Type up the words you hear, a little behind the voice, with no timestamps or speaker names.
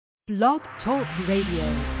Blog Talk Radio.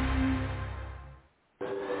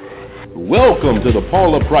 Welcome to the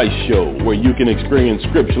Paula Price Show, where you can experience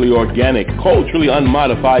scripturally organic, culturally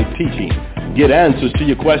unmodified teaching, get answers to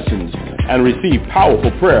your questions, and receive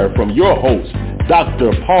powerful prayer from your host,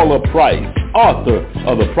 Dr. Paula Price, author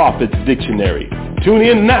of the Prophet's Dictionary. Tune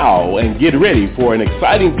in now and get ready for an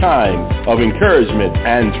exciting time of encouragement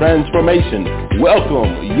and transformation.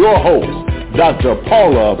 Welcome your host, Dr.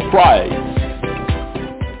 Paula Price.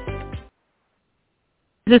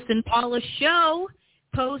 Listen, Paula Show,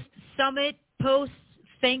 post-summit,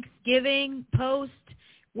 post-Thanksgiving,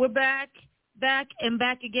 we're back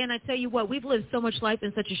again. I tell you what, we've lived so much life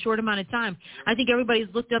in such a short amount of time. I think everybody's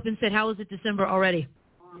looked up and said, how is it December already?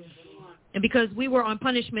 And because we were on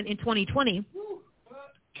punishment in 2020,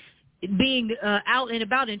 being out and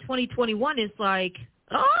about in 2021 is like,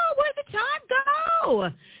 oh, where'd the time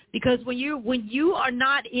go? Because when you are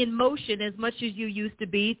not in motion as much as you used to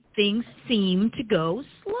be, things seem to go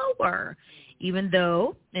slower. Even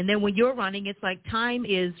though, and then when you're running, it's like time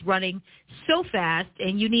is running so fast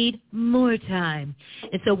and you need more time.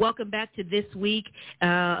 And so welcome back to this week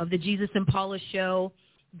of the Jesus and Paula Show,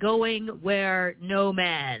 going where no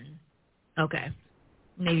man. Okay.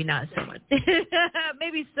 Maybe not so much.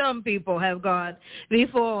 Maybe some people have gone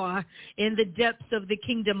before in the depths of the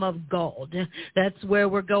kingdom of God. That's where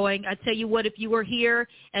we're going. I tell you what, if you were here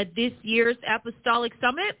at this year's Apostolic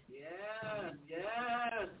Summit,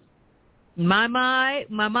 yes. My.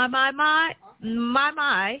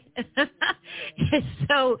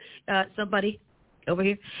 So, somebody over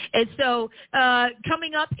here. And so,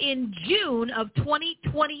 coming up in June of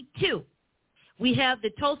 2022, we have the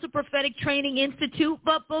Tulsa Prophetic Training Institute,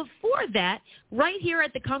 but before that, right here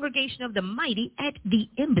at the Congregation of the Mighty at the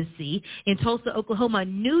Embassy in Tulsa, Oklahoma,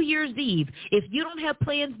 New Year's Eve. If you don't have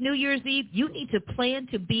plans New Year's Eve, you need to plan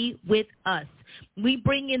to be with us. We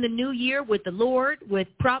bring in the new year with the Lord, with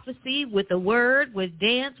prophecy, with the word, with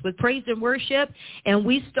dance, with praise and worship, and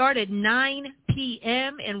we start at 9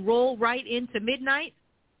 p.m. and roll right into midnight.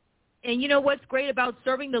 And you know what's great about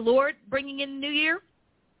serving the Lord, bringing in the new year?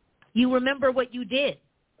 You remember what you did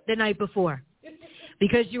the night before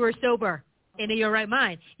because you were sober and in your right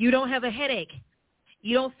mind. You don't have a headache.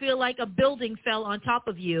 You don't feel like a building fell on top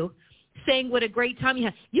of you, saying what a great time you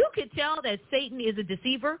had. You could tell that Satan is a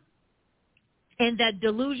deceiver and that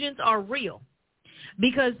delusions are real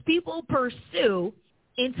because people pursue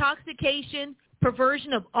intoxication,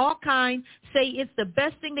 perversion of all kinds, say it's the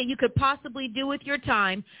best thing that you could possibly do with your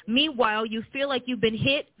time. Meanwhile, you feel like you've been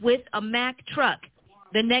hit with a Mack truck.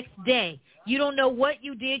 The next day, you don't know what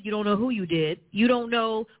you did. You don't know who you did. You don't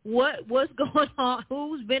know what's going on,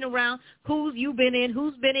 who's been around, who's you been in,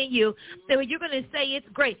 who's been in you. So you're going to say it's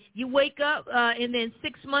great. You wake up, and then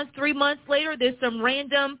 6 months, 3 months later, there's some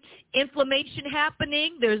random inflammation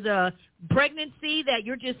happening. There's a pregnancy that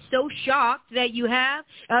you're just so shocked that you have.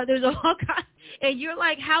 There's a whole kind, and you're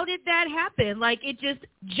like, how did that happen? Like it just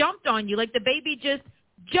jumped on you, like the baby just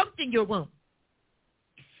jumped in your womb.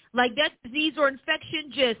 Like that disease or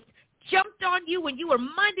infection just jumped on you when you were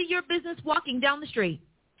minding your business walking down the street.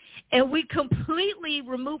 And we completely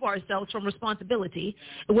remove ourselves from responsibility.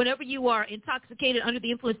 Whenever you are intoxicated under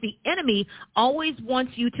the influence, the enemy always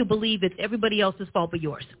wants you to believe it's everybody else's fault but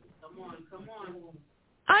yours. Come on.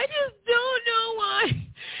 I just don't know why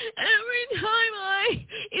every time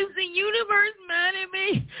is the universe mad at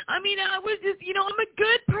me. I mean, I was just, I'm a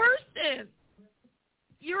good person.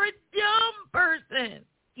 You're a dumb person.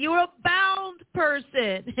 You're a bound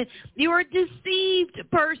person. You're a deceived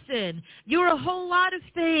person. You're a whole lot of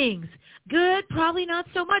things. Good, probably not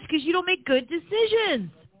so much because you don't make good decisions.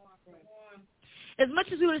 As much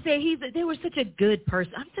as we want to say they were such a good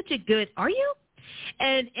person. I'm such a good, are you?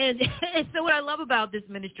 And so what I love about this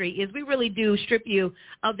ministry is we really do strip you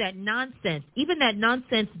of that nonsense, even that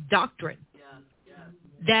nonsense doctrine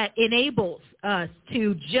that enables us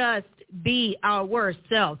to just be our worst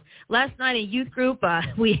selves. Last night in youth group,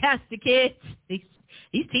 we asked the kids,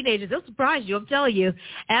 these teenagers, they'll surprise you, I'm telling you,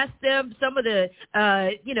 ask them some of the,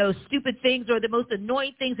 stupid things or the most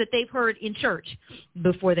annoying things that they've heard in church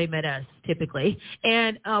before they met us, typically.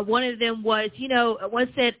 And one of them was,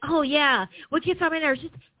 one said, oh, yeah, what kids are in there?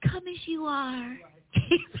 Just come as you are.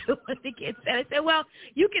 What the kid said. I said, well,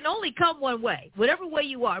 you can only come one way, whatever way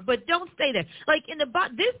you are, but don't stay there. Like in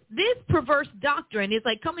this perverse doctrine is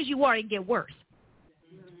like come as you are and get worse.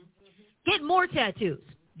 Get more tattoos.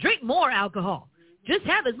 Drink more alcohol. Just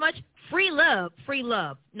have as much free love.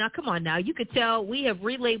 Now, come on now. You could tell we have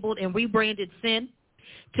relabeled and rebranded sin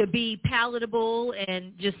to be palatable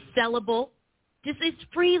and just sellable. It's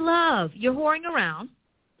free love. You're whoring around.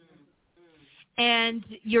 And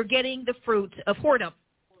you're getting the fruit of whoredom.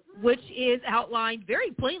 which is outlined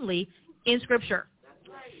very plainly in Scripture.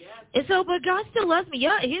 And so, but God still loves me.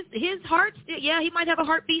 Yeah, his heart, he might have a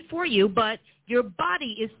heartbeat for you, but your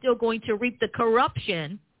body is still going to reap the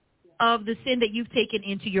corruption of the sin that you've taken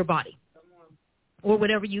into your body or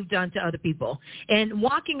whatever you've done to other people. And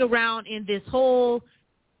walking around in this whole,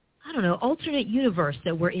 alternate universe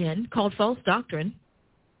that we're in called false doctrine.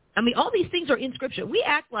 I mean, all these things are in Scripture. We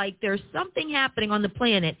act like there's something happening on the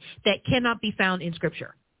planet that cannot be found in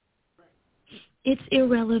Scripture. It's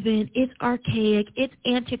irrelevant. It's archaic. It's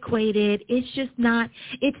antiquated. It's just not,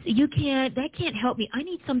 that can't help me. I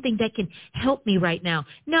need something that can help me right now.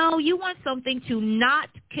 No, you want something to not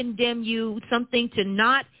condemn you, something to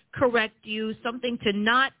not correct you, something to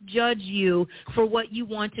not judge you for what you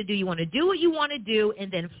want to do. You want to do what you want to do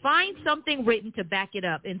and then find something written to back it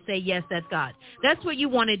up and say, yes, that's God. That's what you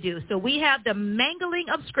want to do. So we have the mangling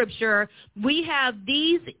of Scripture. We have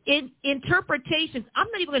these interpretations. I'm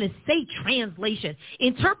not even going to say translation.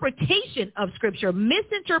 Interpretation of Scripture,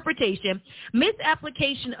 misinterpretation,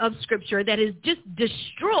 misapplication of Scripture that has just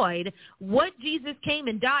destroyed what Jesus came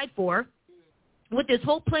and died for, what this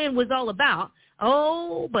whole plan was all about.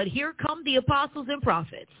 Oh, but here come the apostles and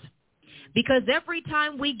prophets. Because every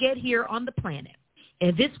time we get here on the planet,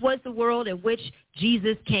 and this was the world in which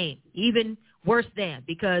Jesus came, even worse than,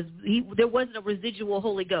 because there wasn't a residual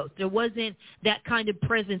Holy Ghost. There wasn't that kind of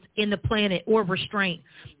presence in the planet or restraint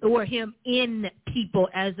or him in people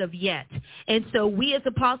as of yet. And so we as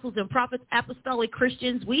apostles and prophets, apostolic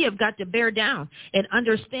Christians, we have got to bear down and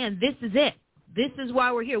understand this is it. This is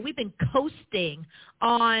why we're here. We've been coasting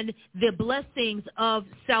on the blessings of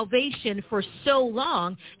salvation for so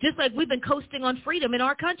long, just like we've been coasting on freedom in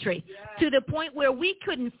our country, to the point where we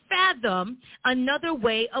couldn't fathom another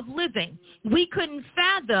way of living. We couldn't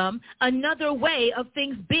fathom another way of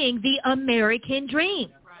things being the American dream.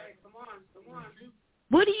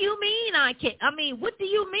 What do you mean I can't? I mean, what do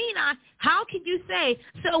you mean how can you say?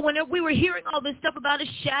 So whenever we were hearing all this stuff about a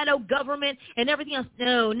shadow government and everything else,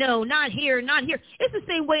 no, not here, not here. It's the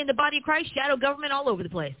same way in the body of Christ, shadow government all over the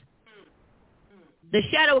place. The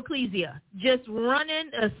shadow ecclesia, just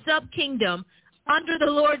running a sub-kingdom under the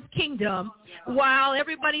Lord's kingdom while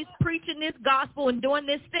everybody's preaching this gospel and doing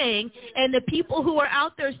this thing, and the people who are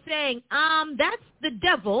out there saying, that's the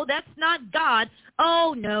devil, that's not God.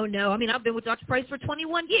 Oh, no. I mean, I've been with Dr. Price for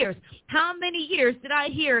 21 years. How many years did I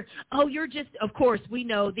hear, oh, you're just, of course, we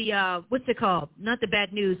know the, what's it called? Not the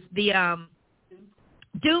bad news, the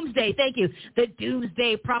doomsday, thank you. The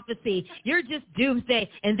doomsday prophecy. You're just doomsday.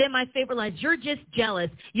 And then my favorite line, you're just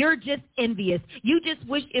jealous. You're just envious. You just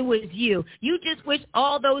wish it was you. You just wish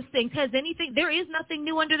all those things. There is nothing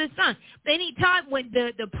new under the sun. Any time when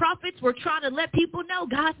the prophets were trying to let people know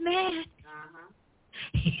God's mad.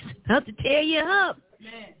 He's about to tear you up.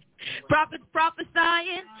 Prophets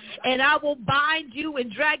prophesying, and I will bind you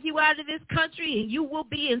and drag you out of this country, and you will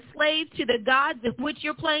be enslaved to the gods of which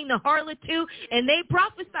you're playing the harlot to. And they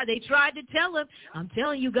prophesied. They tried to tell him, I'm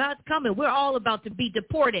telling you, God's coming. We're all about to be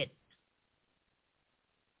deported,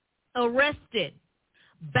 arrested,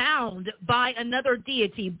 bound by another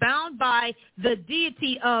deity, bound by the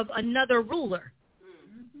deity of another ruler.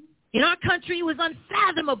 In our country, it was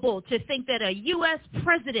unfathomable to think that a U.S.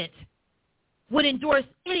 president would endorse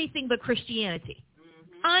anything but Christianity.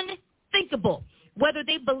 Unthinkable. Whether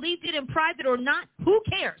they believed it in private or not, who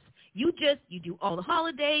cares? You do all the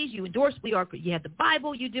holidays, you endorse, you have the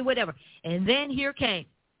Bible, you do whatever. And then here came.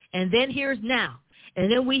 And then here's now. And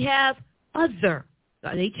then we have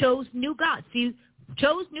they chose new gods.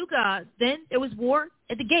 Chose new gods. Then there was war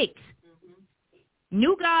at the gates.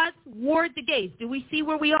 New gods, war at the gates. Do we see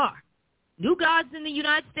where we are? New gods in the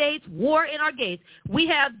United States, war in our gates. We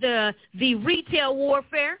have the retail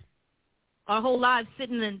warfare, our whole lives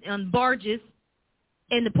sitting on barges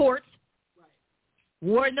in the ports,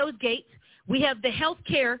 war in those gates. We have the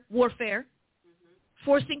healthcare warfare,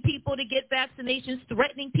 forcing people to get vaccinations,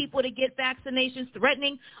 threatening people to get vaccinations,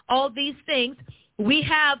 threatening all these things. We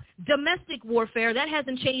have domestic warfare. That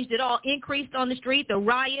hasn't changed at all. Increased on the street, the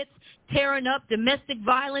riots, tearing up, domestic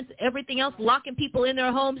violence, everything else, locking people in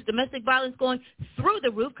their homes, domestic violence going through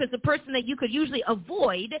the roof because the person that you could usually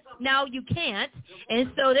avoid, now you can't.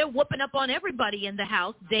 And so they're whooping up on everybody in the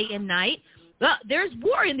house day and night. Well, there's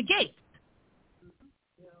war in the gates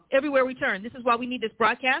everywhere we turn. This is why we need this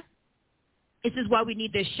broadcast. This is why we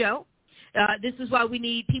need this show. This is why we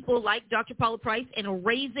need people like Dr. Paula Price and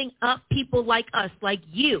raising up people like us, like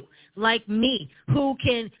you, like me, who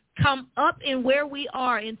can come up in where we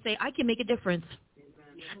are and say, I can make a difference.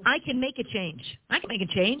 I can make a change. I can make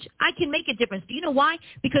a change. I can make a difference. Do you know why?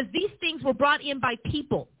 Because these things were brought in by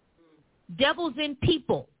people. Devils in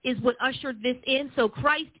people is what ushered this in. So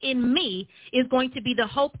Christ in me is going to be the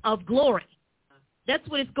hope of glory. That's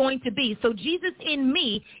what it's going to be. So Jesus in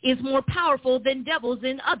me is more powerful than devils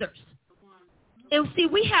in others. And see,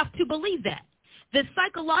 we have to believe that. The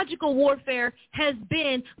psychological warfare has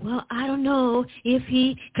been, well, I don't know if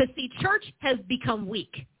because see, church has become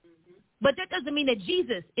weak. But that doesn't mean that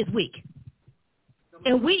Jesus is weak.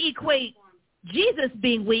 And we equate Jesus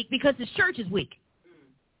being weak because his church is weak.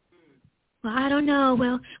 Well, I don't know.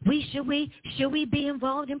 Well, should we be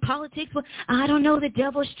involved in politics? Well, I don't know. The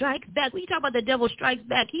devil strikes back. When you talk about the devil strikes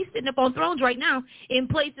back, he's sitting up on thrones right now in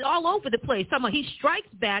places all over the place. Talking about he strikes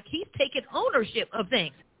back. He's taking ownership of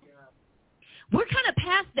things. We're kind of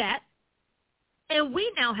past that, and we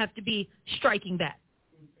now have to be striking back.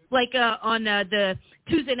 Like on the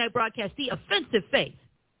Tuesday night broadcast, the offensive faith.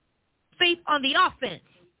 Faith on the offense.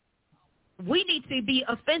 We need to be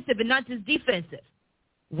offensive and not just defensive.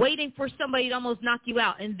 Waiting for somebody to almost knock you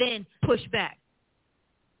out and then push back.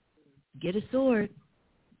 Get a sword.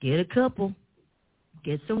 Get a couple.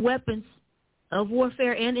 Get some weapons of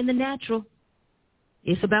warfare and in the natural.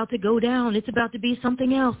 It's about to go down. It's about to be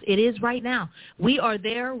something else. It is right now. We are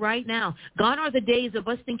there right now. Gone are the days of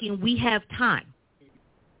us thinking we have time.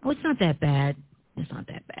 Oh, it's not that bad. It's not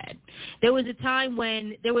that bad. There was a time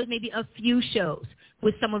when there was maybe a few shows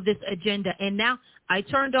with some of this agenda. And now I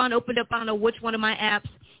opened up, I don't know which one of my apps,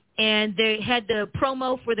 and they had the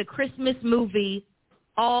promo for the Christmas movie,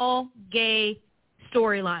 all gay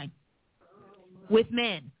storyline with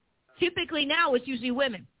men. Typically now it's usually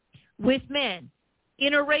women with men.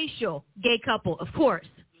 Interracial gay couple, of course.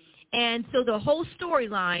 And so the whole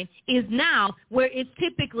storyline is now where it's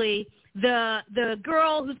typically the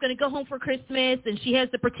girl who's going to go home for Christmas and she has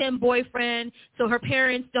the pretend boyfriend so her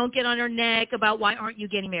parents don't get on her neck about why aren't you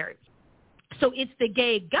getting married. So it's the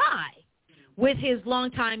gay guy with his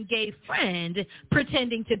longtime gay friend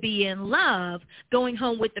pretending to be in love, going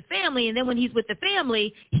home with the family, and then when he's with the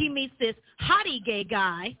family, he meets this hottie gay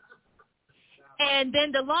guy. And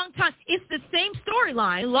then it's the same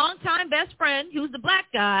storyline, longtime best friend who's the black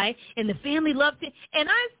guy, and the family loved him. And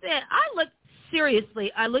I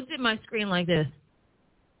looked at my screen like this.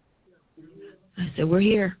 I said, we're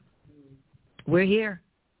here. We're here.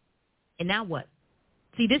 And now what?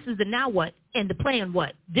 See, this is the now what and the plan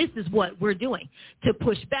what. This is what we're doing to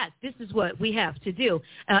push back. This is what we have to do.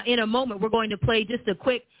 In a moment, we're going to play just a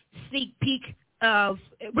quick sneak peek of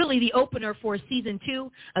really the opener for season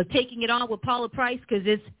 2 of Taking It On with Paula Price, because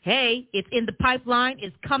it's in the pipeline,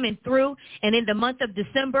 it's coming through, and in the month of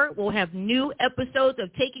December we'll have new episodes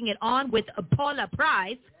of Taking It On with Paula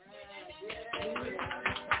Price.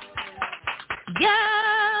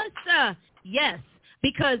 Yes,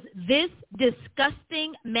 because this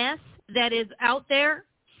disgusting mess that is out there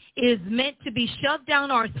is meant to be shoved down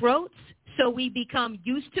our throats so we become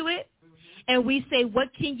used to it, and we say,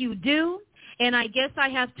 what can you do? And I guess I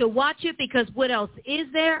have to watch it because what else is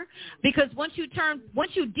there? Because once you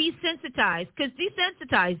desensitize, because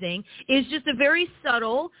desensitizing is just a very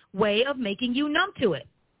subtle way of making you numb to it.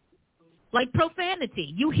 Like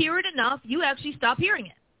profanity. You hear it enough, you actually stop hearing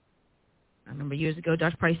it. I remember years ago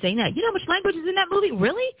Dr. Price saying that. You know how much language is in that movie?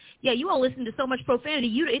 Really? Yeah, you all listen to so much profanity,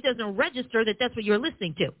 it doesn't register that that's what you're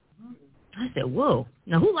listening to. I said, whoa.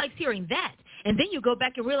 Now, who likes hearing that? And then you go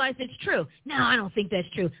back and realize it's true. No, I don't think that's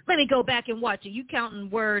true. Let me go back and watch it. You counting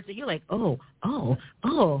words, and you're like, oh.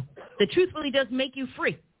 The truth really does make you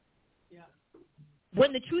free. Yeah.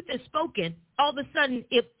 When the truth is spoken, all of a sudden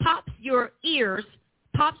it pops your ears,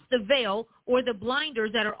 pops the veil or the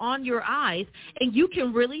blinders that are on your eyes, and you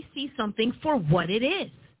can really see something for what it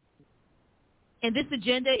is. And this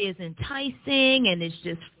agenda is enticing, and it's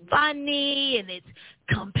just funny, and it's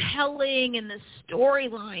compelling, and the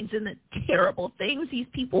storylines and the terrible things these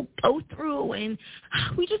people go through, and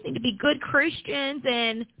we just need to be good Christians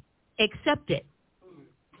and accept it.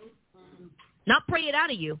 Not pray it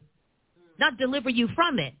out of you, not deliver you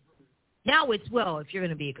from it. Now it's, well, if you're going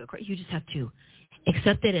to be a good Christian, you just have to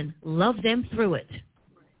accept it and love them through it.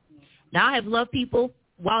 Now, I have loved people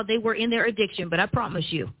while they were in their addiction, but I promise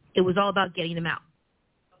you, it was all about getting them out.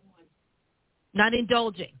 Not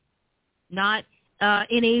indulging, not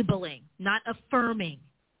enabling, not affirming.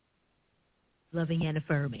 Loving and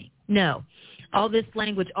affirming. No. All this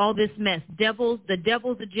language, all this mess, the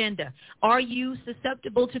devil's agenda. Are you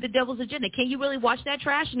susceptible to the devil's agenda? Can you really watch that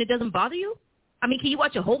trash and it doesn't bother you? I mean, can you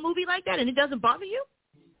watch a whole movie like that and it doesn't bother you?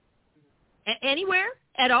 Anywhere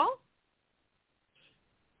at all?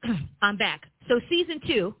 I'm back. So season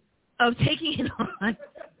 2 of Taking It On.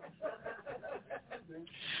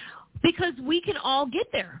 Because we can all get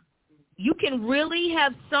there. You can really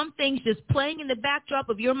have some things just playing in the backdrop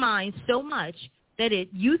of your mind so much that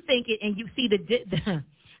you think it, and you see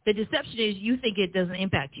the deception is you think it doesn't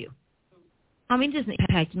impact you. I mean, it doesn't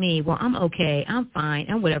impact me. Well, I'm okay. I'm fine.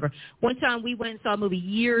 I'm whatever. One time we went and saw a movie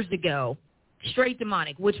years ago, straight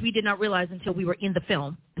demonic, which we did not realize until we were in the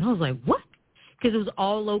film. And I was like, what? Because it was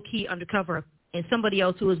all low-key undercover. And somebody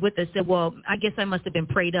else who was with us said, well, I guess I must have been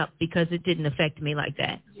prayed up because it didn't affect me like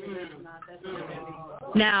that.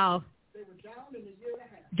 Now,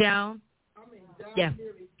 down, yeah,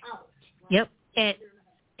 yep.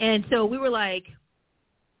 And so we were like,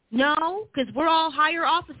 no, because we're all higher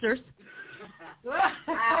officers.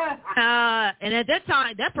 And at that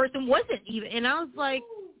time, that person wasn't even. And I was like,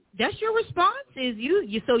 that's your response? Is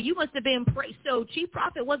you? So you must have been prayed. So Chief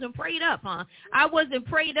Prophet wasn't prayed up, huh? I wasn't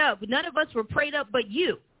prayed up. None of us were prayed up but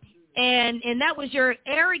you. And that was your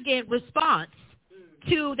arrogant response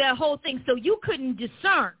to that whole thing. So you couldn't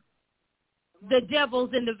discern the devils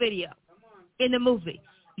in the video, in the movie.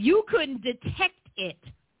 You couldn't detect it.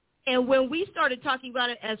 And when we started talking about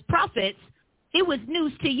it as prophets, it was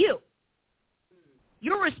news to you.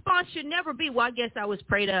 Your response should never be, well, I guess I was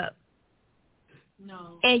prayed up.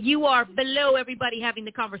 No. And you are below everybody having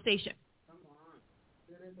the conversation.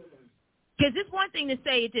 Because it's one thing to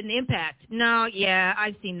say it didn't impact. No, yeah,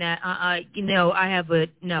 I've seen that. I have a,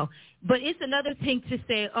 no. But it's another thing to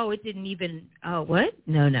say, oh, it didn't even, what?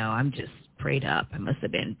 No, I'm just prayed up. I must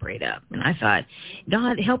have been prayed up. And I thought,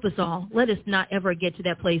 God, help us all. Let us not ever get to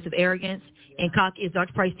that place of arrogance and cock, as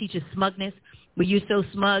Dr. Price teaches, smugness, where you're so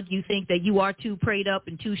smug you think that you are too prayed up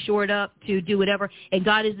and too shored up to do whatever, and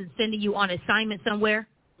God isn't sending you on assignment somewhere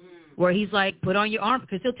where he's like, put on your armor,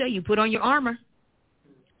 because he'll tell you, put on your armor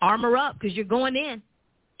up, because you're going in,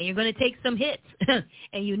 and you're going to take some hits,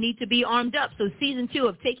 and you need to be armed up. So season 2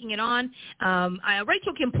 of Taking It On,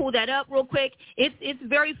 Rachel can pull that up real quick. It's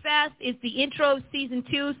very fast. It's the intro of season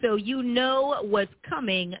 2, so you know what's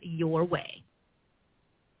coming your way.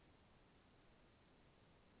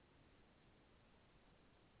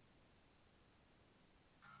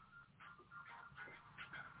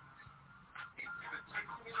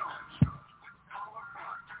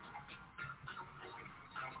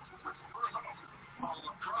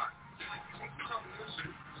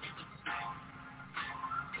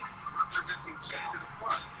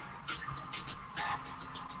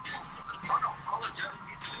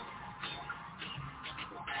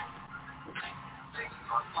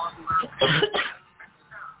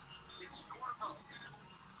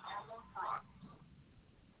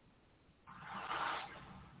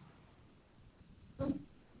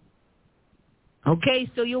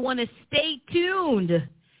 Okay, so you'll want to stay tuned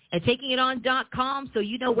at takingiton.com so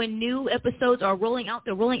you know when new episodes are rolling out.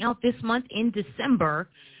 They're rolling out this month in December.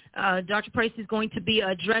 Dr. Price is going to be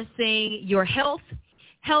addressing your health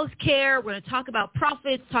care. We're going to talk about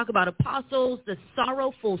prophets, talk about apostles. The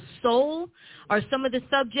sorrowful soul are some of the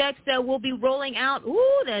subjects that will be rolling out.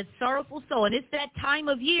 Ooh, that sorrowful soul. And it's that time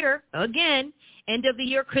of year, again, end of the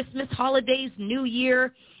year, Christmas, holidays, New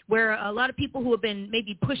Year, where a lot of people who have been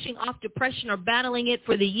maybe pushing off depression or battling it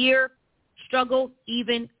for the year struggle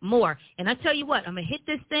even more. And I tell you what, I'm going to hit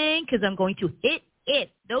this thing because I'm going to hit it.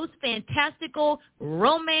 Those fantastical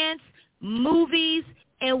romance movies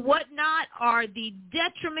and whatnot are the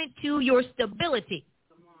detriment to your stability,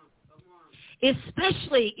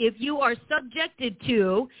 especially if you are subjected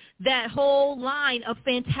to that whole line of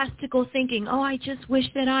fantastical thinking. Oh, I just wish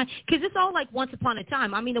that because it's all like Once Upon a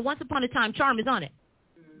Time. I mean, the Once Upon a Time charm is on it.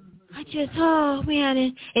 Oh, man.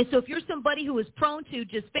 And so if you're somebody who is prone to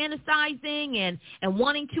just fantasizing and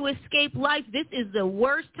wanting to escape life, this is the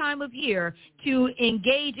worst time of year to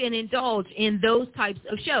engage and indulge in those types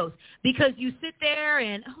of shows, because you sit there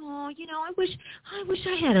and, I wish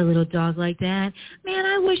I had a little dog like that. Man,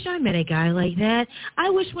 I wish I met a guy like that. I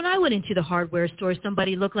wish when I went into the hardware store,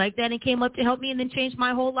 somebody looked like that and came up to help me and then changed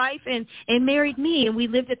my whole life and married me, and we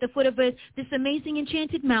lived at the foot of this amazing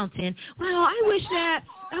enchanted mountain. Well, I wish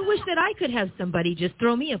that I could have somebody just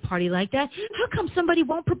throw me a party like that. How come somebody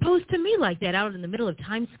won't propose to me like that out in the middle of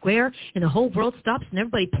Times Square and the whole world stops and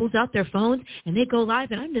everybody pulls out their phones and they go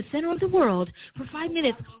live and I'm the center of the world for 5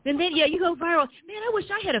 minutes. And then, you go viral. Man, I wish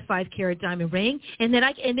I had a 5-carat diamond ring. And then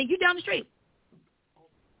you're down the street.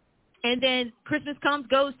 And then Christmas comes,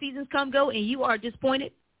 goes, seasons come, go, and you are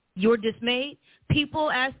disappointed. You're dismayed.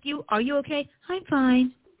 People ask you, are you okay? I'm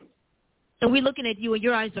fine. And we're looking at you and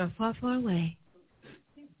your eyes are far, far away.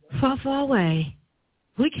 Far, far away.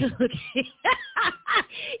 We can look at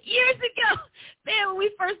years ago, man, when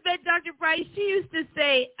we first met Dr. Price, she used to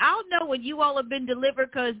say, I'll know when you all have been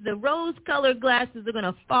delivered because the rose-colored glasses are going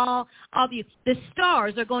to fall off you. The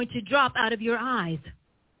stars are going to drop out of your eyes.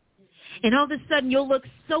 and all of a sudden you'll look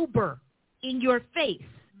sober in your face.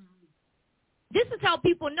 This is how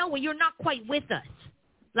people know when you're not quite with us.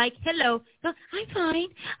 Like, hello, I'm fine,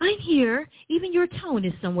 I'm here, even your tone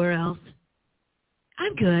is somewhere else.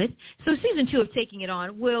 I'm good. So season 2 of Taking It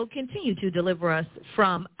On will continue to deliver us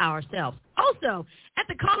from ourselves. Also, at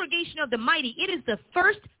the Congregation of the Mighty, it is the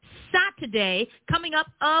first Saturday coming up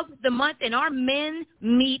of the month, and our men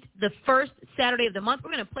meet the first Saturday of the month.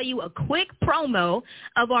 We're going to play you a quick promo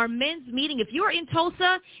of our men's meeting. If you're in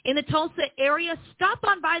Tulsa, in the Tulsa area, stop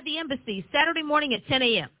on by the embassy Saturday morning at 10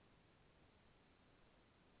 a.m.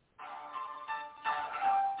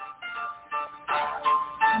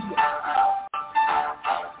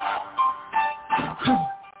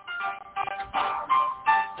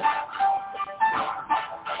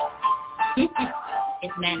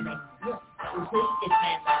 It's manly. It's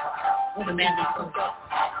manly. Well, the manly comes up.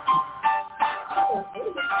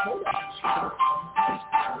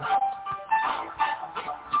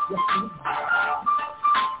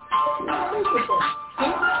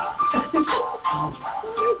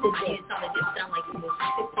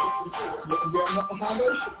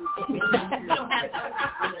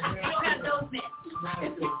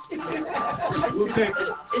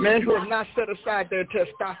 Men who have not set aside their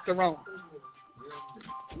testosterone.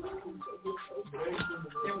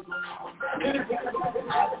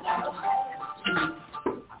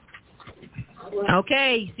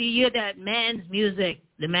 Okay, see, you hear that man's music,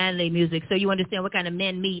 the manly music, so you understand what kind of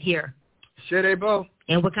men meet here. Sure they both.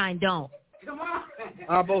 And what kind don't. Come on.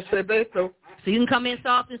 I both said they so. So you can come in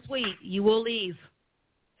soft and sweet. You will leave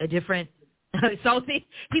a different, salty.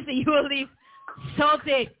 He said you will leave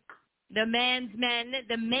salty. The men's men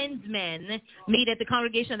meet at the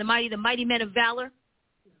Congregation of the Mighty men of valor.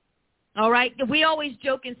 All right. We always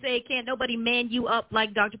joke and say, can't nobody man you up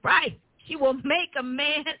like Dr. Price. She will make a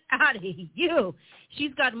man out of you.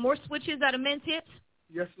 She's got more switches out of men's hips.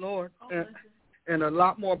 Yes, Lord. And a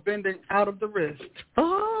lot more bending out of the wrist.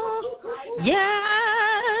 Oh,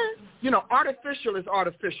 yes. You know, artificial is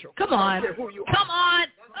artificial. Come on. Who you are. Come on.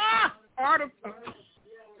 Ah. Come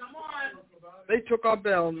on. They took our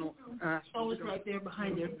bell. Oh, it's right there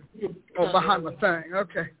behind you. Oh, behind the thing.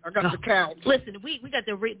 Okay. I got the couch. Listen, we got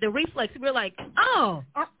the reflex. We're like, oh.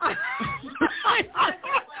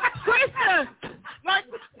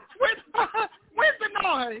 Where's the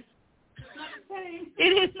noise?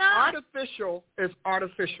 It is not. Artificial is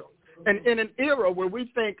artificial. And in an era where we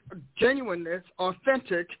think genuineness,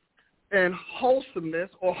 authentic, and wholesomeness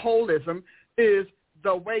or holism is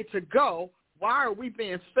the way to go, why are we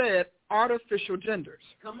being fed artificial genders?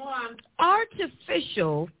 Come on.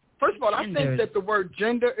 Artificial First of all, genders. I think that the word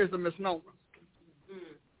gender is a misnomer.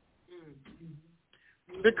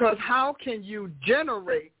 Because how can you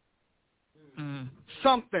generate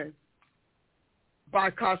something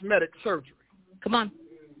by cosmetic surgery? Come on.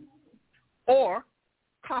 Or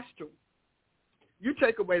costume. You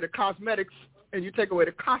take away the cosmetics and you take away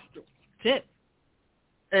the costume. That's it.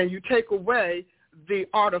 And you take away the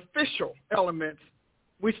artificial elements,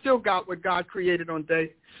 we still got what God created on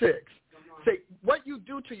day 6. Say, what you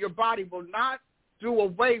do to your body will not do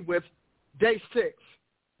away with day 6.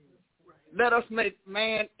 Let us make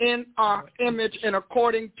man in our image and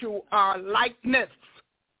according to our likeness.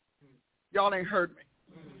 Y'all ain't heard me.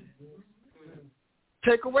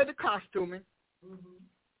 Take away the costuming,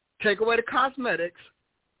 take away the cosmetics,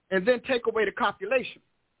 and then take away the copulation.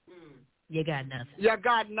 You got nothing. You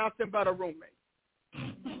got nothing but a roommate.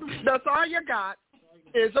 That's all you got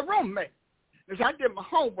is a roommate. Because I did my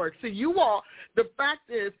homework. See, you all, the fact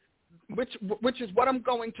is, which is what I'm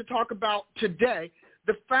going to talk about today,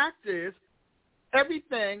 the fact is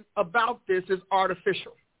everything about this is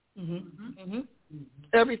artificial.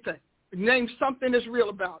 Everything. Name something that's real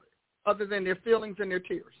about it other than their feelings and their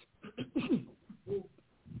tears.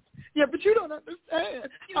 Yeah, but you don't understand.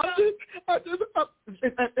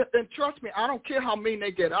 And trust me, I don't care how mean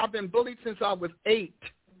they get. I've been bullied since I was 8,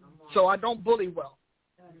 so I don't bully well.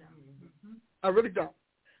 I really don't.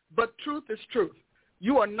 But truth is truth.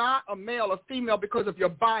 You are not a male or female because of your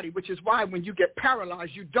body, which is why when you get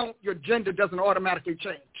paralyzed, your gender doesn't automatically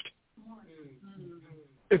change.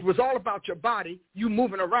 If it was all about your body, you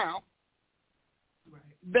moving around,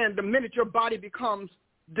 then the minute your body becomes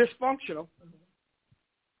dysfunctional,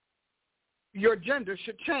 your gender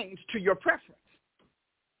should change to your preference,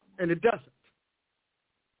 and it doesn't.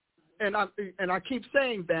 And I keep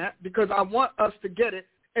saying that because I want us to get it,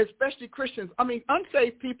 especially Christians. I mean,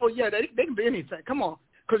 unsaved people, yeah, they can be anything. Come on.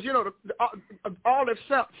 Because, you know, all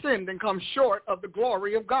have sinned and come short of the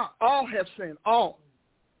glory of God. All have sinned, all.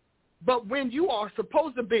 But when you are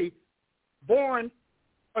supposed to be born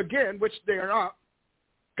again, which they are not,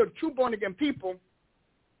 Because true born-again people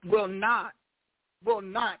will not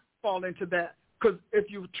fall into that. Because if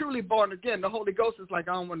you're truly born again, the Holy Ghost is like,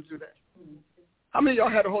 I don't want to do that. How many of y'all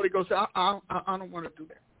had the Holy Ghost say, I don't want to do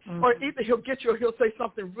that? Mm-hmm. Or either he'll say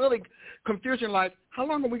something really confusing like, how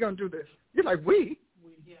long are we going to do this? You're like, we?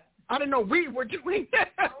 Yeah. I didn't know we were doing that.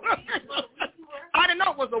 I didn't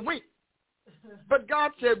know it was a we. But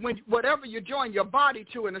God said, whatever you join your body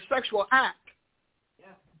to in a sexual act,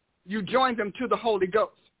 you join them to the Holy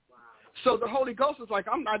Ghost. Wow. So the Holy Ghost is like,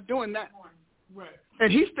 I'm not doing that. Right.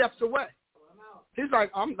 And he steps away. He's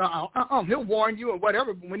like, he'll warn you and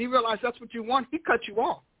whatever. But when he realizes that's what you want, he cuts you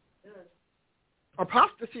off. Yes.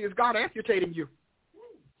 Apostasy is God amputating you.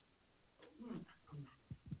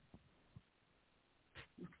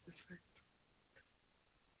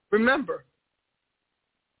 Remember,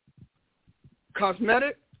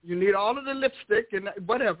 cosmetic, you need all of the lipstick and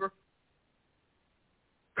whatever,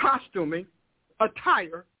 costuming,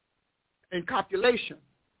 attire, and copulation,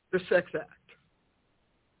 the sex act.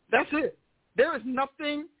 That's it. There is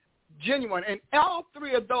nothing genuine. And all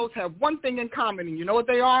three of those have one thing in common. And you know what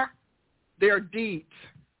they are? They are deeds.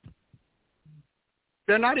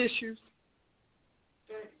 They're not issues.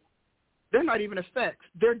 They're not even effects.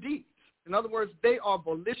 They're deeds. In other words, they are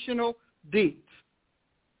volitional deeds.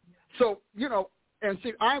 So, and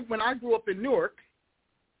see, when I grew up in Newark,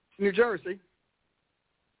 New Jersey,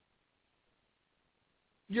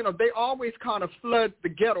 they always kind of flood the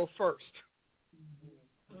ghetto first.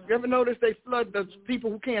 You ever notice they flood the people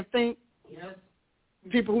who can't think? Yes.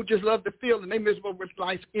 People who just love to feel, and they miserable with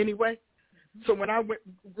life anyway. So when I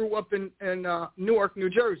grew up in Newark, New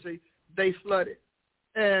Jersey, they flooded.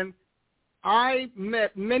 And I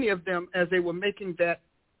met many of them as they were making that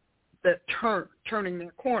turning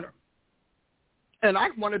that corner. And I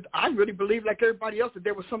really believed, like everybody else, that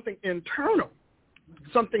there was something internal,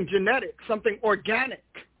 something genetic, something organic,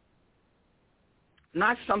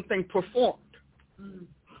 not something performed.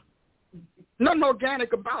 Nothing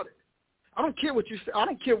organic about it. I don't care what you see. I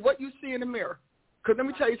don't care what you see in the mirror. Because let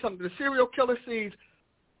me tell you something. The serial killer sees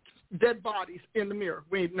dead bodies in the mirror.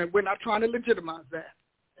 We're not trying to legitimize that.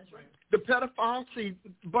 That's right. The pedophile sees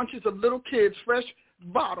bunches of little kids, fresh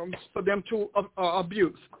bottoms for them to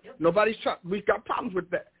abuse. Yep. Nobody's trying. We've got problems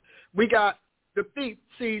with that. We got the thief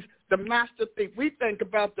sees the master thief. We think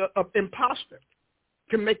about the imposter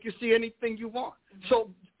can make you see anything you want. Mm-hmm. So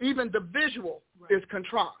even the visual is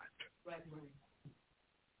contrived. Right.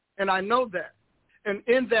 And I know that. And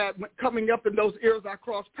in that, coming up in those eras, I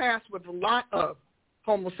crossed paths with a lot of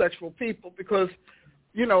homosexual people because,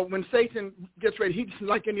 when Satan gets ready, he's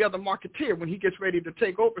like any other marketeer. When he gets ready to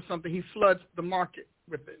take over something, he floods the market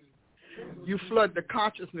with it. You flood the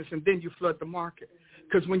consciousness, and then you flood the market.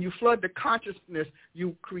 Because when you flood the consciousness,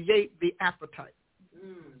 you create the appetite.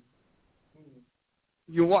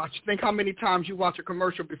 You watch. Think how many times you watch a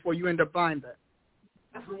commercial before you end up buying that.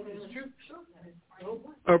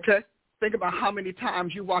 Okay? Think about how many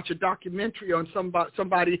times you watch a documentary on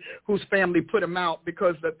somebody whose family put them out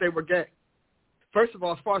because that they were gay. First of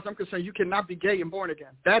all, as far as I'm concerned, you cannot be gay and born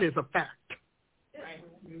again. That is a fact.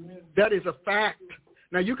 That is a fact.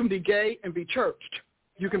 Now, you can be gay and be churched.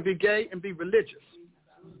 You can be gay and be religious.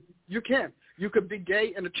 You can. You could be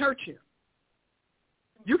gay and a churchian.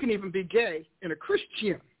 You can even be gay and a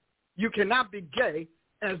Christian. You cannot be gay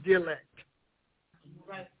as the elect.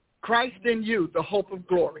 Christ in you, the hope of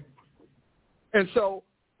glory. And so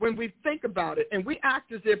when we think about it, and we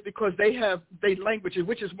act as if because they languages,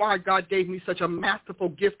 which is why God gave me such a masterful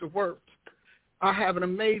gift of words. I have an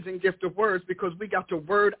amazing gift of words because we got to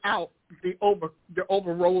word out the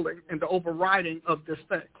overrolling and the overriding of this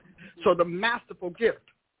thing. So the masterful gift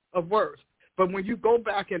of words. But when you go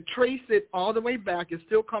back and trace it all the way back, it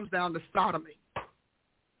still comes down to sodomy.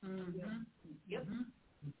 Mm-hmm. Yep.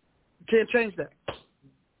 You can't change that.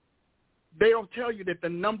 They don't tell you that the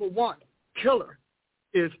number one killer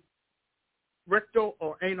is rectal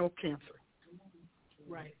or anal cancer.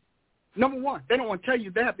 Right. Number one. They don't want to tell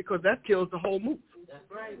you that because that kills the whole move. That's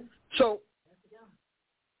right. So,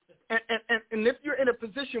 and if you're in a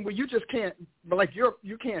position where you just can't, like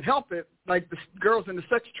you can't help it, like the girls in the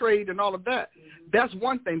sex trade and all of that, that's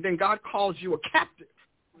one thing. Then God calls you a captive,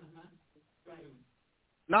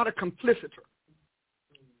 not a complicitor.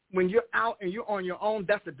 When you're out and you're on your own,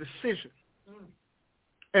 that's a decision.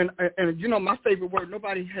 And my favorite word,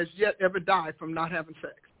 nobody has yet ever died from not having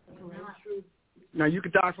sex. Now, you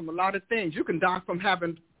could die from a lot of things. You can die from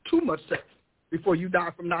having too much sex before you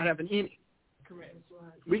die from not having any. Correct.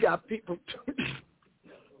 We got people.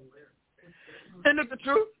 Isn't it the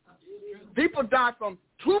truth? People die from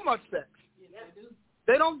too much sex.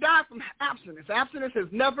 They don't die from abstinence. Abstinence has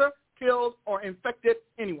never killed or infected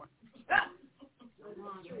anyone.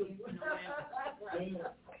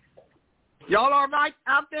 Y'all all right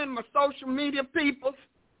out there in my social media people?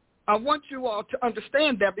 I want you all to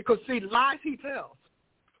understand that because, see, lies he tells.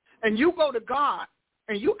 And you go to God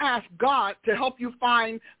and you ask God to help you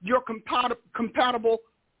find your compatible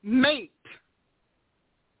mate.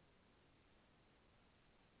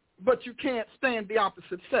 But you can't stand the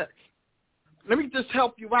opposite sex. Let me just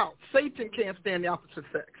help you out. Satan can't stand the opposite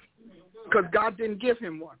sex because God didn't give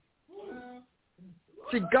him one.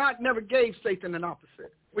 See, God never gave Satan an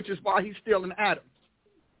opposite, which is why he's still in Adam.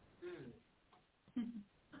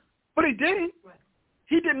 But he didn't.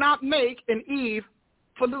 He did not make an Eve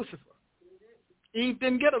for Lucifer. Eve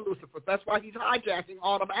didn't get a Lucifer. That's why he's hijacking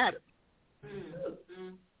all of Adam.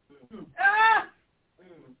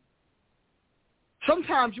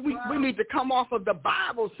 Sometimes we need to come off of the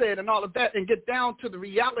Bible said and all of that and get down to the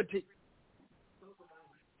reality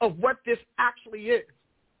of what this actually is.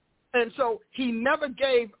 And so he never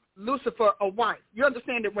gave Lucifer a wife. You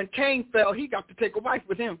understand that when Cain fell, he got to take a wife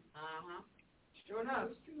with him. Sure enough.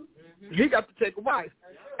 He got to take a wife.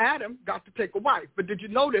 Adam got to take a wife. But did you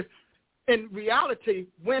notice, in reality,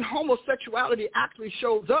 when homosexuality actually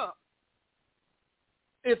shows up,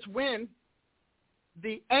 it's when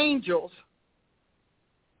the angels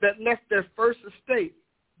that left their first estate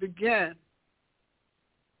began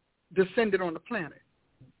descended on the planet.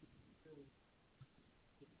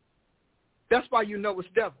 That's why you know it's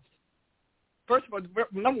devils. First of all,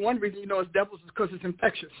 number one reason you know it's devils is because it's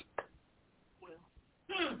infectious.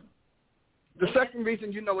 The second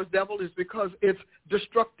reason you know it's devil is because it's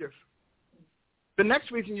destructive. The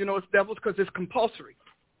next reason you know it's devil is because it's compulsory.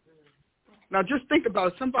 Now just think about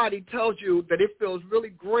it. Somebody tells you that it feels really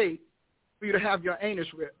great for you to have your anus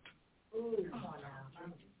ripped.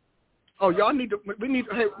 Oh, y'all need to,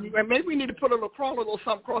 hey, maybe we need to put a little crawl, a little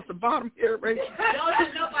something across the bottom here, right?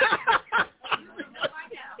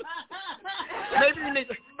 Maybe we need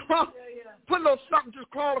to put a little something, just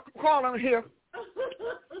crawl on here.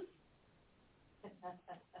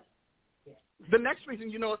 The next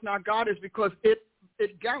reason you know it's not God is because it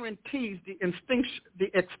guarantees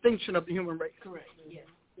the extinction of the human race. Correct. Yes.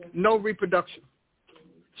 No reproduction.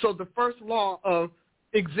 So the first law of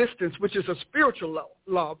existence, which is a spiritual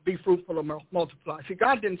law, be fruitful and multiply. See,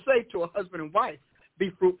 God didn't say to a husband and wife,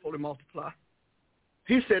 be fruitful and multiply.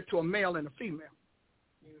 He said to a male and a female.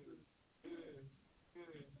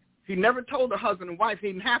 He never told the husband and wife he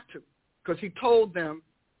didn't have to, because he told them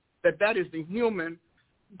that is the human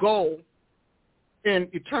goal in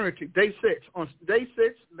eternity. Day 6. On day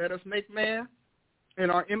 6, let us make man in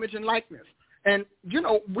our image and likeness. And, you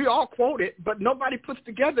know, we all quote it, but nobody puts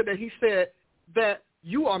together that he said that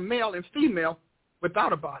you are male and female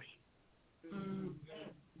without a body.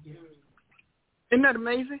 Isn't that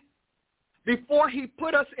amazing? Before he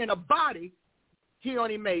put us in a body, he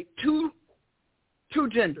only made two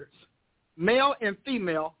genders. Male and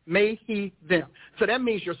female made he them. So that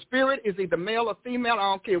means your spirit is either male or female.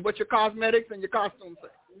 I don't care what your cosmetics and your costumes say.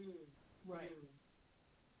 Right.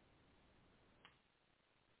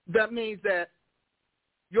 That means that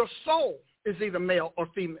your soul is either male or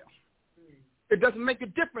female. It doesn't make a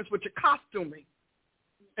difference what your costuming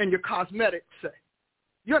and your cosmetics say.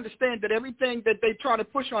 You understand that everything that they try to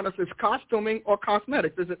push on us is costuming or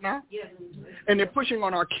cosmetics, is it not? Yes. And they're pushing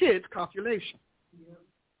on our kids copulation. Yep.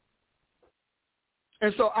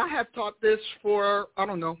 And so I have taught this for, I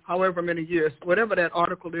don't know, however many years, whatever that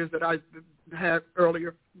article is that I had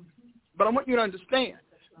earlier. But I want you to understand,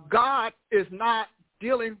 God is not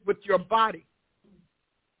dealing with your body.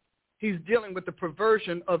 He's dealing with the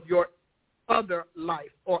perversion of your other life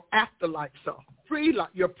or afterlife self.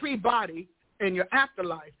 Your pre-body and your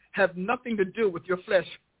afterlife have nothing to do with your flesh,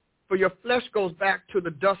 for your flesh goes back to the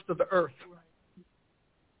dust of the earth.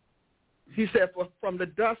 He said, from the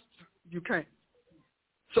dust you came.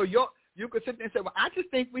 So you could sit there and say, well, I just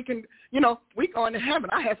think we can, we go into heaven.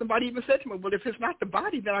 I had somebody even say to me, well, if it's not the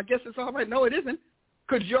body, then I guess it's all right. No, it isn't,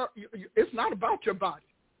 because it's not about your body.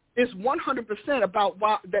 It's 100% about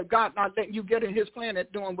that God not letting you get in his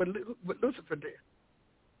planet doing what Lucifer did.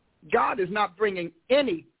 God is not bringing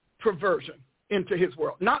any perversion into his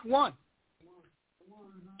world, not one.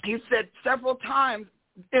 He said several times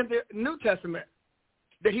in the New Testament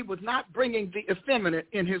that he was not bringing the effeminate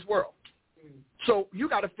in his world. So you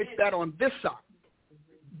got to fix that on this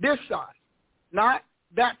side, not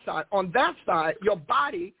that side. On that side, your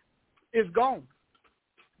body is gone.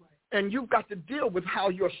 And you've got to deal with how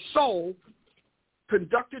your soul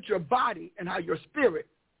conducted your body and how your spirit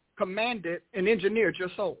commanded and engineered your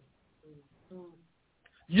soul.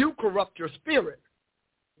 You corrupt your spirit.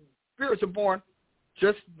 Spirits are born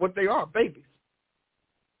just what they are, babies.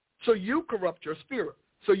 So you corrupt your spirit.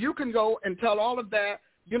 So you can go and tell all of that,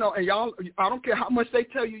 you know, and y'all, I don't care how much they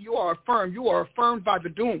tell you you are affirmed by the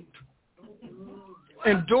doomed.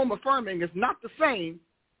 And doom affirming is not the same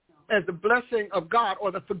as the blessing of God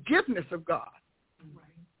or the forgiveness of God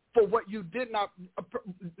for what you did not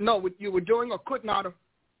know what you were doing or could not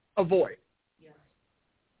avoid. Yes.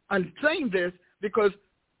 I'm saying this because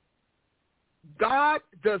God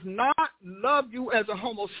does not love you as a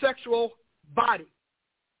homosexual body,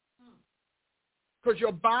 because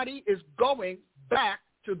your body is going back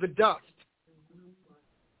to the dust.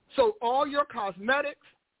 So all your cosmetics,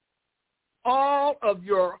 all of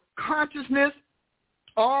your consciousness,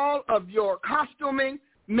 all of your costuming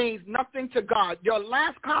means nothing to God. Your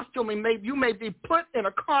last costuming, you may be put in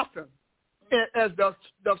a coffin as the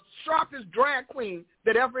sharpest drag queen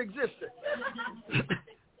that ever existed.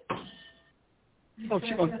 Oh,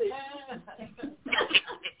 she gonna...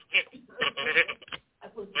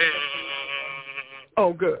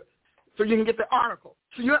 Oh, good. So you can get the article.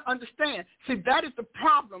 So you understand. See, that is the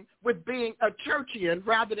problem with being a churchian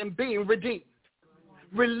rather than being redeemed.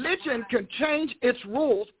 Religion can change its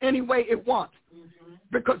rules any way it wants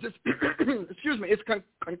because it's, it's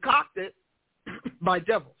concocted by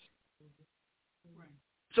devils.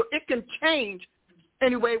 So it can change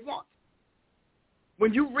any way it wants.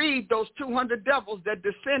 When you read those 200 devils that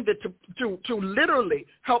descended to literally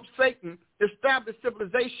help Satan establish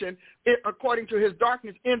civilization according to his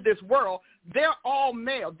darkness in this world, they're all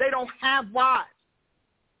male. They don't have wives,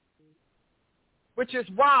 which is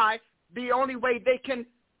why the only way they can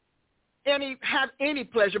have any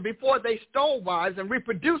pleasure before they stole wives and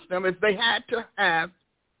reproduced them is they had to have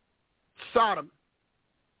sodomy.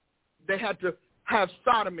 They had to have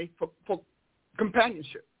sodomy for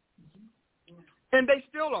companionship. And they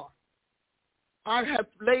still are. I have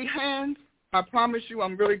laid hands. I promise you,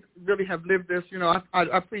 I'm really have lived this. You know, I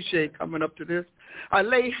appreciate coming up to this. I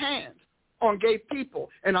laid hands on gay people,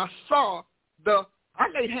 and I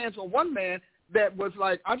laid hands on one man that was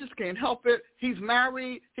like, I just can't help it. He's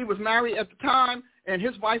married. He was married at the time, and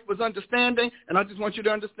his wife was understanding. And I just want you to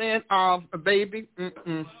understand, a baby,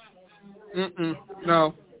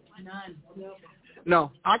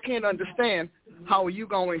 no, I can't understand. How are you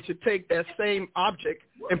going to take that same object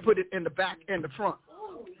and put it in the back and the front?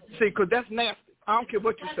 See, because that's nasty. I don't care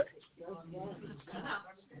what you say.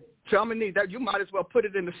 So I'm going to need that. You might as well put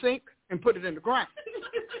it in the sink and put it in the ground.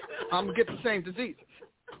 I'm going to get the same diseases.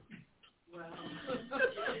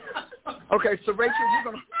 Okay, so Rachel, you're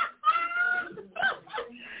going to...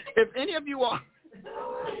 If any of you are...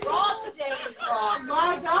 Oh,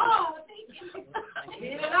 my God.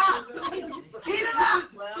 Get it up. Get it up.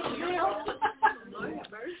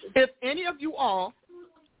 If any of you all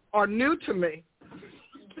are new to me,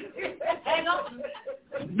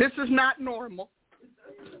 this is not normal.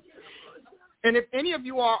 And if any of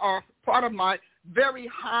you are part of my very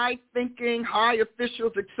high thinking, high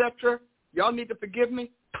officials, etc., y'all need to forgive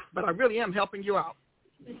me, but I really am helping you out.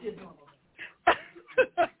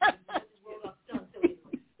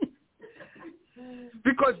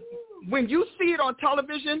 Because when you see it on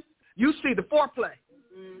television, you see the foreplay.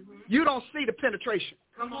 You don't see the penetration.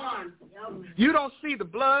 Come on. You don't see the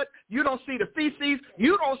blood. You don't see the feces.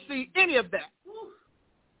 You don't see any of that.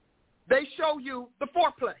 They show you the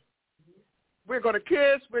foreplay. We're going to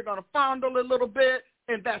kiss. We're going to fondle a little bit,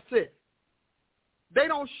 and that's it. They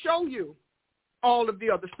don't show you all of the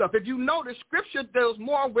other stuff. If you notice, Scripture deals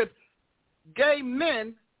more with gay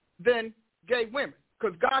men than gay women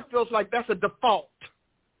because God feels like that's a default.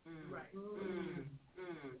 Right.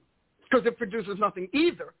 Because it produces nothing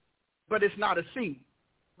either, but it's not a seed.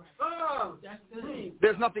 Oh, that's good.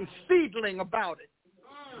 There's nothing seedling about it.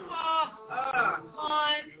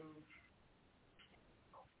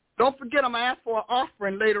 Don't forget, I'm going to ask for an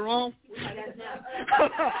offering later on.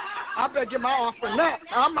 I better get my offering now.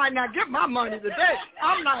 I might not get my money today.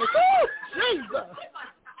 I'm like, whoo, Jesus.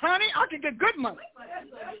 Honey, I can get good money.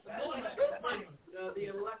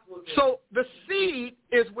 So the seed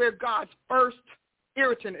is where God's first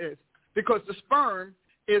irritant is, because the sperm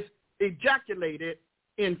is ejaculated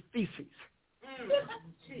in feces.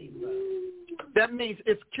 That means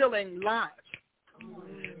it's killing lives.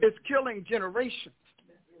 It's killing generations.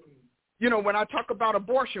 You know, when I talk about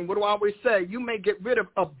abortion, what do I always say? You may get rid of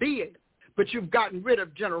a being, but you've gotten rid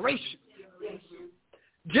of generations.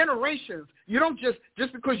 Generations. You don't just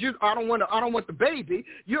because I don't want the baby.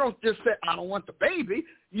 You don't just say I don't want the baby.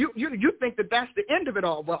 You think that that's the end of it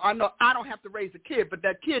all. Well, I know I don't have to raise a kid, but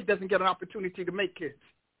that kid doesn't get an opportunity to make kids.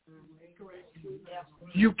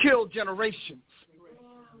 You kill generations.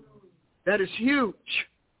 That is huge.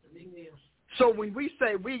 So when we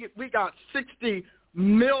say we got 60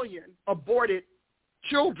 million aborted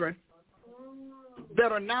children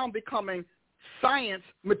that are now becoming science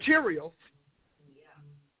materials,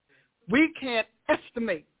 we can't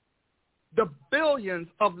estimate the billions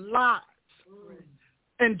of lives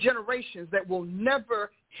and generations that will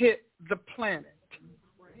never hit the planet.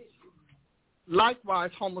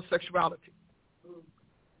 Likewise, homosexuality.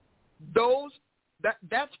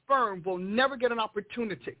 That sperm will never get an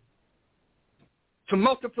opportunity to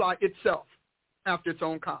multiply itself after its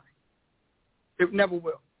own kind. It never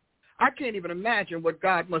will. I can't even imagine what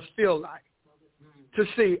God must feel like to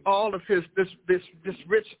see all of this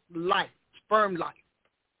rich life, sperm life,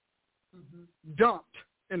 dumped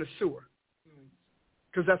in a sewer,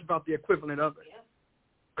 because that's about the equivalent of it.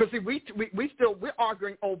 Because we're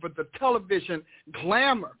arguing over the television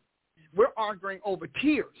glamour. We're arguing over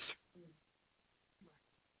tears.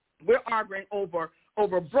 We're arguing over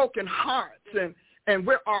broken hearts, and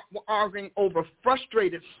we're arguing over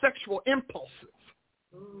frustrated sexual impulses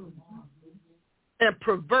and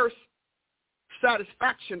perverse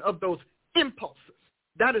satisfaction of those impulses.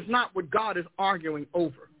 That is not what God is arguing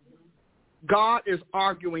over. God is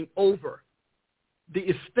arguing over the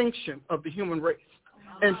extinction of the human race.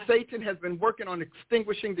 And Satan has been working on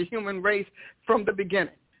extinguishing the human race from the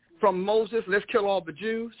beginning. From Moses, let's kill all the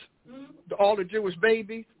Jews, all the Jewish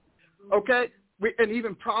babies, okay? And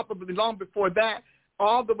even probably long before that,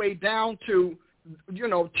 all the way down to,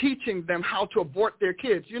 teaching them how to abort their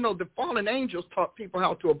kids. The fallen angels taught people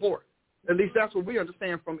how to abort. At least that's what we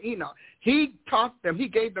understand from Enoch. He taught them, he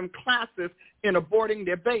gave them classes in aborting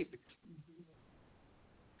their babies.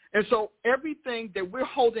 And so everything that we're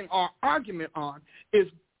holding our argument on is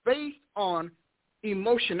based on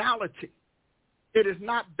emotionality. It is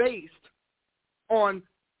not based on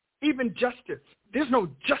even justice. There's no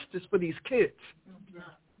justice for these kids.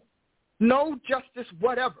 No justice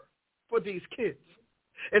whatever for these kids.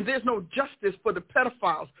 And there's no justice for the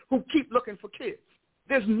pedophiles who keep looking for kids.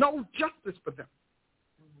 There's no justice for them.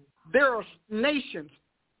 There are nations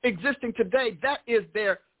existing today, that is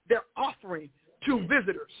their offering to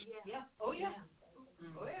visitors. Oh, yeah.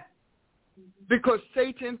 Because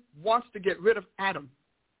Satan wants to get rid of Adam.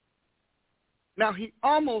 Now, he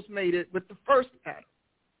almost made it with the first Adam.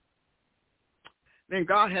 Then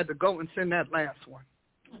God had to go and send that last one.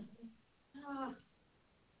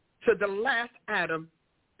 So the last Adam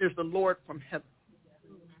is the Lord from heaven.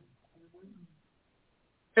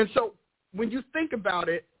 And so when you think about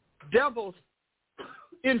it, devils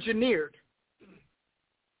engineered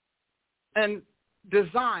and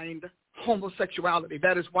designed homosexuality.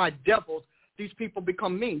 That is why devils, these people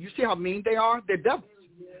become mean. You see how mean they are? They're devils.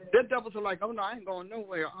 Their devils are like, oh, no, I ain't going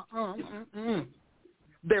nowhere.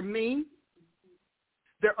 They're mean.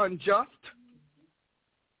 They're unjust.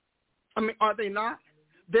 I mean, are they not?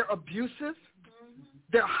 They're abusive.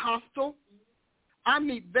 They're hostile. I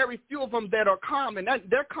meet very few of them that are calm, and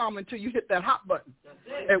they're calm until you hit that hot button,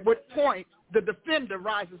 at which point the defender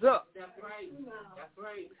rises up. That's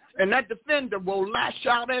right. And that defender will lash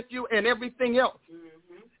out at you and everything else.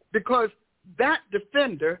 Because that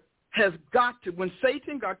defender has got to, when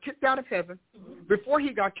Satan got kicked out of heaven, before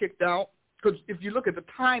he got kicked out, because if you look at the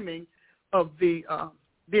timing of the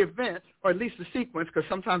event, or at least the sequence, because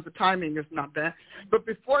sometimes the timing is not that, but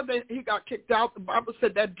before he got kicked out, the Bible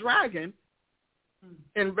said that dragon,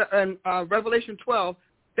 in Revelation 12,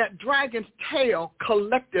 that dragon's tail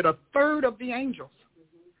collected a third of the angels.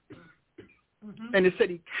 And it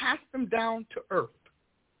said he cast them down to earth.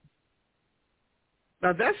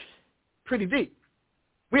 Now that's pretty deep.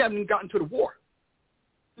 We haven't even gotten to the war.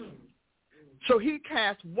 So he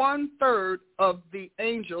cast 1/3 of the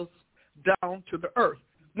angels down to the earth.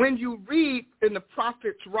 When you read in the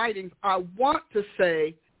prophet's writings, I want to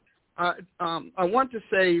say,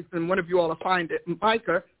 and one of you all will find it,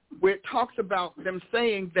 Micah, where it talks about them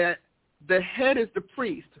saying that the head is the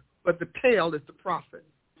priest, but the tail is the prophet.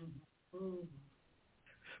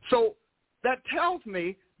 So that tells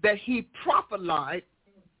me that he prophesied,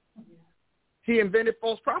 he invented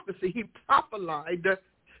false prophecy. He prophesied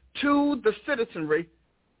to the citizenry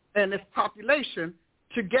and its population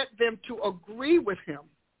to get them to agree with him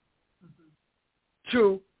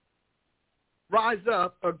to rise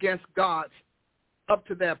up against God's, up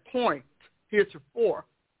to that point, heretofore,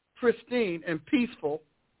 pristine and peaceful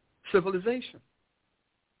civilization.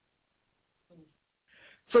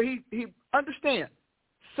 So he understands,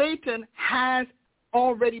 Satan has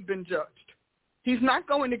already been judged. He's not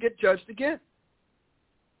going to get judged again.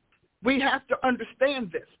 We have to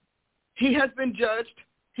understand this. He has been judged.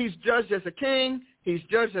 He's judged as a king. He's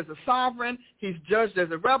judged as a sovereign. He's judged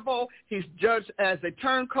as a rebel. He's judged as a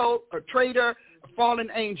turncoat, a traitor, a fallen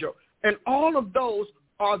angel. And all of those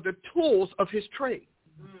are the tools of his trade.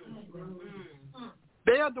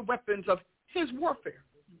 They are the weapons of his warfare.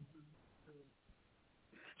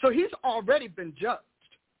 So he's already been judged.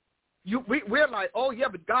 We're like, oh, yeah,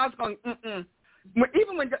 but God's going to,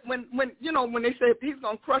 even when they say he's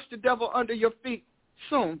going to crush the devil under your feet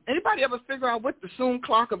soon. Anybody ever figure out what the soon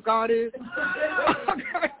clock of God is?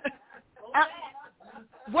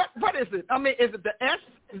 What is it? I mean, is it the S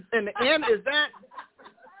and the N? Is that?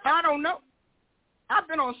 I don't know. I've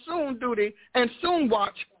been on soon duty and soon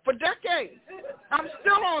watch for decades. I'm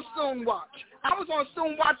still on soon watch. I was on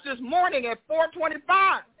soon watch this morning at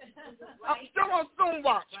 4:25. I'm still on soon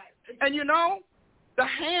watch. And you know, the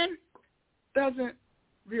hand doesn't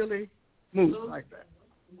really move like that.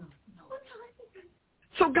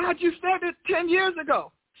 So God, you said it 10 years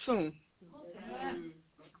ago. Soon.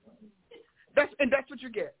 That's what you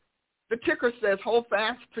get. The ticker says, hold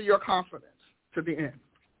fast to your confidence to the end.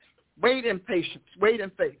 Wait in patience. Wait in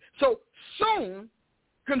faith. So soon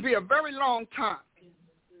can be a very long time.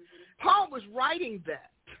 Paul was writing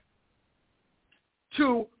that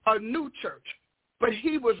to a new church, but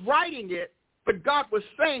he was writing it, but God was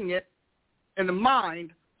saying it in the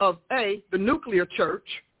mind of A, the nuclear church,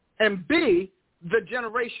 and B, the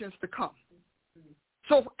generations to come.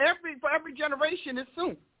 So for every generation is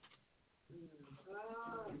soon.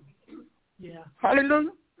 Yeah. Hallelujah.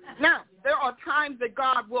 Now, there are times that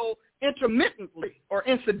God will intermittently or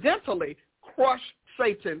incidentally crush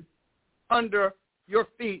Satan under your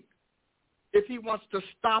feet if he wants to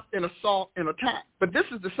stop an assault and attack. But this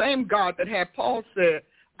is the same God that had Paul said,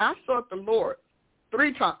 I sought the Lord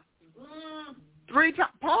 3 times. 3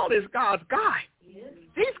 times. Paul is God's guy.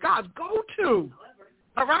 He's God's go-to.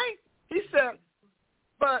 All right? He said,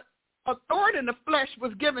 but a thorn in the flesh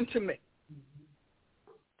was given to me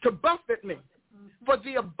to buffet me for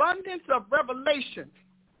the abundance of revelation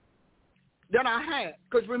that I had.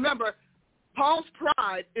 Because remember, Paul's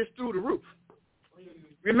pride is through the roof.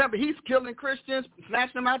 Remember, he's killing Christians,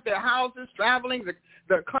 snatching them out their houses, traveling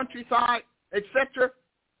the countryside, etc.,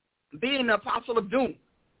 being the apostle of doom.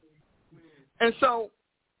 And so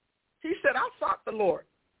he said, I sought the Lord.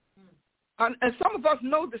 And some of us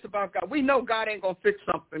know this about God. We know God ain't going to fix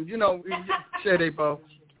something. You know, share they both.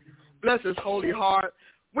 Bless his holy heart.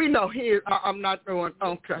 We know I'm not doing,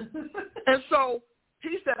 okay. And so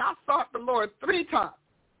he said, I sought the Lord 3 times.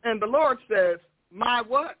 And the Lord says, my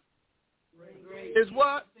what? Is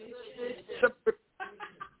what?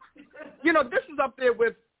 You know, this is up there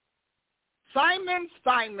with Simon,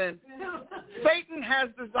 Simon, Satan has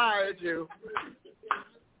desired you,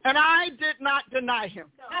 and I did not deny him.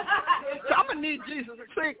 So I'm going to need Jesus.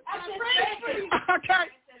 See? Okay.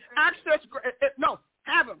 Access, no,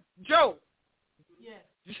 have him. Job.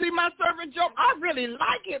 You see my servant Job? I really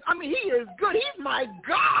like it. I mean, he is good. He's my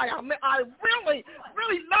guy. I mean, I really,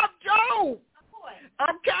 really love Job.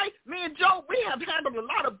 Okay? Me and Job, we have handled a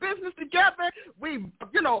lot of business together. We've,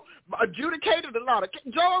 adjudicated a lot of.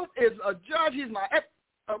 Job is a judge. He's my ex.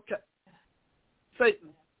 Okay.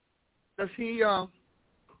 Satan, does he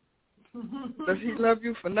love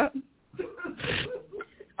you for nothing?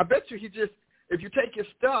 I bet you if you take his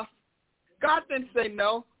stuff, God didn't say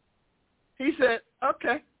no. He said,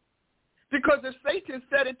 okay. Because if Satan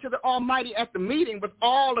said it to the Almighty at the meeting with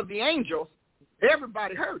all of the angels,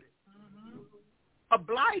 everybody heard it.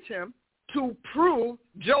 Oblige him to prove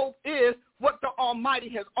Job is what the Almighty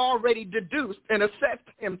has already deduced and assessed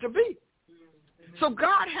him to be. So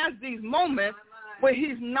God has these moments where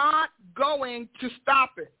he's not going to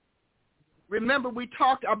stop it. Remember, we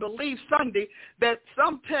talked, I believe, Sunday, that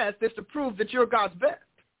some test is to prove that you're God's best.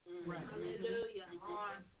 Right.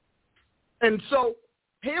 And so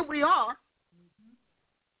here we are.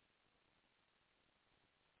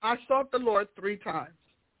 I sought the Lord 3 times,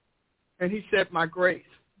 and he said, my grace.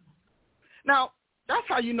 Now, that's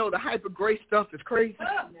how you know the hyper grace stuff is crazy.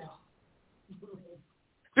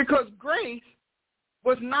 Because grace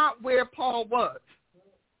was not where Paul was.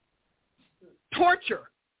 Torture.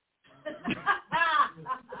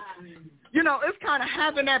 It's kind of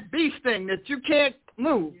having that beast thing that you can't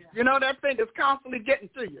move. That thing is constantly getting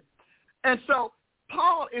to you. And so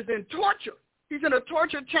Paul is in torture. He's in a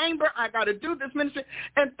torture chamber. I got to do this ministry.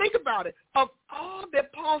 And think about it. Of all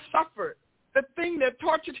that Paul suffered, the thing that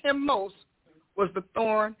tortured him most was the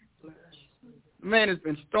thorn. The man has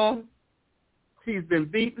been stoned. He's been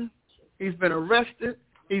beaten. He's been arrested.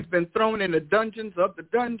 He's been thrown in the dungeons of the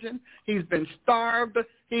dungeon. He's been starved.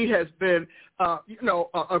 He has been,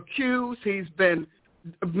 accused. He's been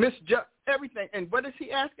misjudged. Everything. And what is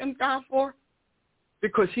he asking God for?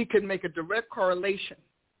 because he could make a direct correlation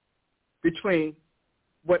between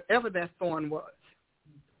whatever that thorn was.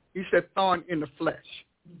 He said thorn in the flesh.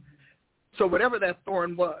 So whatever that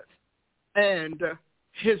thorn was, and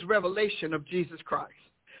his revelation of Jesus Christ.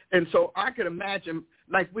 And so I could imagine,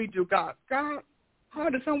 like we do, God, how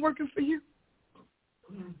is this working for you?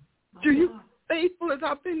 Do you faithful as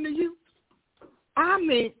I've been to you? I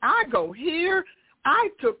mean, I go here, I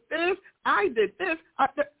took this, I did this,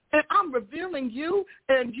 and I'm revealing you,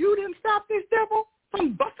 and you didn't stop this devil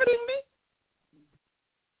from buffeting me?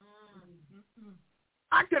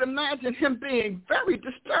 I could imagine him being very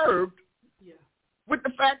disturbed with the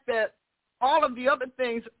fact that all of the other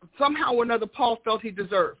things, somehow or another, Paul felt he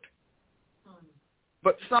deserved.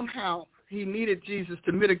 But somehow he needed Jesus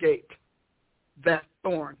to mitigate that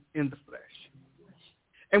thorn in the flesh.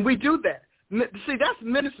 And we do that. See, that's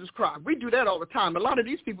minister's cry. We do that all the time. A lot of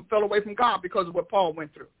these people fell away from God because of what Paul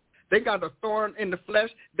went through. They got a thorn in the flesh.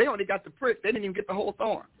 They only got the prick. They didn't even get the whole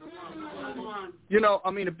thorn. You know,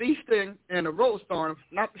 I mean, a bee sting and a rose thorn are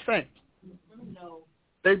not the same. No.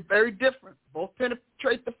 They're very different. Both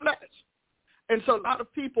penetrate the flesh. And so a lot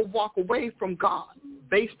of people walk away from God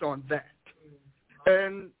based on that.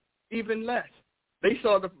 And even less. They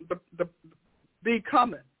saw the bee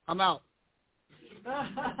coming. I'm out.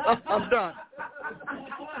 I'm done.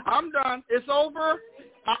 I'm done. It's over.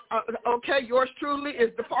 Okay, yours truly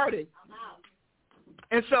is departing.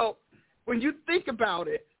 And so when you think about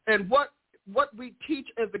it and what we teach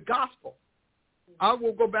as the gospel, I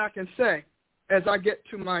will go back and say, as I get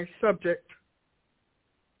to my subject,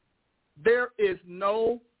 there is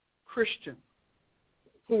no Christian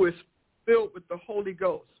who is filled with the Holy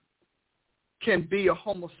Ghost can be a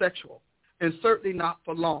homosexual, and certainly not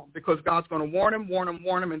for long, because God's going to warn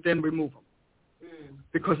him, and then remove him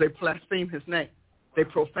because they blaspheme his name. They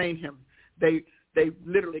profane him. They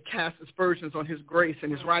literally cast aspersions on his grace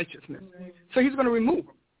and his righteousness. So he's going to remove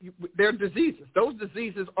them. They're diseases. Those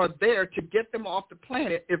diseases are there to get them off the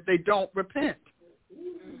planet if they don't repent.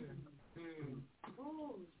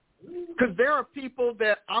 Because there are people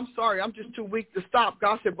that, I'm sorry, I'm just too weak to stop.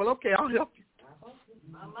 God said, well, okay, I'll help you.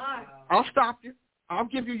 I'll stop you. I'll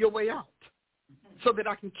give you your way out so that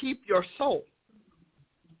I can keep your soul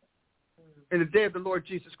in the day of the Lord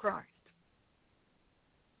Jesus Christ.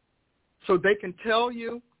 So they can tell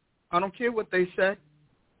you, I don't care what they say,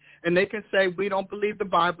 and they can say, we don't believe the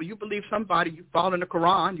Bible. You believe somebody. You following the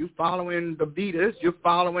Quran. You following the Vedas. You're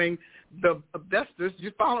following the Avestas.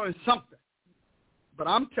 You're following something. But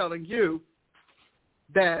I'm telling you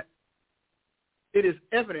that it is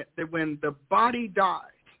evident that when the body dies,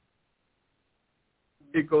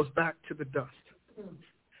 it goes back to the dust.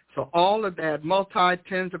 So all of that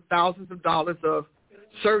tens of thousands of dollars of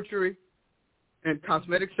surgery and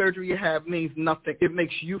cosmetic surgery you have means nothing. It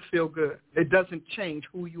makes you feel good. It doesn't change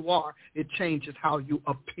who you are. It changes how you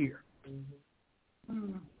appear.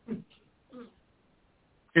 And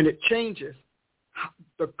it changes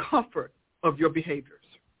the comfort of your behaviors.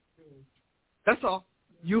 That's all.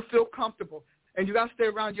 You feel comfortable. And you got to stay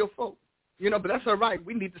around your folk. You know, but that's all right.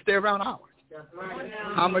 We need to stay around ours.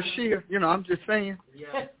 I'm a Shia. You know, I'm just saying.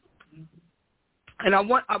 And I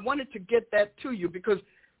wanted to get that to you because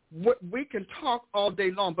we can talk all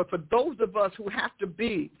day long, but for those of us who have to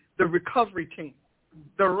be the recovery team,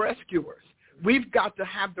 the rescuers, we've got to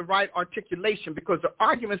have the right articulation because the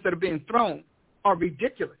arguments that are being thrown are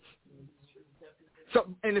ridiculous. So,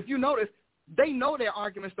 and if you notice, they know their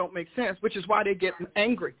arguments don't make sense, which is why they get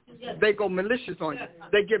angry. They go malicious on you.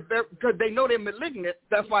 They get because they know they're malignant.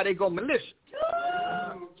 That's why they go malicious.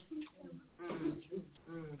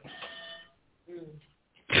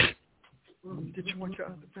 Did you want your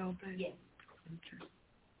other bell, baby? Yes.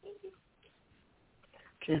 Okay.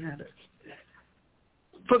 Can't have it.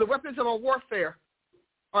 For the weapons of our warfare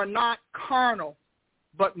are not carnal,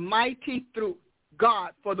 but mighty through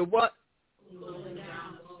God for the what?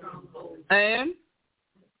 And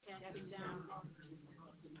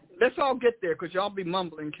let's all get there because y'all be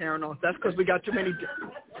mumbling, carrying on. That's because we got too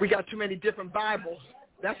many different Bibles.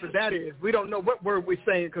 That's what that is. We don't know what word we're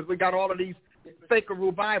saying because we got all of these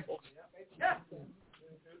fakeroo Bibles.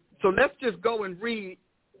 So let's just go and read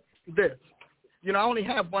this. You know, I only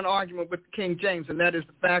have one argument with King James, and that is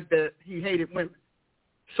the fact that he hated women.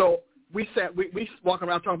 So we walking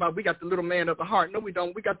around talking about we got the little man of the heart. No, we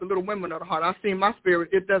don't. We got the little women of the heart. I see my spirit.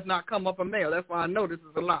 It does not come up a male. That's why I know this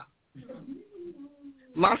is a lie.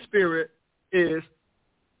 My spirit is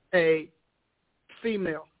a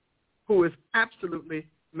female who is absolutely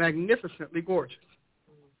magnificently gorgeous.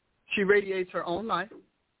 She radiates her own life,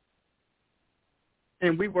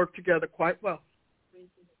 and we work together quite well.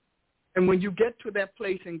 And when you get to that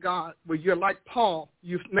place in God where you're like Paul,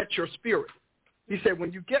 you've met your spirit. He said,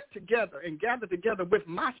 when you get together and gather together with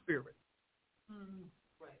my spirit,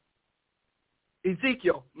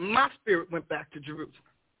 Ezekiel, my spirit went back to Jerusalem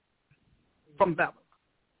from Babylon.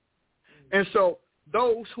 And so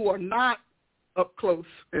those who are not up close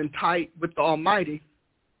and tight with the Almighty,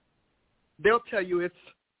 they'll tell you it's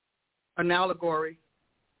an allegory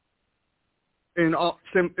and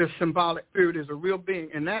it's symbolic. Spirit is a real being.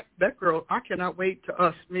 And that girl, I cannot wait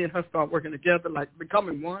to me and her start working together, like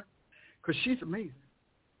becoming one, because she's amazing.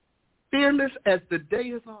 Fearless as the day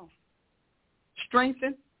is on.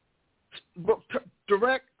 Strengthened,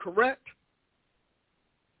 direct, correct.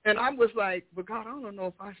 And I was like, but God, I don't know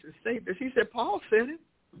if I should say this. He said, Paul said it.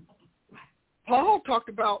 Paul talked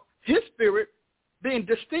about his spirit being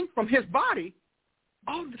distinct from his body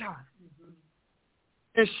all the time.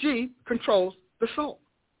 And she controls the soul.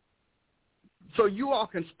 So you all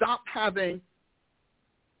can stop having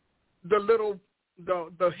the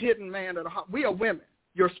hidden man of the heart. We are women.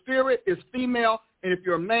 Your spirit is female, and if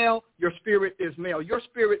you're male, your spirit is male. Your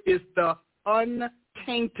spirit is the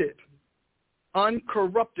untainted,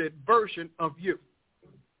 uncorrupted version of you.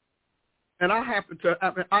 And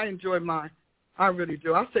I enjoy mine. I really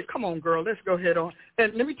do. I say, come on, girl, let's go head on.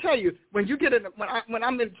 And let me tell you, when you get in, when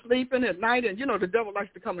I'm in sleeping at night, and you know the devil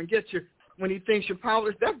likes to come and get you when he thinks you're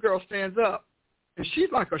powerless, that girl stands up, and she's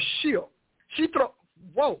like a shield.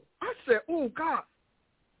 Whoa. I said, oh, God,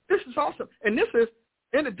 this is awesome. And this is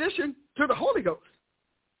in addition to the Holy Ghost.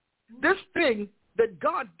 This thing that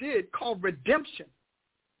God did called redemption,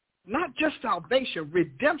 not just salvation,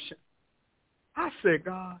 redemption. I said,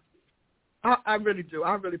 God, I really do.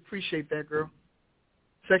 I really appreciate that girl.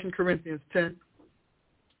 2 Corinthians 10.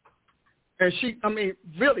 And she,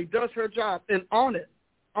 really does her job and on it.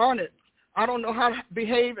 I don't know how to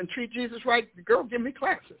behave and treat Jesus right. The girl give me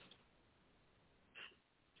classes.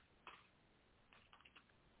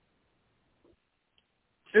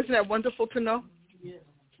 Isn't that wonderful to know? Yes.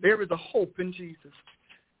 There is a hope in Jesus.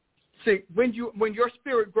 See, when your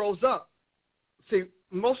spirit grows up,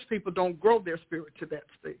 most people don't grow their spirit to that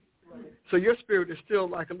state. Right. So your spirit is still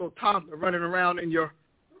like a little toddler running around in your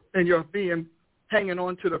being, hanging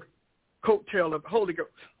on to the coattail of the Holy Ghost.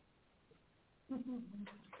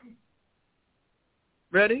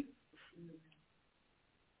 Ready?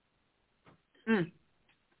 I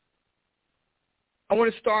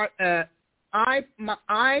want to start at I,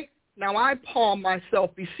 Paul,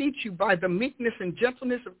 myself, beseech you by the meekness and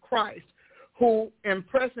gentleness of Christ, who am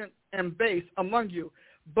present and base among you,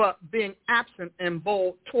 but being absent and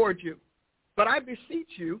bold toward you. But I beseech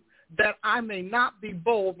you that I may not be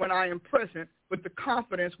bold when I am present with the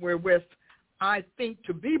confidence wherewith I think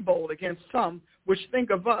to be bold against some which think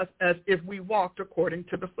of us as if we walked according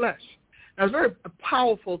to the flesh. Now, it's very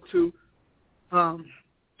powerful to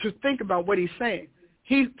think about what he's saying.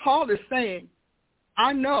 Paul is saying,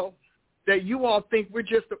 I know that you all think we're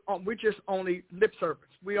just only lip service.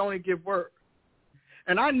 We only give word.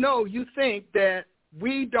 And I know you think that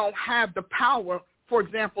we don't have the power, for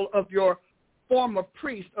example, of your former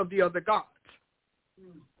priest of the other gods.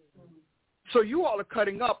 So you all are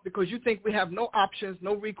cutting up because you think we have no options,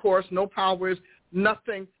 no recourse, no powers,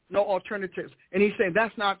 nothing, no alternatives. And he's saying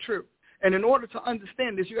that's not true. And in order to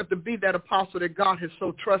understand this, you have to be that apostle that God has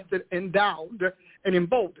so trusted, endowed, and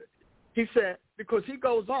emboldened. He said, because he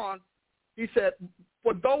goes on, he said,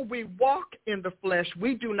 for though we walk in the flesh,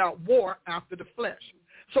 we do not war after the flesh.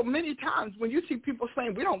 So many times when you see people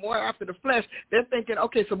saying we don't war after the flesh, they're thinking,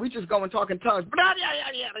 okay, so we just go and talk in tongues.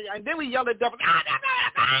 And then we yell at the devil.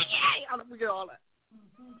 We get all that.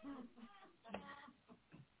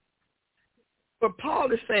 But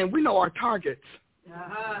Paul is saying we know our targets.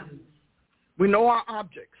 We know our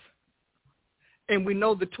objects. And we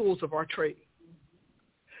know the tools of our trade.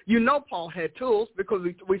 You know Paul had tools because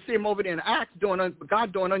we see him over there in Acts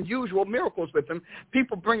God doing unusual miracles with him.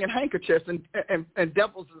 People bringing handkerchiefs and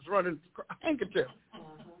devils is running handkerchiefs.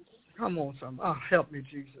 Come on, somebody. Oh, help me,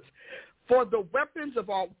 Jesus. For the weapons of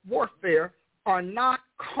our warfare are not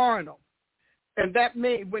carnal. And that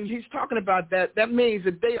means, when he's talking about that, that means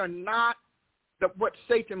that they are not what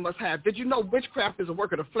Satan must have. Did you know witchcraft is a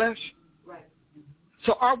work of the flesh? Right.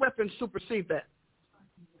 So our weapons supersede that.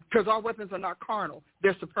 Because our weapons are not carnal.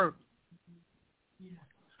 They're supernal. Yeah.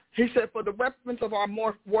 He said, for the weapons of our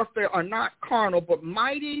warfare are not carnal, but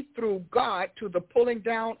mighty through God to the pulling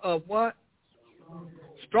down of what?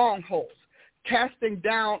 Strongholds. Casting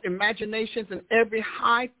down imaginations and every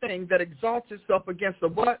high thing that exalts itself against the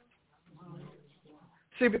what?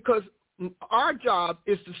 See, because our job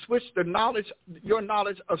is to switch your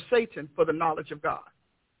knowledge of Satan for the knowledge of God.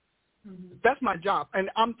 That's my job, and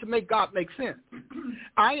I'm to make God make sense.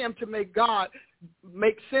 I am to make God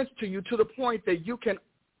make sense to you to the point that you can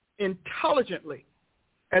intelligently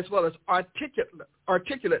as well as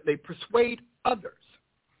articulately persuade others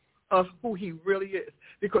of who he really is,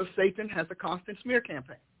 because Satan has a constant smear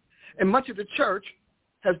campaign. And much of the church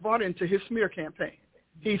has bought into his smear campaign.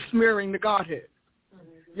 He's smearing the Godhead.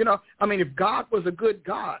 You know, I mean, if God was a good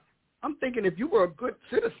God, I'm thinking if you were a good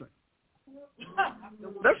citizen,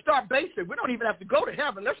 let's start basic. We don't even have to go to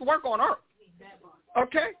heaven. Let's work on earth.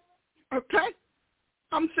 Okay? Okay?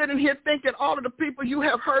 I'm sitting here thinking all of the people you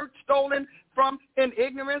have heard stolen from in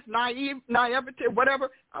ignorance, naivety, whatever.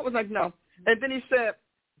 I was like, no. And then he said,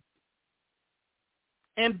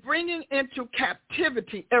 and bringing into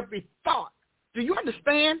captivity every thought. Do you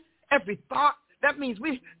understand? Every thought. That means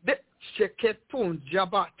we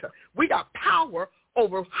got power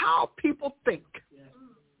over how people think.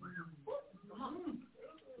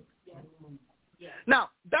 Now,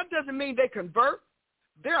 that doesn't mean they convert.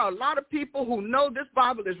 There are a lot of people who know this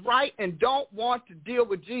Bible is right and don't want to deal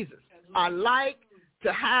with Jesus. I like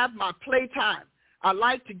to have my playtime. I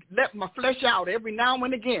like to let my flesh out every now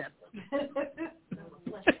and again.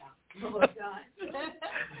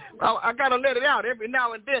 Well, I got to let it out every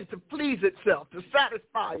now and then to please itself, to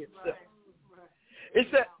satisfy itself. It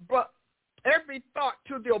said, but every thought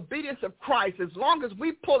to the obedience of Christ, as long as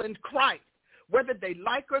we pull in Christ, whether they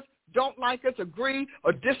like us, don't like us, agree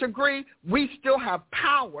or disagree, we still have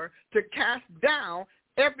power to cast down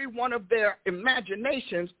every one of their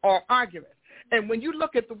imaginations or arguments. And when you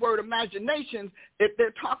look at the word imaginations,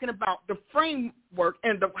 they're talking about the framework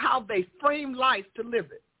and how they frame life to live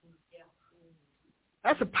it.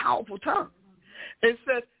 That's a powerful term. It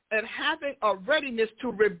says, and having a readiness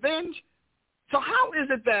to revenge. So how is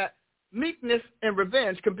it that meekness and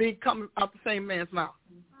revenge can be coming out the same man's mouth?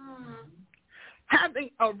 Having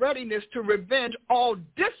a readiness to revenge all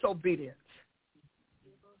disobedience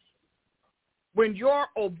when your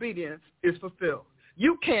obedience is fulfilled.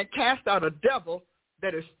 You can't cast out a devil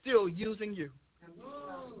that is still using you.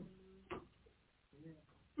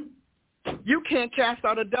 You can't cast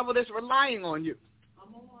out a devil that's relying on you.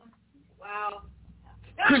 Wow.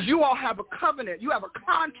 Because you all have a covenant. You have a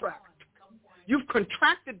contract. You've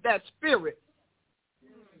contracted that spirit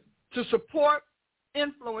to support,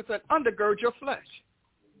 influence, and undergird your flesh.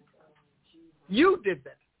 You did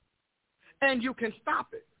that. And you can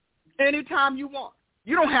stop it anytime you want.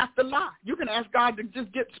 You don't have to lie. You can ask God to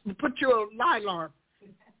just put your lie alarm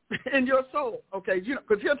in your soul, okay? You know,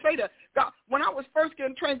 because he'll say that. God, when I was first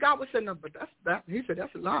getting trained, God would say, no, but that's that. He said,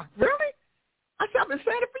 that's a lie. Really? I said, I've been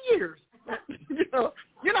saying it for years.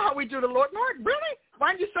 You know how we do the Lord. Lord, really?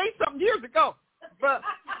 Why didn't you say something years ago? But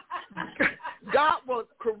God will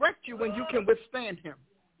correct you when you can withstand him.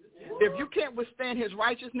 If you can't withstand his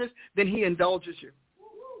righteousness, then he indulges you.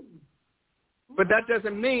 But that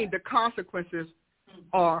doesn't mean the consequences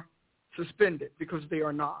are suspended, because they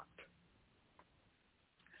are not.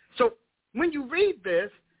 So when you read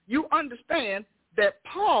this, you understand that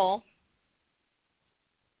Paul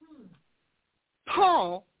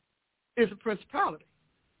is a principality.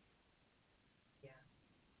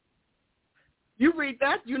 You read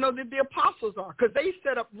that, you know that the apostles are, because they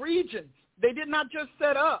set up regions. They did not just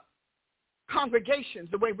set up congregations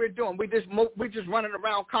the way we're doing. We're just running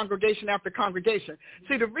around congregation after congregation.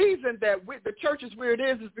 See, the reason that the church is where it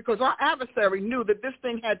is because our adversary knew that this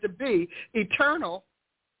thing had to be eternal,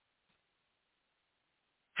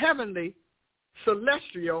 heavenly,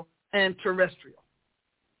 celestial, and terrestrial.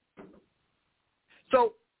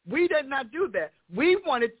 So we did not do that. We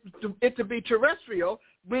wanted it to be terrestrial,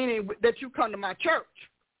 meaning that you come to my church.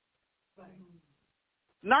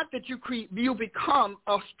 Not that you become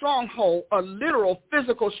a stronghold, a literal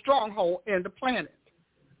physical stronghold in the planet,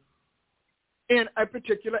 in a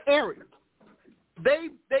particular area. They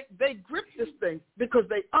gripped this thing because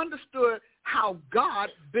they understood how God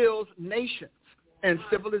builds nations and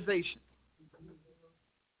civilization.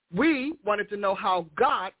 We wanted to know how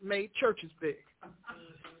God made churches big.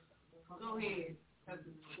 Go ahead.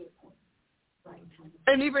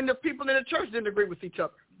 And even the people in the church didn't agree with each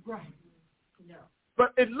other. Right. No.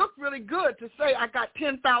 But it looked really good to say I got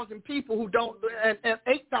 10,000 people who don't, and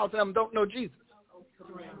 8,000 of them don't know Jesus.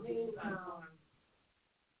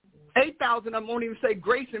 8,000 of them won't even say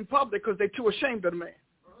grace in public because they're too ashamed of the man.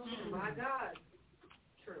 My God.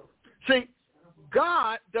 True. See,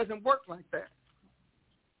 God doesn't work like that.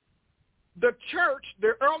 The church,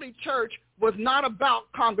 the early church, was not about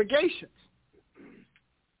congregations.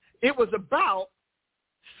 It was about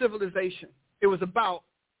civilization. It was about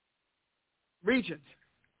regions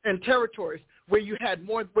and territories where you had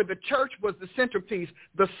more, where the church was the centerpiece,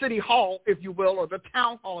 the city hall, if you will, or the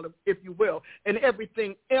town hall, if you will, and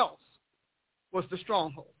everything else was the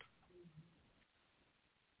stronghold.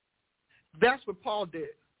 That's what Paul did.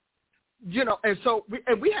 You know, and so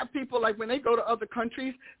we have people like when they go to other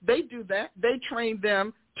countries, they do that. They train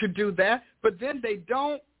them to do that, but then they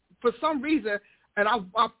don't, for some reason, and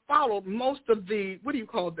I followed most of the, what do you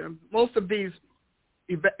call them, most of these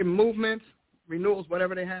movements, renewals,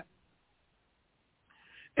 whatever they have,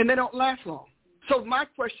 and they don't last long. So my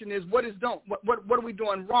question is, what are we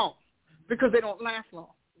doing wrong? Because they don't last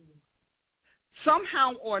long.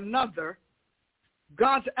 Somehow or another,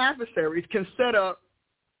 God's adversaries can set up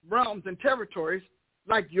realms and territories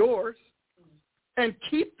like yours and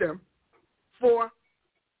keep them for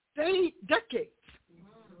decades.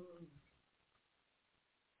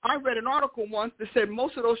 I read an article once that said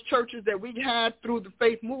most of those churches that we had through the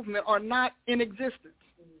faith movement are not in existence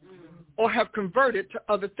or have converted to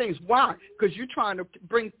other things. Why? Because you're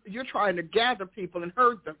trying to gather people and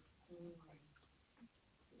herd them.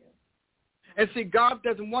 And see, God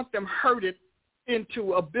doesn't want them herded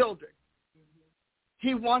into a building.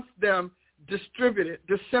 He wants them distributed,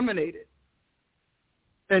 disseminated,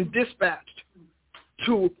 and dispatched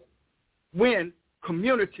to win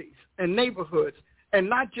communities and neighborhoods, and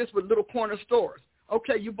not just with little corner stores.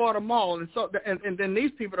 Okay, you bought a mall, and then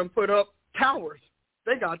these people done put up towers.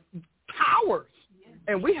 They got towers,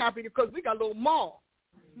 and we happy because we got a little mall.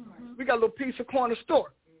 We got a little piece of corner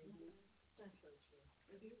store.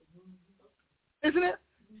 Isn't it?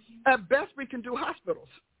 At best, we can do hospitals.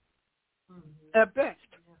 At best.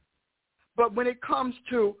 But when it comes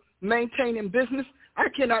to maintaining business, I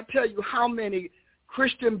cannot tell you how many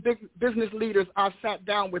Christian business leaders I've sat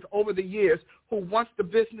down with over the years who, once the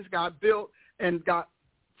business got built and got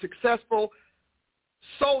successful,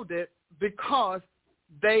 sold it because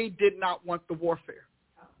they did not want the warfare.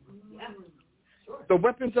 The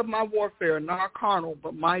weapons of my warfare are not carnal,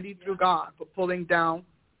 but mighty through God for pulling down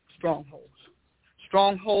strongholds.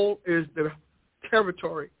 Stronghold is the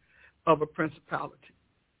territory of a principality.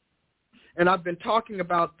 And I've been talking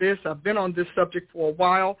about this. I've been on this subject for a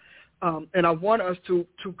while, and I want us to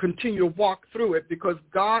continue to walk through it because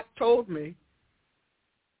God told me,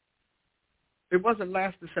 it wasn't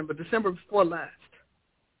last December before last,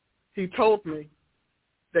 he told me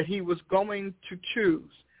that he was going to choose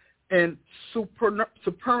and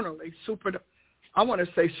supremely,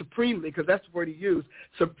 because that's the word he used,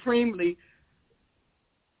 supremely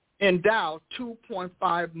endow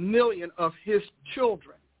 2.5 million of his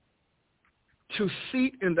children to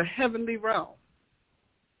seat in the heavenly realm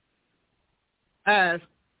as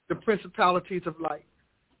the principalities of light,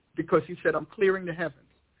 because he said, I'm clearing the heavens.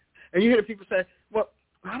 And you hear the people say, well,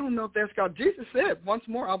 I don't know if that's God. Jesus said, once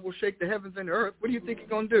more I will shake the heavens and the earth. What do you think he's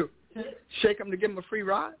going to do? Shake them to give them a free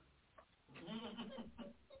ride?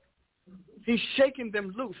 He's shaking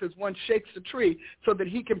them loose as one shakes a tree so that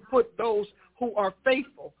he can put those who are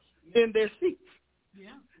faithful in their seats.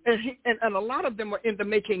 Yeah. And a lot of them are in the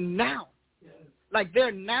making now. Like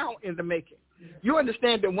they're now in the making. You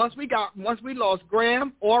understand that once we lost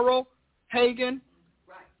Graham, Oral, Hagen,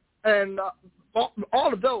 and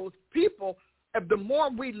all of those people, the more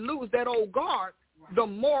we lose that old guard, the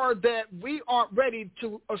more that we aren't ready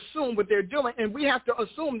to assume what they're doing, and we have to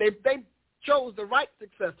assume they chose the right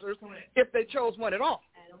successors if they chose one at all.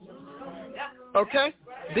 Okay?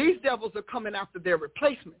 These devils are coming after their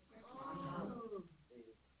replacement.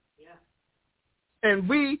 And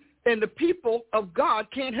we and the people of God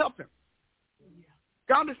can't help him.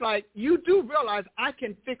 God is like, you do realize I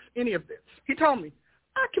can fix any of this. He told me,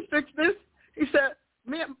 I can fix this. He said,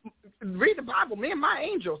 read the Bible, me and my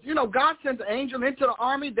angels. You know, God sent an angel into the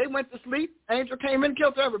army. They went to sleep. Angel came in and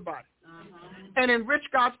killed everybody and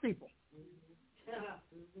enriched God's people.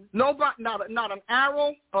 Nobody, not an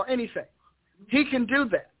arrow or anything. He can do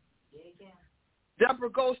that.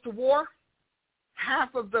 Deborah goes to war.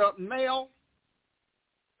 Half of the male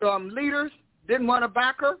leaders didn't want to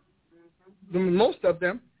back her. Most of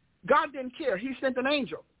them. God didn't care. He sent an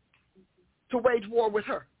angel to wage war with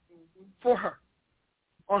her, for her,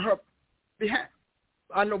 on her behalf.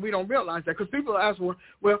 I know we don't realize that because people ask,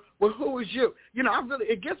 well, who is you? You know,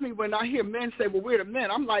 it gets me when I hear men say, well, we're the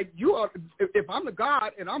men. I'm like, you are. If I'm the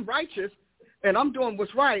God and I'm righteous and I'm doing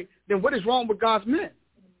what's right, then what is wrong with God's men?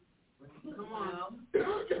 Come on. That's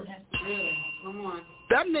good. Come on.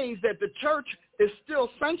 That means that the church is still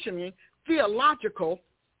sanctioning theological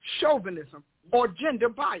chauvinism or gender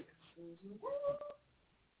bias.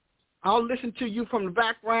 I'll listen to you from the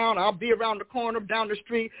background. I'll be around the corner, down the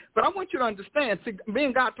street. But I want you to understand, see, me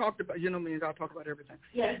and God talked about, me and God talked about everything.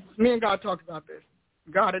 Yes. Me and God talked about this.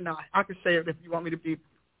 God and I can say it if you want me to be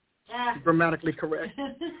grammatically correct.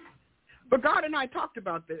 But God and I talked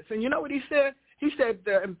about this. And you know what he said? He said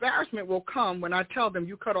the embarrassment will come when I tell them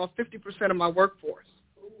you cut off 50% of my workforce.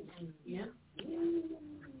 Yeah.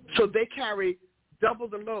 So they carry double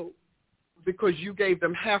the load because you gave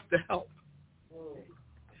them half the help.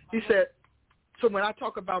 He said, so when I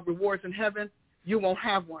talk about rewards in heaven, you won't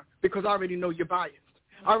have one because I already know you're biased.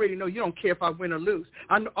 I already know you don't care if I win or lose.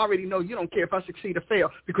 I already know you don't care if I succeed or fail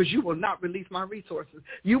because you will not release my resources.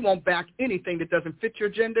 You won't back anything that doesn't fit your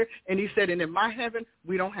gender. And he said, and in my heaven,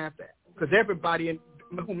 we don't have that because everybody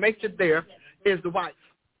who makes it there is the wife,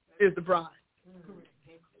 is the bride,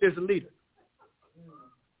 is the leader.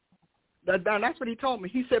 That's what he told me.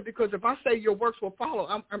 He said, because if I say your works will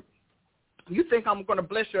follow, you think I'm going to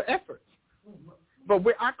bless your efforts. But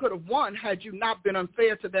where I could have won had you not been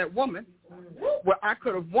unfair to that woman, where I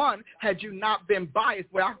could have won had you not been biased,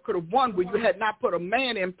 where I could have won where you had not put a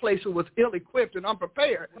man in place who was ill-equipped and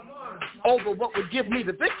unprepared over what would give me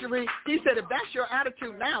the victory. He said, if that's your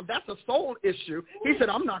attitude now, that's a soul issue. He said,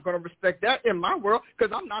 I'm not going to respect that in my world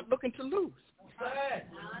because I'm not looking to lose.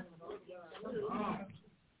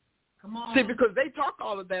 Come on. See, because they talk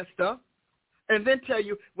all of that stuff. And then tell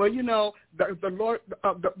you, well, you know, the Lord,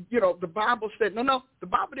 the Bible said, no, the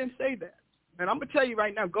Bible didn't say that. And I'm going to tell you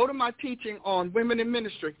right now, go to my teaching on women in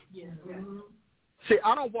ministry. Yeah. See,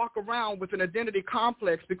 I don't walk around with an identity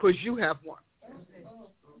complex because you have one.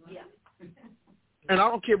 Yeah. And I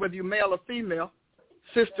don't care whether you're male or female,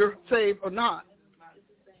 sister, saved or not.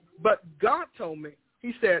 But God told me,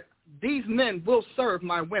 he said, these men will serve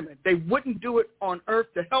my women. They wouldn't do it on earth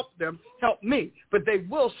to help them, help me, but they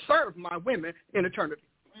will serve my women in eternity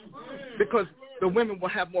because the women will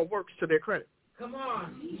have more works to their credit. Come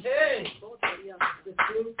on. Hey.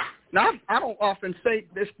 Now, I don't often say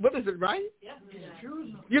this. What is it, right? Yeah.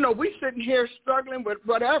 You know, we sitting here struggling with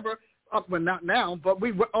whatever. Well, not now, but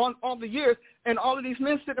we were on all the years, and all of these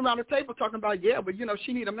men sitting around the table talking about, yeah, but, you know,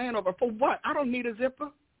 she need a man over. For what? I don't need a zipper.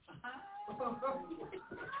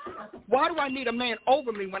 Why do I need a man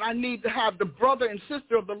over me when I need to have the brother and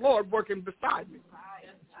sister of the Lord working beside me?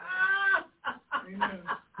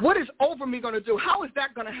 What is over me going to do? How is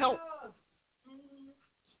that going to help?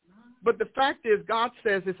 But the fact is, God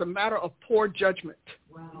says it's a matter of poor judgment.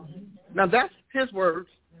 Now, that's his words.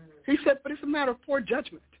 He said, but it's a matter of poor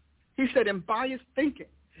judgment. He said, and biased thinking.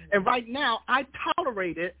 And right now, I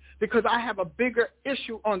tolerate it because I have a bigger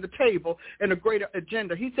issue on the table and a greater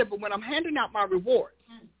agenda. He said, but when I'm handing out my rewards,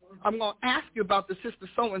 I'm going to ask you about the sister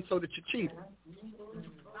so-and-so that you cheated.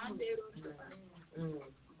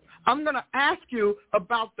 I'm going to ask you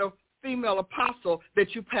about the female apostle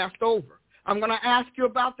that you passed over. I'm going to ask you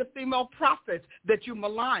about the female prophets that you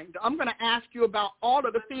maligned. I'm going to ask you about all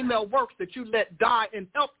of the female works that you let die and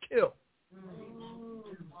help kill.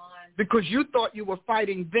 Because you thought you were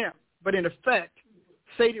fighting them. But in effect,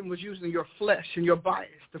 Satan was using your flesh and your bias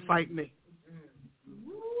to fight me.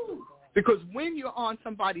 Because when you're on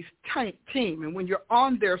somebody's team and when you're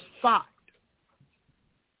on their side,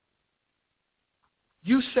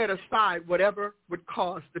 you set aside whatever would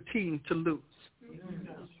cause the team to lose.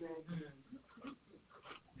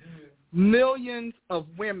 Millions of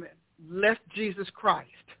women left Jesus Christ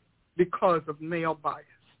because of male bias.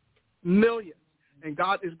 Millions. And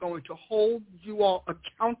God is going to hold you all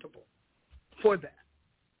accountable for that.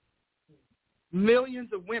 Millions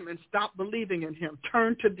of women stopped believing in him,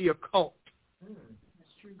 turned to the occult,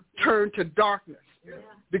 turned to darkness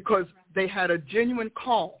because they had a genuine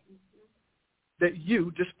call that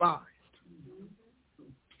you despised.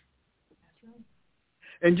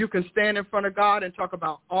 And you can stand in front of God and talk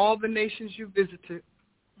about all the nations you visited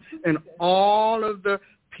and all of the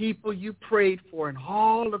people you prayed for and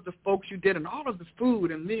all of the folks you did and all of the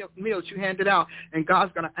food and meals you handed out. And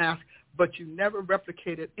God's going to ask, but you never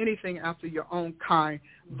replicated anything after your own kind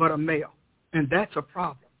but a male. And that's a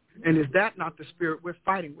problem. And is that not the spirit we're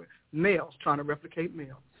fighting with? Males trying to replicate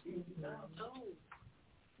males.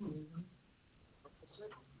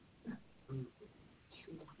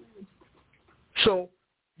 So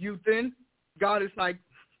you then, God is like,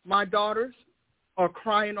 my daughters are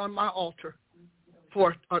crying on my altar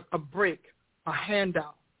for a break, a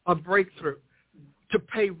handout, a breakthrough, to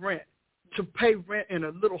pay rent in a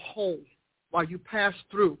little hole while you pass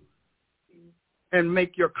through and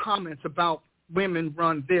make your comments about women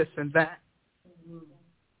run this and that.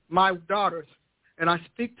 My daughters, and I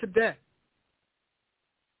speak today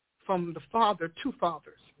from the father to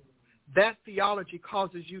fathers, that theology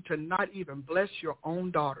causes you to not even bless your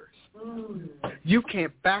own daughters. You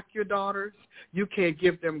can't back your daughters. You can't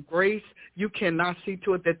give them grace. You cannot see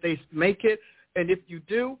to it that they make it. And if you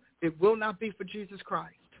do, It will not be for Jesus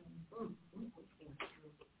Christ.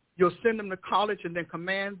 You'll send them to college and then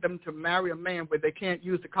command them to marry a man where they can't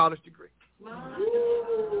use the college degree.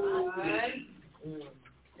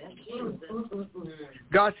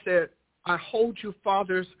 God said, I hold you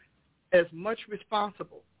fathers as much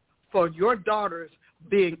responsible for your daughters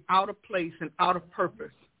being out of place and out of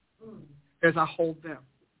purpose as I hold them.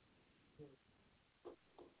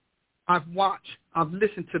 I've watched, I've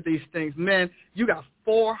listened to these things. Men, you got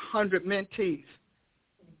 400 mentees,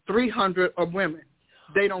 300 are women.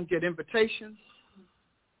 They don't get invitations.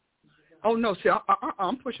 Oh, no, see,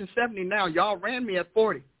 I'm pushing 70 now. Y'all ran me at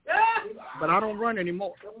 40, but I don't run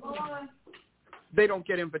anymore. They don't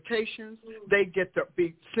get invitations. They get to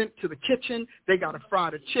be sent to the kitchen. They got to fry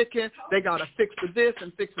the chicken. They got to fix the this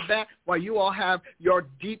and fix the that, while you all have your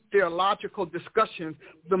deep theological discussions,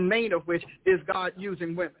 the main of which is God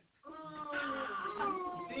using women.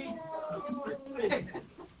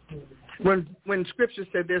 When Scripture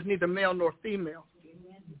said there's neither male nor female.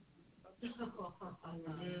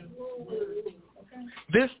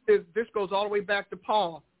 This goes all the way back to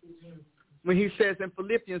Paul when he says in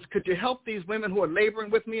Philippians, could you help these women who are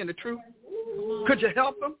laboring with me in the truth? Could you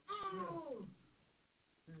help them?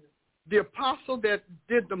 The apostle that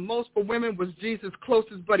did the most for women was Jesus'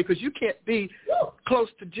 closest buddy, because you can't be close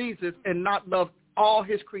to Jesus and not love all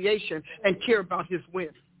his creation and care about his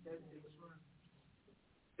women.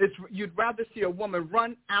 You'd rather see a woman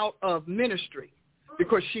run out of ministry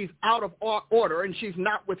because she's out of order and she's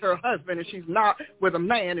not with her husband and she's not with a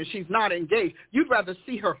man and she's not engaged. You'd rather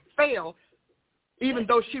see her fail even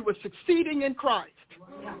though she was succeeding in Christ.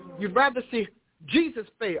 You'd rather see Jesus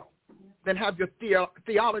fail than have your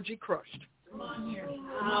theology crushed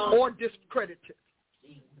or discredited.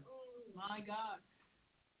 My God.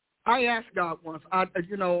 I asked God once,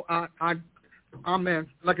 Amen.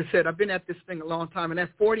 Like I said, I've been at this thing a long time, and at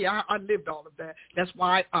 40, I lived all of that. That's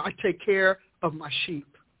why I take care of my sheep.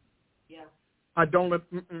 Yeah. I don't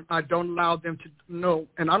allow them to know,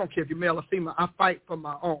 and I don't care if you're male or female. I fight for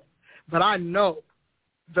my own, but I know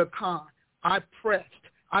the con. I pressed.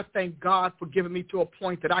 I thank God for giving me to a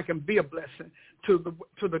point that I can be a blessing to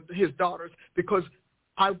his daughters, because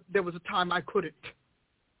there was a time I couldn't.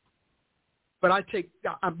 But I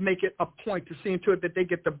make it a point to see to it that they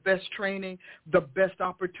get the best training, the best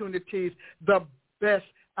opportunities, the best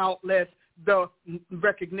outlets, the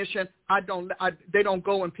recognition. They don't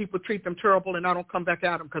go and people treat them terrible and I don't come back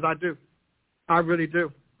at them, because I do. I really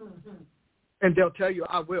do. Mm-hmm. And they'll tell you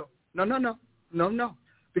I will. No.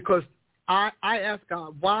 Because I asked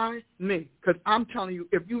God, why me? Because I'm telling you,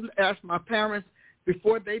 if you ask my parents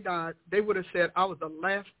before they died, they would have said I was the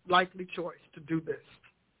last likely choice to do this.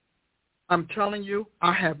 I'm telling you,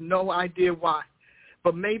 I have no idea why.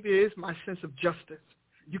 But maybe it is my sense of justice.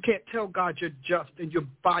 You can't tell God you're just and you're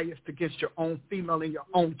biased against your own female in your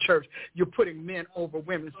own church. You're putting men over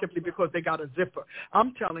women simply because they got a zipper.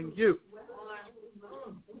 I'm telling you,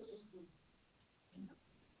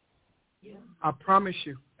 I promise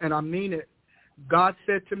you, and I mean it, God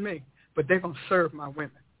said to me, but they're going to serve my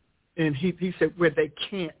women. And he said where they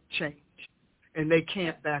can't change and they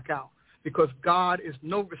can't back out. Because God is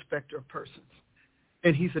no respecter of persons,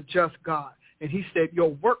 and he's a just God. And he said,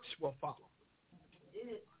 your works will follow.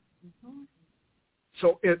 Mm-hmm.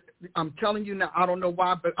 So I'm telling you now, I don't know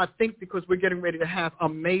why, but I think because we're getting ready to have a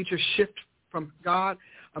major shift from God,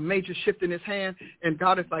 a major shift in his hand, and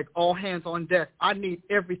God is like all hands on deck. I need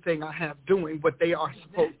everything I have doing what they are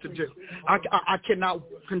supposed to do. I cannot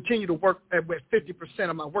continue to work with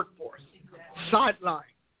 50% of my workforce, sideline,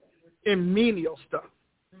 in menial stuff.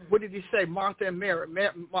 What did he say? Martha and Mary.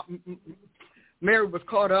 Mary was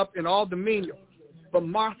caught up in all the menial, but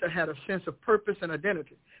Martha had a sense of purpose and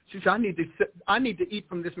identity. She said, I need to eat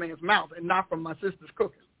from this man's mouth and not from my sister's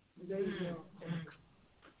cooking. There you go.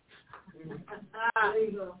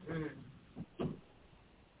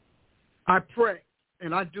 I pray,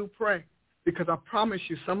 and I do pray, because I promise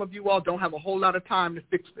you, some of you all don't have a whole lot of time to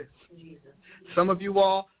fix this. Some of you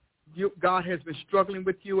all, God has been struggling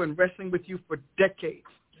with you and wrestling with you for decades.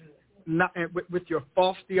 With your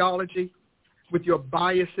false theology, with your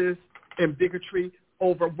biases and bigotry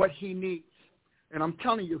over what he needs. And I'm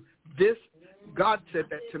telling you, God said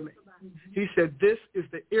that to me. He said, this is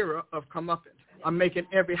the era of comeuppance. I'm making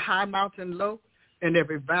every high mountain low and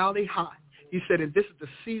every valley high. He said, and this is the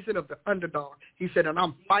season of the underdog. He said, and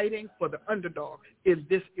I'm fighting for the underdog in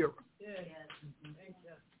this era.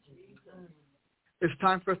 It's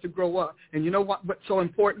time for us to grow up. And you know what's so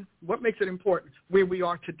important? What makes it important? Where we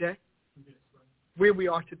are today. Where we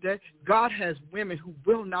are today. God has women who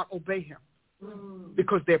will not obey him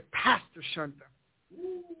because their pastor shunned them.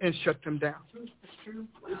 and shut them down.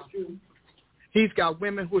 He's got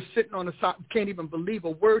women who are sitting on the side, can't even believe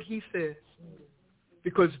a word he says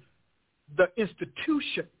because the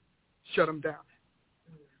institution shut them down.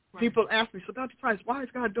 People ask me, so Dr. Price, why is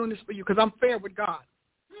God doing this for you? Because I'm fair with God.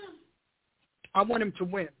 I want him to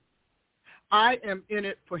win. I am in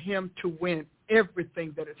it for him to win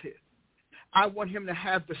everything that is his. I want him to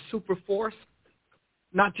have the super force,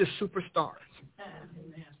 not just superstars.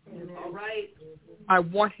 All right. I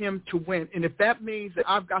want him to win. And if that means that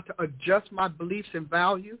I've got to adjust my beliefs and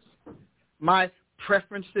values, my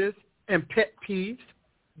preferences and pet peeves,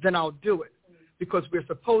 then I'll do it. Because we're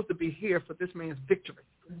supposed to be here for this man's victory.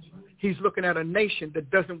 He's looking at a nation that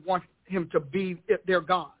doesn't want him to be their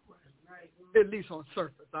God, at least on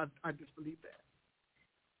surface. I just believe that.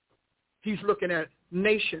 He's looking at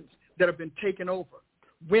nations that have been taken over,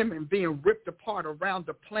 women being ripped apart around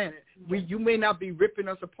the planet. You may not be ripping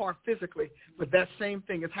us apart physically, but that same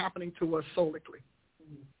thing is happening to us solically.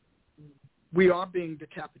 We are being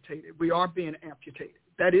decapitated. We are being amputated.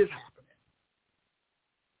 That is happening.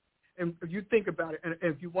 And if you think about it, and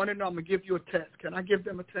if you want to know, I'm going to give you a test. Can I give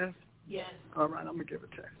them a test? Yes. All right, I'm going to give a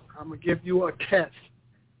test. I'm going to give you a test.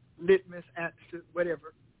 Litmus, axis,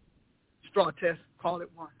 whatever. Straw test, call it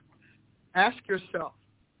one. Ask yourself,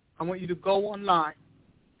 I want you to go online,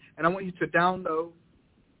 and I want you to download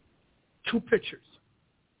 2 pictures.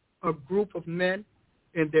 A group of men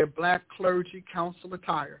in their black clergy council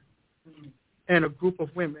attire and a group of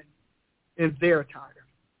women in their attire.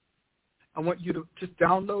 I want you to just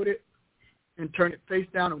download it and turn it face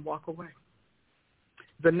down and walk away.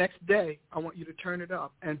 The next day, I want you to turn it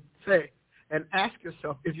up and say, and ask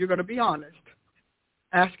yourself, if you're going to be honest,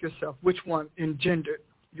 ask yourself which one engendered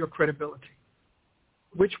your credibility.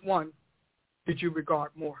 Which one did you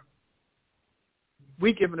regard more?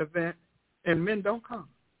 We give an event, and men don't come.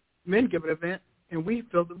 Men give an event, and we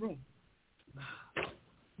fill the room.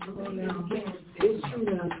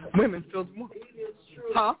 Women fill the room.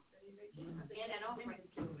 Huh?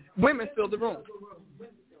 Women fill the room.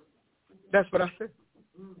 That's what I said.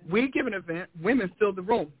 We give an event, women fill the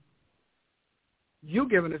room. You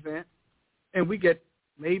give an event, and we get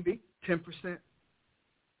maybe 10%,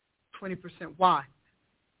 20%. Why?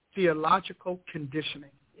 Theological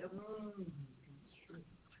conditioning.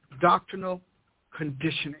 Doctrinal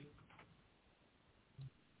conditioning.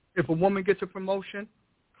 If a woman gets a promotion,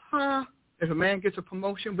 if a man gets a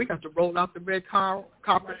promotion, we got to roll out the red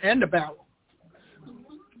carpet and the barrel.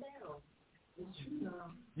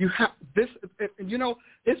 You have this, you know,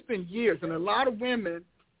 it's been years, and a lot of women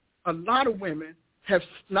have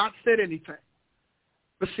not said anything.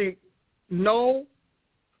 But see, no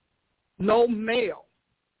male,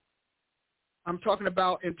 I'm talking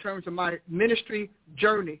about in terms of my ministry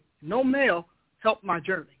journey, no male helped my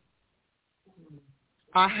journey.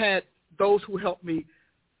 I had those who helped me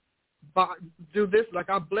do this, like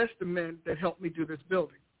I blessed the men that helped me do this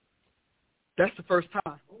building. That's the first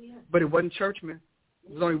time. But it wasn't churchmen.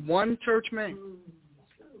 There was only one church man.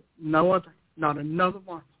 No other. Not another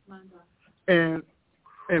one. And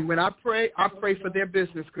when I pray for their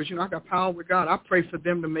business because, you know, I got power with God. I pray for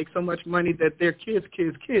them to make so much money that their kids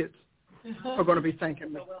are going to be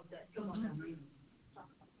thanking me.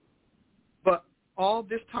 But all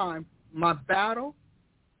this time, my battle,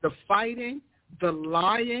 the fighting, the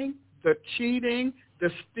lying, the cheating, the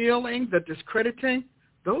stealing, the discrediting,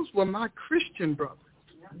 those were my Christian brothers.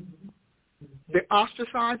 The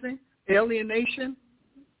ostracizing, alienation.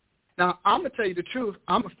 Now, I'm going to tell you the truth.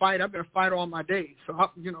 I'm a fighter. I've been a fighter all my days. So, as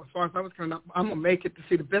far as I was concerned, I'm going to make it to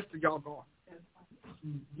see the best of y'all going.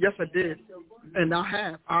 Yes, I did. And I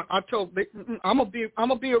have. I told I'm going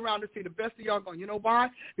to be around to see the best of y'all going. You know why?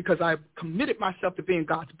 Because I committed myself to being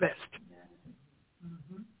God's best.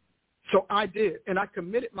 So I did, and I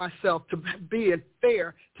committed myself to being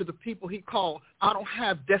fair to the people he called. I don't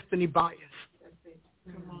have destiny bias.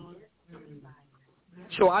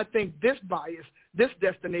 So I think this bias, this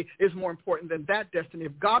destiny is more important than that destiny.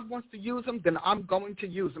 If God wants to use them, then I'm going to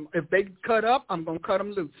use them. If they cut up, I'm going to cut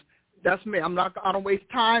them loose. That's me. I don't waste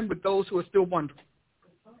time with those who are still wondering.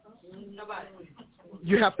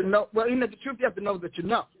 You have to know. Well, the truth, you have to know that you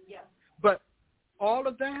know. But all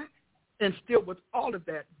of that, and still with all of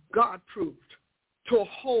that, God proved to a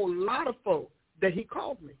whole lot of folk that he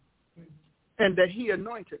called me and that he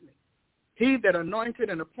anointed me. He that anointed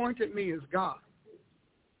and appointed me is God.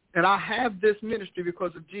 And I have this ministry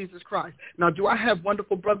because of Jesus Christ. Now, do I have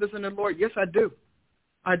wonderful brothers in the Lord? Yes, I do.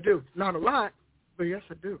 I do. Not a lot, but yes,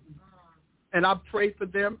 I do. And I pray for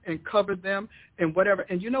them and cover them and whatever.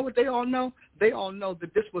 And you know what they all know? They all know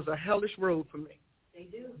that this was a hellish road for me.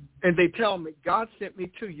 They do. And they tell me, God sent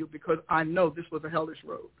me to you because I know this was a hellish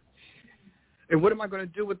road. And what am I going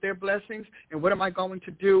to do with their blessings? And what am I going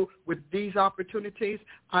to do with these opportunities?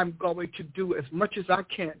 I'm going to do as much as I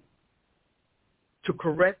can to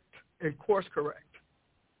correct and course correct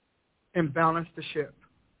and balance the ship.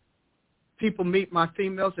 People meet my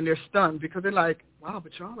females and they're stunned because they're like, wow,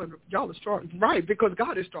 but y'all are strong. Right, because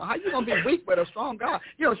God is strong. How you going to be weak with a strong God?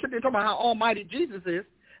 You know, sitting there talking about how almighty Jesus is,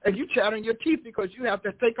 and you chattering your teeth because you have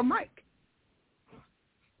to take a mic.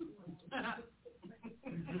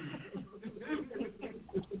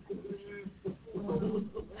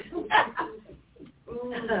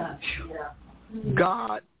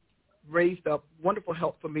 God raised up wonderful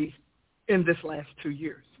help for me in this last 2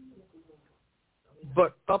 years.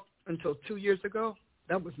 But up until 2 years ago,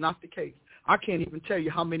 that was not the case. I can't even tell you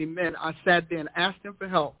how many men I sat there and asked them for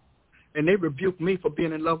help, and they rebuked me for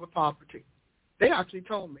being in love with poverty. They actually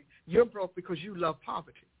told me, you're broke because you love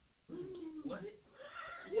poverty. What?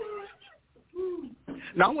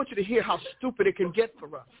 Now, I want you to hear how stupid it can get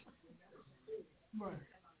for us.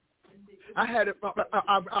 I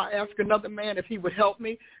asked another man if he would help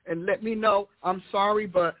me and let me know, I'm sorry,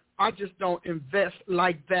 but I just don't invest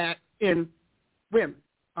like that in women.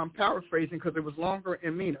 I'm paraphrasing because it was longer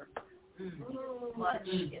and meaner. Much.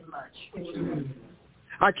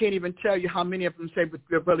 I can't even tell you how many of them say,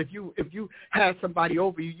 well, if you had somebody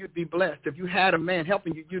over you, you'd be blessed. If you had a man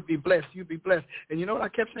helping you, you'd be blessed. You'd be blessed. And you know what I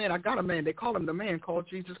kept saying? I got a man. They call him the man called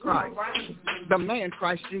Jesus Christ. The man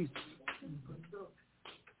Christ Jesus.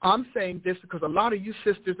 I'm saying this because a lot of you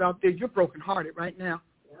sisters out there, you're brokenhearted right now.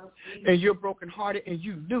 And you're brokenhearted, and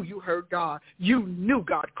you knew you heard God. You knew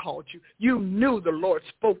God called you. You knew the Lord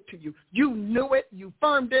spoke to you. You knew it, you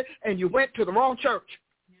affirmed it, and you went to the wrong church.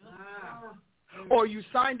 Or you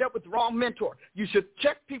signed up with the wrong mentor. You should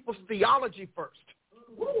check people's theology first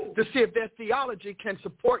to see if their theology can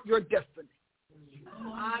support your destiny.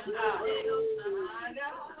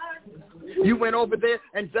 You went over there,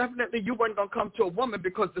 and definitely you weren't going to come to a woman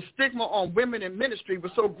because the stigma on women in ministry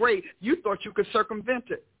was so great, you thought you could circumvent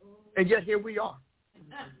it. And yet here we are.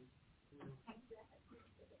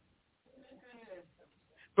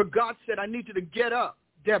 But God said, I need you to get up,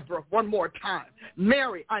 Deborah, one more time.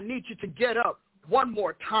 Mary, I need you to get up one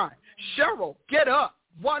more time. Cheryl, get up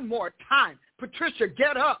one more time. Patricia,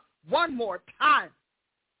 get up one more time.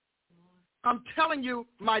 I'm telling you,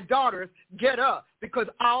 my daughters, get up, because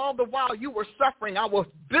all the while you were suffering, I was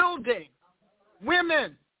building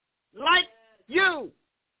women like you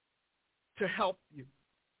to help you.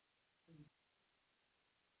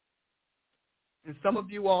 And some of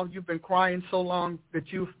you all, you've been crying so long that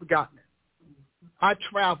you've forgotten it. I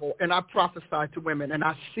travel and I prophesy to women, and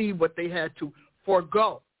I see what they had to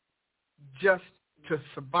forego just to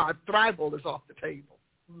survive. Thrival is off the table.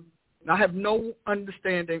 And I have no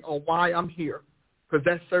understanding of why I'm here, because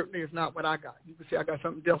that certainly is not what I got. You can see I got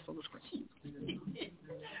something else on the screen.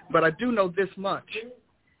 But I do know this much.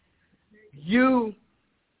 You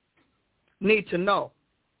need to know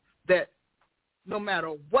that no matter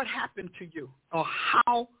what happened to you or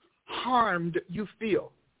how harmed you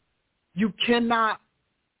feel, you cannot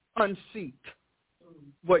unseat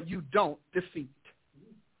what you don't defeat.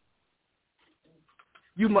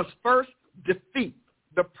 You must first defeat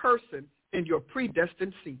the person in your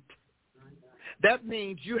predestined seat. That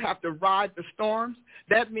means you have to ride the storms.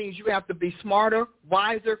 That means you have to be smarter,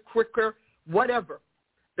 wiser, quicker, whatever.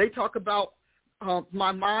 They talk about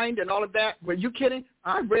my mind and all of that. Were you kidding?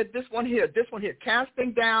 I read this one here,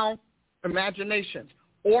 casting down imaginations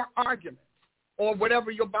or arguments or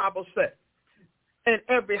whatever your Bible said. And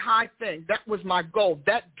every high thing, that was my goal.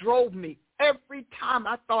 That drove me every time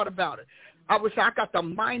I thought about it. I would say, I got the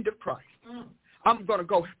mind of Christ. I'm going to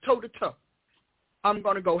go toe-to-toe. I'm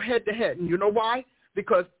going to go head-to-head. And you know why?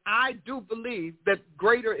 Because I do believe that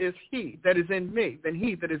greater is he that is in me than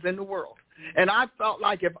he that is in the world. And I felt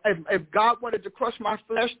like if God wanted to crush my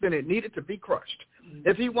flesh, then it needed to be crushed.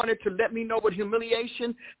 If he wanted to let me know what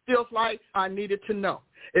humiliation feels like, I needed to know.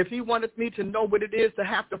 If he wanted me to know what it is to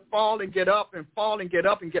have to fall and get up and fall and get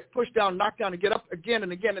up and get pushed down, knocked down and get up again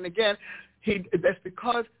and again and again, that's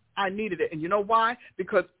because I needed it. And you know why?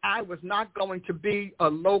 Because I was not going to be a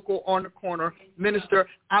local on-the-corner minister.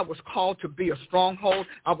 I was called to be a stronghold.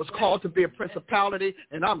 I was called to be a principality,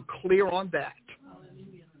 and I'm clear on that.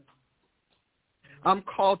 I'm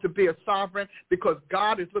called to be a sovereign because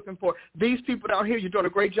God is looking for these people down here. You're doing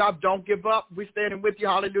a great job. Don't give up. We're standing with you.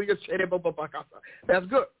 Hallelujah. That's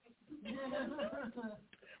good.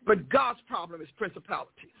 But God's problem is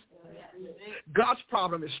principalities. God's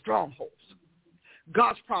problem is strongholds.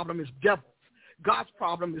 God's problem is devils. God's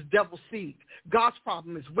problem is devil seed. God's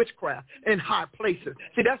problem is witchcraft in high places.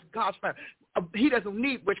 See, that's God's problem. He doesn't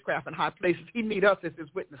need witchcraft in high places. He needs us as his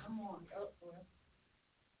witnesses.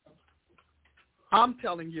 I'm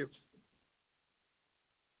telling you.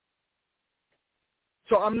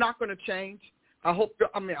 So I'm not going to change. I hope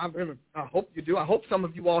you do. I hope some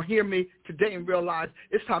of you all hear me today and realize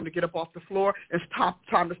it's time to get up off the floor and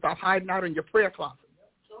time to stop hiding out in your prayer closet.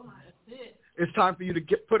 It's time for you to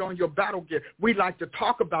put on your battle gear. We like to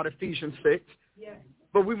talk about Ephesians 6,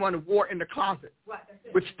 but we want to war in the closet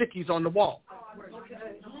with stickies on the wall.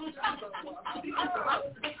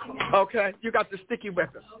 Okay, you got the sticky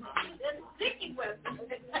weapon.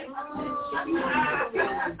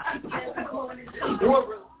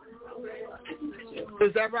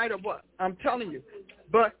 Is that right or what? I'm telling you.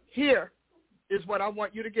 But here is what I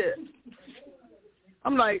want you to get.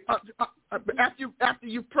 I'm like, after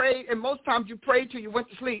you prayed, and most times you prayed till you went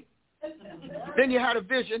to sleep. Then you had a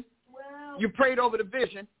vision. You prayed over the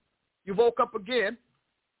vision. You woke up again,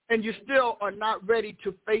 and you still are not ready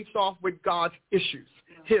to face off with God's issues.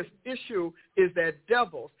 His issue is that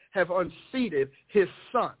devils have unseated his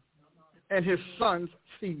son and his son's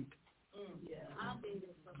seed.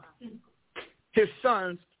 His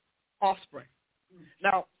son's offspring.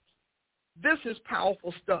 Now, this is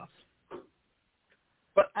powerful stuff.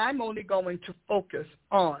 But I'm only going to focus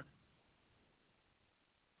on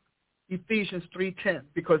Ephesians 3:10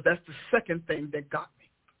 because that's the second thing that got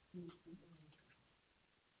me.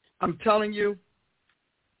 I'm telling you,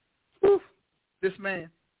 this man.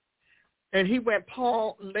 And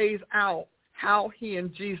Paul lays out how he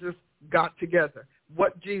and Jesus got together,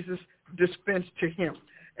 what Jesus dispensed to him,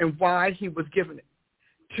 and why he was given it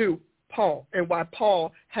to Paul, and why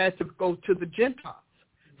Paul had to go to the Gentiles.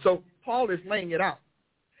 So Paul is laying it out.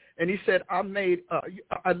 And he said, I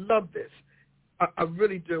love this. I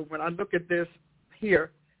really do. When I look at this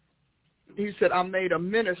here, he said, I made a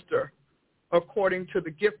minister according to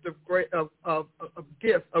the gift of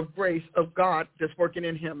grace of God that's working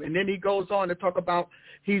in him. And then he goes on to talk about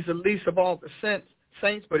he's the least of all the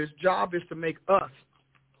saints, but his job is to make us.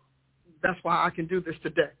 That's why I can do this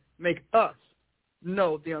today. Make us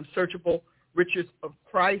know the unsearchable riches of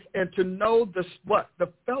Christ and to know the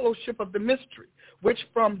fellowship of the mystery, which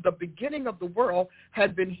from the beginning of the world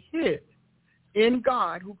had been hid in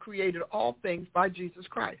God who created all things by Jesus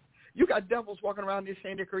Christ. You got devils walking around here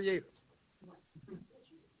saying they're creators.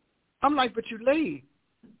 I'm like, but you're late.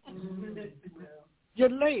 You're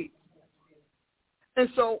late. And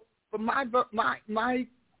so my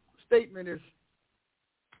statement is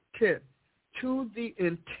 10. To the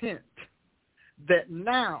intent that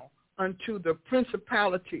now unto the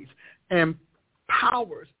principalities and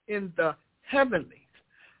powers in the heavenlies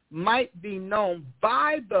might be known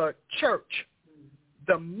by the church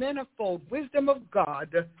the manifold wisdom of God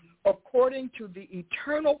according to the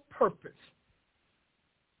eternal purpose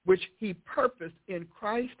which he purposed in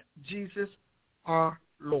Christ Jesus our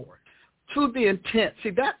Lord. To the intent. See,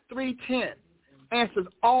 that 3:10 answers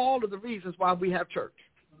all of the reasons why we have church.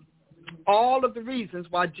 All of the reasons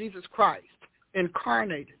why Jesus Christ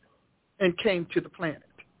incarnated and came to the planet.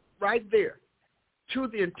 Right there. To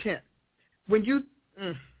the intent. When you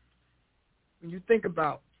think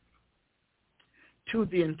about to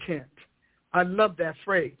the intent, I love that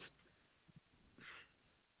phrase.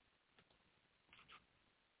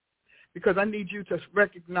 Because I need you to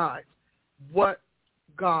recognize what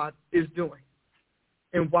God is doing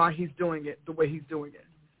and why he's doing it the way he's doing it.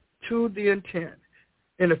 To the intent.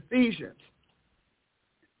 In Ephesians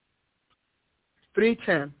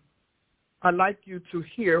 3:10, I'd like you to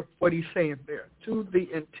hear what he's saying there. To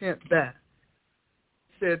the intent that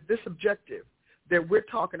said this objective that we're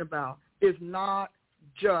talking about is not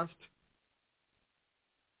just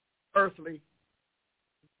earthly,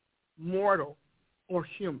 mortal, or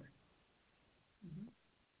human.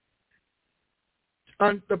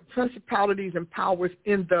 On the principalities and powers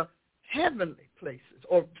in the heavenly places,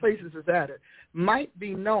 or places is added, might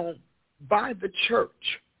be known by the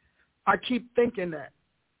church. I keep thinking that.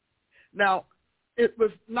 Now, it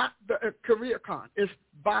was not the Kuriakon. It's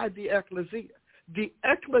by the ecclesia. The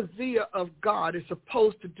ecclesia of God is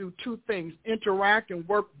supposed to do two things, interact and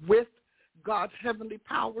work with God's heavenly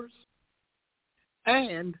powers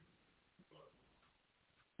and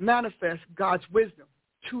manifest God's wisdom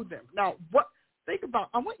to them. Now,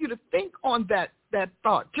 I want you to think on that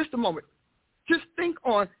thought. Just a moment. Just think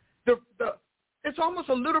on it's almost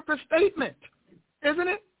a ludicrous statement, isn't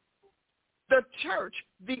it? The church,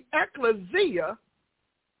 the ecclesia,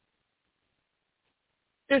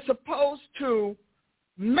 is supposed to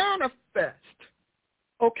manifest,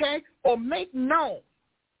 okay, or make known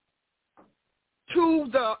to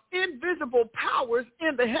the invisible powers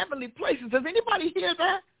in the heavenly places. Does anybody hear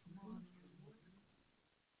that?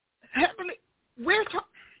 Heavenly, we're talking.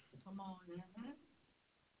 Come on.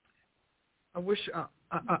 I wish.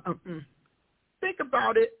 Think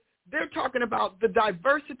about it. They're talking about the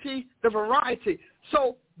diversity, the variety.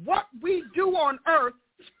 So what we do on earth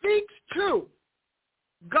speaks to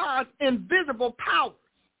God's invisible powers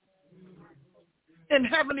in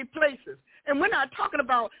heavenly places. And we're not talking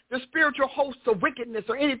about the spiritual hosts of wickedness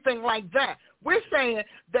or anything like that. We're saying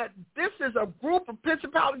that this is a group of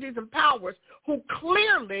principalities and powers who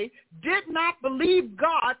clearly did not believe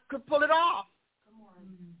God could pull it off. Come on.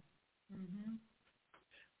 Mm-hmm.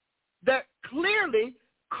 That clearly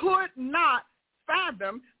could not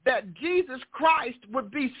fathom that Jesus Christ would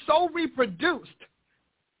be so reproduced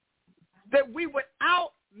that we would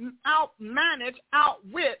outmanage,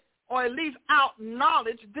 outwit, or at least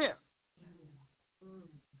out-knowledge them.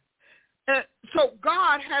 And so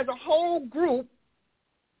God has a whole group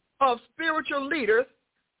of spiritual leaders,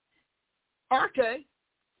 arche,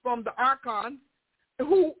 from the archon,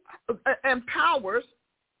 who empowers,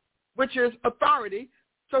 which is authority.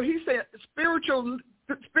 So he said spiritual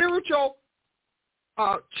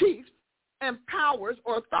chiefs and powers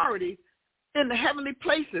or authorities in the heavenly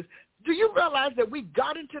places. Do you realize that we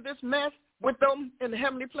got into this mess with them in the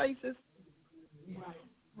heavenly places?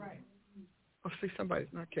 Right. Oh, see, somebody's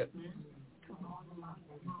not kidding.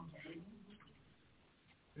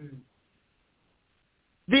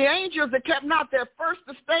 The angels that kept not their first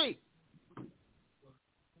estate.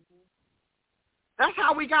 That's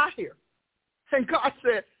how we got here. And God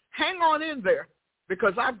said, hang on in there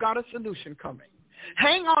because I've got a solution coming.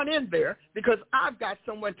 Hang on in there because I've got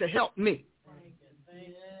someone to help me.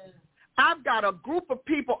 I've got a group of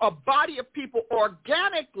people, a body of people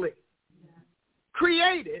organically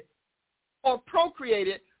created or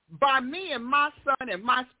procreated by me and my Son and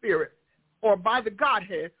my Spirit, or by the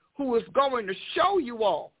Godhead, who is going to show you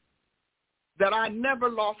all that I never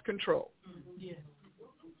lost control. Yeah.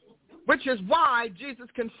 Which is why Jesus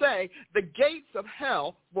can say the gates of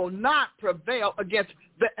hell will not prevail against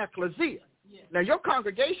the ecclesia. Yeah. Now, your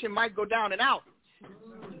congregation might go down and out.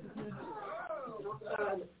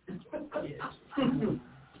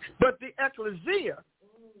 But the ecclesia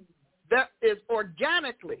that is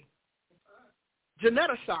organically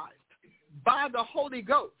geneticized by the Holy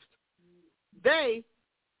Ghost, they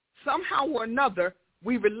somehow or another,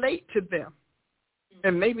 we relate to them.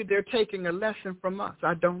 And maybe they're taking a lesson from us.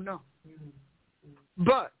 I don't know.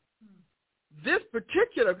 But this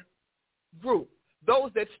particular group,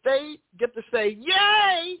 those that stayed get to say,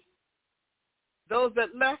 yay. Those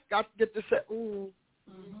that left get to say, ooh.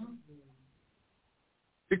 Mm-hmm.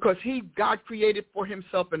 Because God created for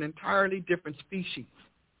himself an entirely different species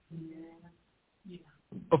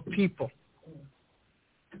of people.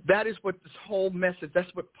 That is what this whole message,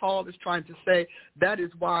 that's what Paul is trying to say. That is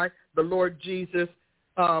why the Lord Jesus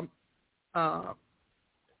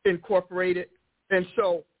incorporated. And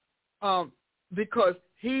so because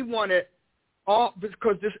he wanted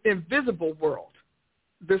because this invisible world,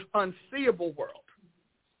 this unseeable world,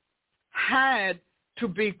 had to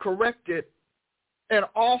be corrected and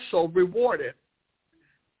also rewarded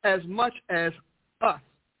as much as us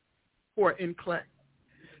who are in clay.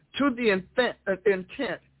 To the intent,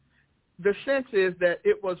 the sense is that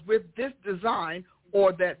it was with this design,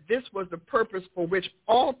 or that this was the purpose for which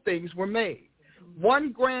all things were made.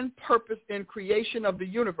 One grand purpose in creation of the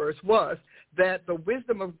universe was that the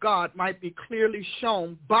wisdom of God might be clearly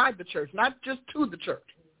shown by the church, not just to the church.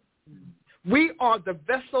 We are the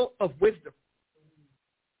vessel of wisdom.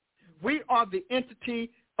 We are the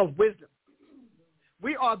entity of wisdom.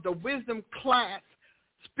 We are the wisdom class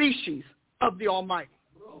species of the Almighty.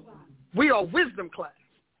 We are wisdom class.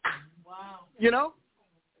 Wow. You know,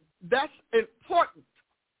 that's important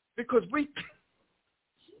because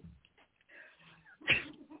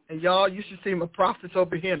and y'all, you should see my prophets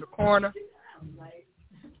over here in the corner.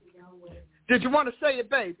 Did you want to say it,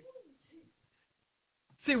 baby?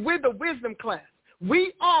 See, we're the wisdom class.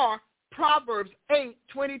 We are Proverbs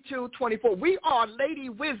 8:22-24. We are Lady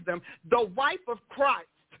Wisdom, the wife of Christ.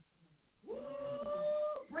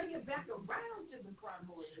 Bring it back around to the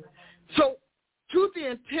primordial. So, to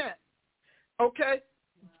the intent, okay,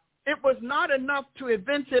 it was not enough to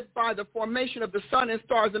invent it by the formation of the sun and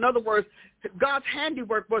stars. In other words, God's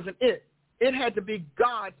handiwork wasn't it. It had to be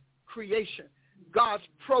God's creation, God's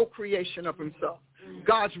procreation of himself,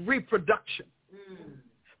 God's reproduction.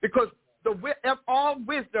 Because all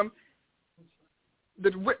wisdom,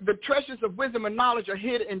 the treasures of wisdom and knowledge are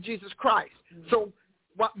hid in Jesus Christ. So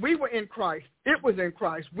we were in Christ. It was in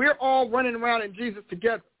Christ. We're all running around in Jesus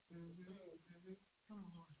together.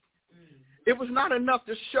 It was not enough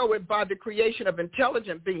to show it by the creation of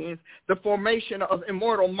intelligent beings, the formation of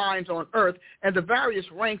immortal minds on earth, and the various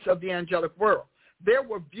ranks of the angelic world. There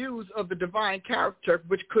were views of the divine character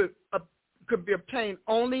which could be obtained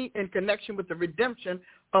only in connection with the redemption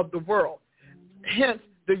of the world. Hence,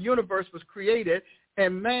 the universe was created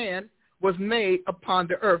and man was made upon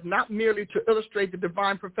the earth, not merely to illustrate the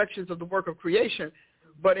divine perfections of the work of creation,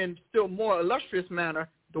 but in still more illustrious manner,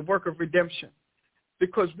 the work of redemption.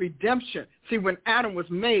 Because redemption, see, when Adam was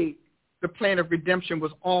made, the plan of redemption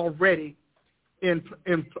was already in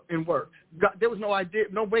work. God, there was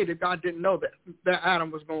no way that God didn't know that Adam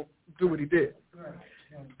was going to do what he did.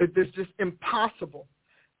 It's just impossible,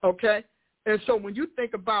 okay? And so when you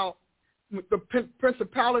think about the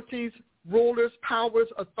principalities, rulers, powers,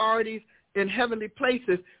 authorities in heavenly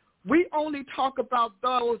places, we only talk about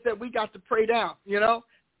those that we got to pray down, you know?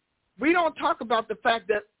 We don't talk about the fact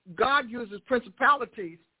that God uses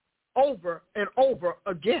principalities over and over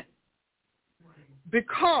again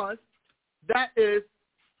because that is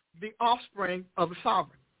the offspring of a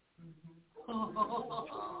sovereign.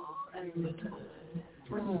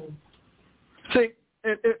 See,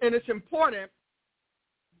 and it's important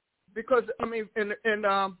because, I mean, in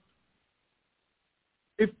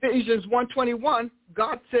Ephesians 1:21,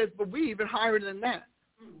 God says, but we even higher than that.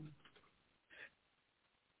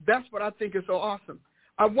 That's what I think is so awesome.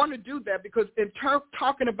 I want to do that because in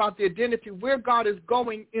talking about the identity, where God is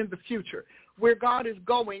going in the future,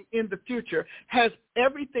 has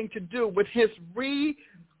everything to do with his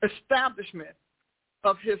re-establishment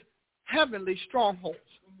of his heavenly strongholds,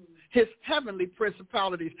 his heavenly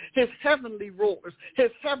principalities, his heavenly rulers,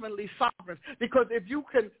 his heavenly sovereigns. Because if you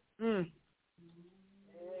can...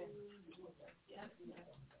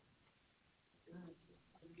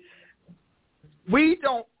 We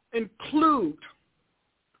don't include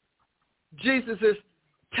Jesus'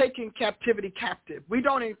 taking captivity captive. We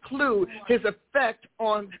don't include his effect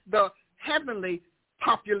on the heavenly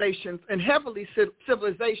populations and heavenly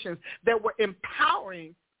civilizations that were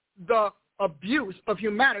empowering the abuse of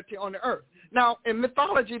humanity on the earth. Now, in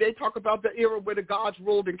mythology, they talk about the era where the gods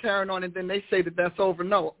ruled and carrying on, and then they say that that's over.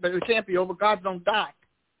 No, but it can't be over. Gods don't die.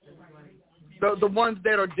 The ones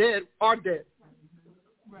that are dead are dead.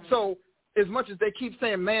 So as much as they keep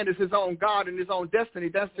saying man is his own God and his own destiny,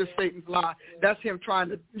 that's just Satan's lie. That's him trying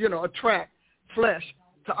to, attract flesh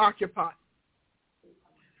to occupy.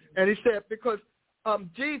 And he said, because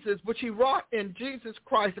Jesus, which he wrought in Jesus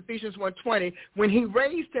Christ, Ephesians 1:20, when he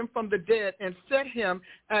raised him from the dead and set him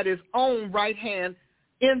at his own right hand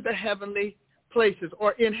in the heavenly places,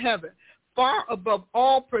 or in heaven, far above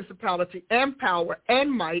all principality and power and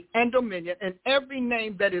might and dominion and every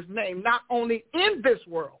name that is named, not only in this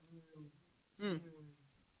world,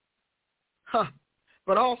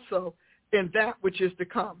 but also in that which is to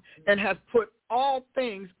come, and has put all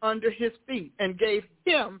things under his feet, and gave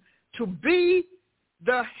him to be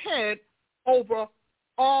the head over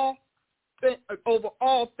all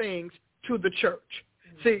things to the church.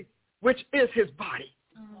 See, which is his body.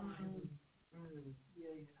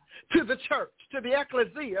 To the church, to the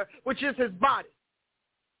ecclesia, which is his body.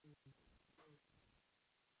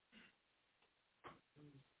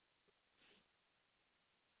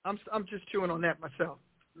 I'm just chewing on that myself.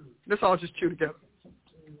 Let's all just chew together.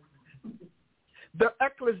 The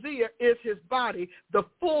ecclesia is his body, the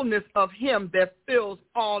fullness of him that fills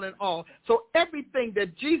all in all. So everything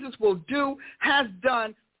that Jesus will do, has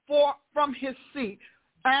done from his seat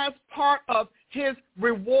as part of his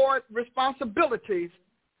reward responsibilities,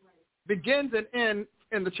 begins and ends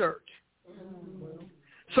in the church.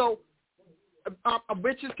 So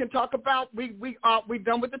witches can talk about we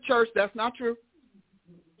done with the church. That's not true.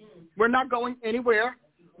 We're not going anywhere.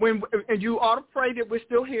 And you ought to pray that we're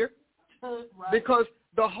still here, because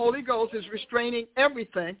the Holy Ghost is restraining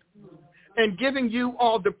everything and giving you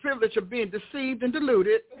all the privilege of being deceived and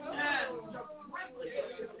deluded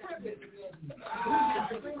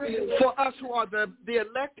for us who are the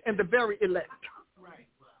elect and the very elect.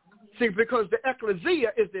 See, because the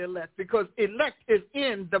ecclesia is the elect, because elect is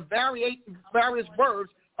in the various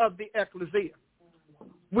words of the ecclesia.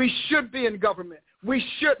 We should be in government. We're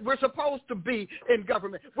supposed to be in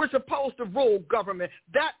government. We're supposed to rule government.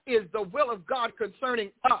 That is the will of God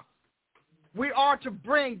concerning us. We are to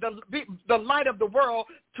bring the light of the world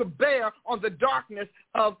to bear on the darkness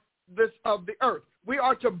of the earth. We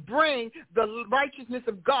are to bring the righteousness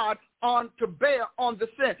of God to bear on the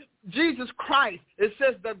sin. Jesus Christ, it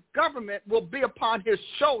says the government will be upon his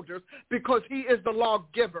shoulders because he is the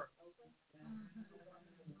lawgiver.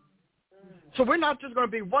 So we're not just going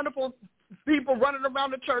to be wonderful people running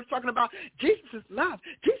around the church talking about Jesus is love.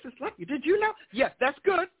 Jesus loves you. Did you know? Yes, that's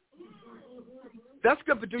good. That's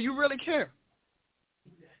good, but do you really care?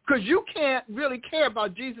 Because you can't really care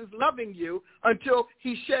about Jesus loving you until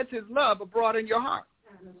he sheds his love abroad in your heart.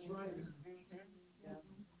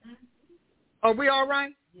 Are we all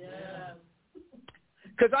right? Yeah.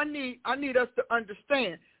 Because I need us to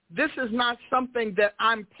understand, this is not something that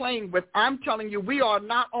I'm playing with. I'm telling you, we are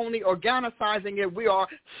not only organicizing it, we are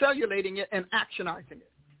cellulating it and actionizing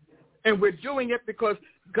it. And we're doing it because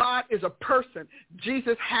God is a person.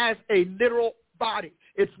 Jesus has a literal body.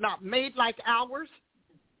 It's not made like ours.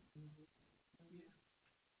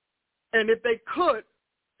 And if they could,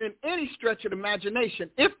 in any stretch of imagination,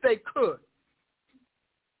 if they could,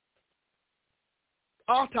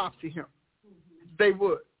 autopsy him, they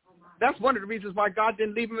would. That's one of the reasons why God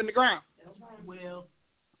didn't leave him in the ground. Well,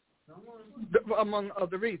 among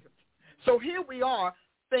other reasons. So here we are,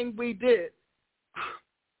 thing we did.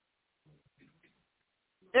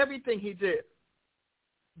 Everything he did,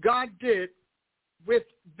 God did with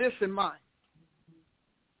this in mind.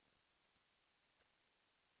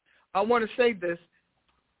 I want to say this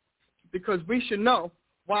because we should know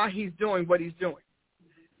why he's doing what he's doing.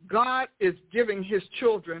 God is giving his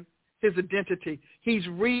children his identity. He's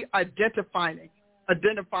re-identifying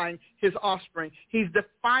his offspring. He's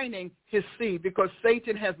defining his seed because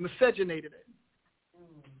Satan has miscegenated it.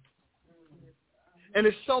 And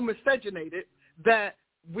it's so miscegenated that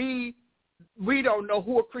we don't know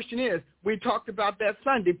who a Christian is. We talked about that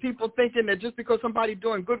Sunday. People thinking that just because somebody's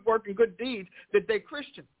doing good work and good deeds that they're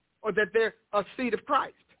Christian or that they're a seed of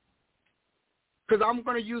Christ. Because I'm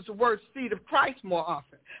going to use the word seed of Christ more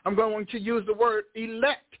often. I'm going to use the word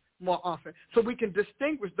elect more often so we can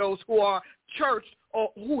distinguish those who are churched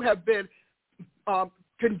or who have been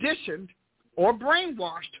conditioned or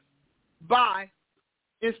brainwashed by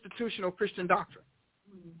institutional Christian doctrine.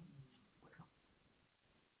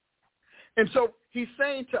 And so he's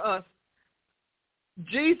saying to us,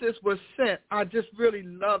 Jesus was sent. I just really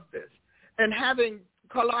love this. And having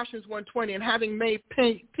Colossians 1:20, and having made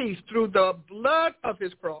peace through the blood of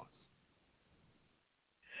his cross,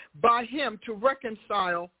 by him to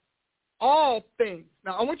reconcile all things.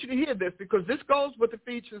 Now, I want you to hear this because this goes with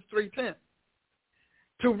Ephesians 3:10.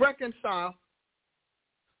 To reconcile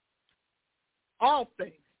all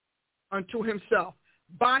things unto himself.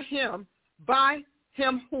 By him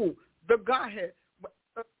who? The Godhead.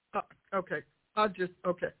 Okay.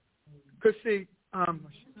 Because see,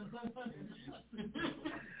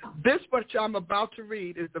 this what I'm about to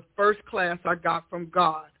read is the first class I got from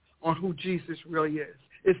God on who Jesus really is.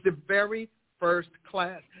 It's the very first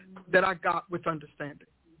class that I got with understanding.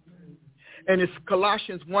 And it's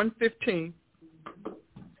Colossians 1:15,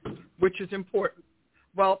 which is important.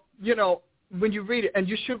 Well, you know, when you read it, and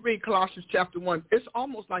you should read Colossians chapter 1, it's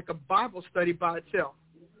almost like a Bible study by itself.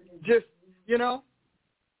 Just, you know.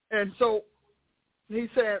 And so he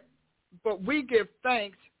said, but we give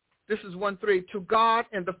thanks, this is 1:3, to God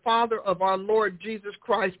and the Father of our Lord Jesus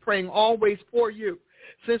Christ, praying always for you,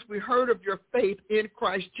 since we heard of your faith in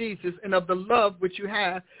Christ Jesus and of the love which you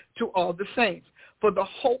have to all the saints. For the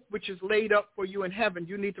hope which is laid up for you in heaven.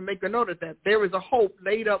 You need to make a note of that. There is a hope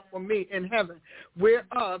laid up for me in heaven,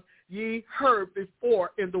 whereof ye heard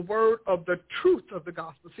before in the word of the truth of the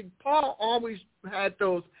gospel. See, Paul always had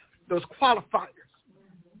those qualifiers.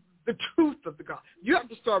 The truth of the gospel. You have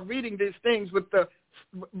to start reading these things with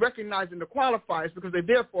recognizing the qualifiers because they're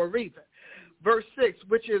there for a reason. Verse 6,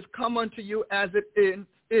 which is come unto you as it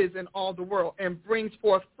is in all the world, and brings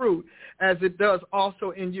forth fruit as it does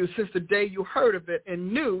also in you, since the day you heard of it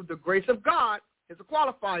and knew the grace of God is a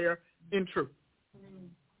qualifier in truth.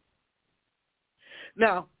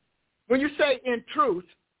 Now, when you say in truth,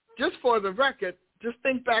 just for the record, just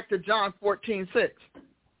think back to John 14:6.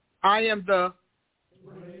 I am the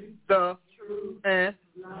truth, and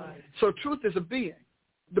life. So truth is a being.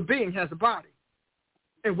 The being has a body,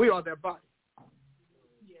 and we are that body.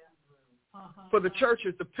 For the church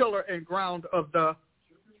is the pillar and ground of the,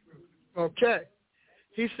 okay.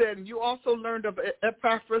 He said, you also learned of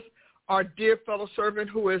Epaphras, our dear fellow servant,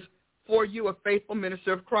 who is for you a faithful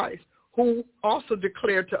minister of Christ, who also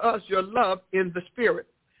declared to us your love in the Spirit.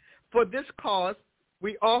 For this cause,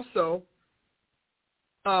 we also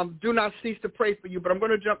do not cease to pray for you. But I'm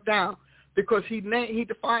going to jump down because he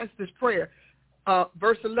defines this prayer.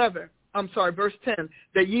 Verse 10,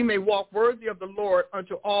 that ye may walk worthy of the Lord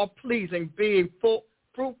unto all pleasing, being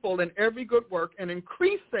fruitful in every good work and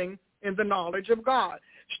increasing in the knowledge of God,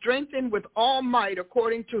 strengthened with all might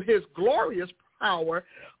according to his glorious power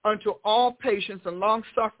unto all patience and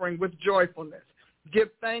long-suffering with joyfulness. Give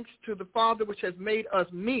thanks to the Father which has made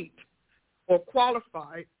us meet or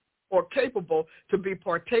qualified or capable to be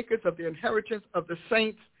partakers of the inheritance of the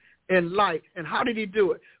saints in light. And how did he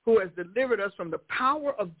do it? Who has delivered us from the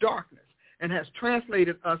power of darkness and has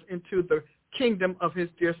translated us into the kingdom of his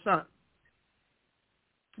dear Son,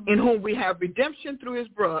 in whom we have redemption through his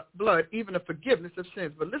blood, even the forgiveness of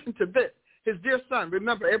sins. But listen to this. His dear Son.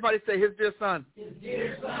 Remember, everybody say his dear Son. His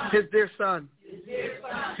dear Son. His dear Son. His dear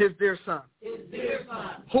Son. His dear Son. His dear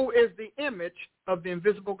Son. Who is the image of the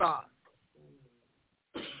invisible God,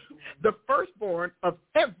 the firstborn of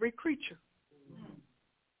every creature.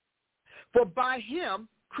 For by him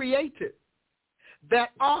created that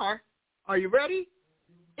are you ready?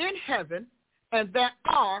 In heaven and that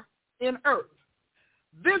are in earth,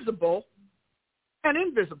 visible and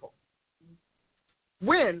invisible.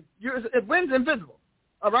 Wind's invisible,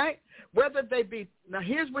 all right? Whether they be, now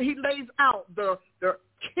here's where he lays out the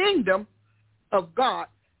kingdom of God,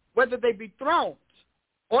 whether they be thrones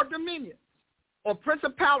or dominions or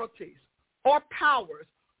principalities or powers,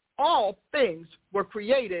 all things were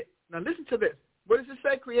created. Now listen to this. What does it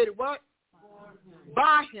say? Created what?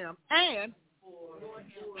 By him. And,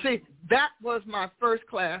 see, that was my first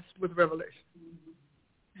class with Revelation.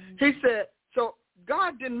 He said, so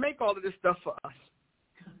God didn't make all of this stuff for us.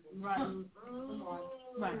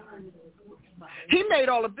 Right. He made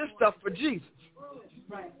all of this stuff for Jesus,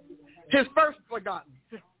 his first begotten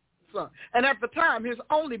Son. And at the time, his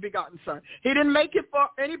only begotten Son. He didn't make it for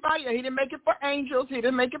anybody. He didn't make it for angels. He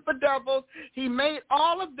didn't make it for devils. He made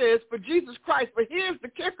all of this for Jesus Christ. But here's the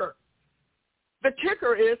kicker. The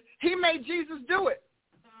kicker is he made Jesus do it.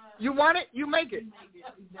 You want it? You make it.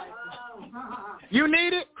 You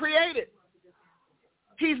need it? Create it.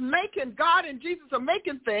 He's making, God and Jesus are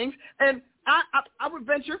making things, and I would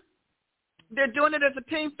venture they're doing it as a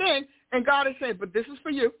team thing, and God is saying, but this is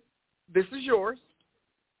for you. This is yours.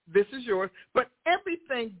 This is yours. But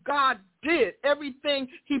everything God did, everything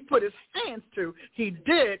he put his hands to, he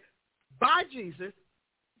did by Jesus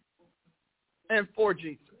and for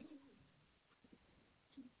Jesus.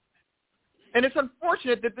 And it's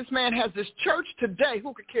unfortunate that this man has this church today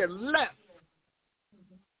who could care less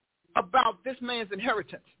about this man's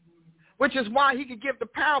inheritance, which is why he could give the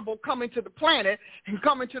parable coming to the planet and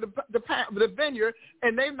coming to the vineyard,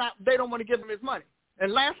 and they don't want to give him his money.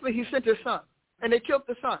 And lastly, he sent his son, and they killed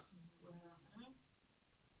the son.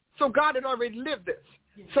 So God had already lived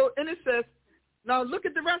this. So, and it says, now look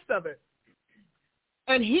at the rest of it.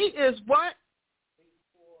 And he is what?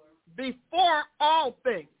 Before all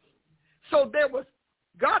things. So there was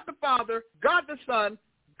God the Father, God the Son,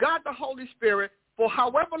 God the Holy Spirit, for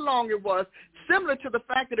however long it was, similar to the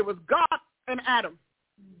fact that it was God and Adam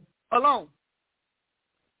alone.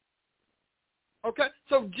 Okay?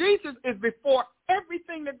 So Jesus is before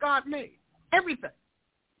everything that God made. Everything.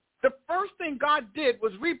 The first thing God did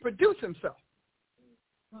was reproduce himself.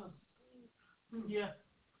 Yeah.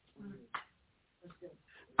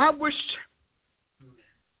 I wish,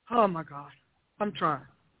 oh my God, I'm trying.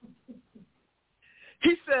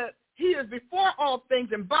 He said, he is before all things,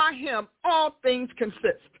 and by him all things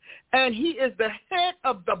consist. And he is the head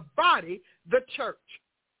of the body, the church.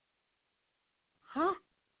 Huh?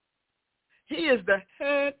 He is the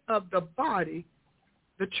head of the body,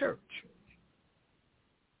 the church.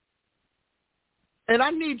 And I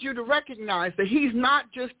need you to recognize that he's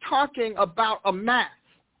not just talking about a mass.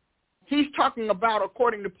 He's talking about,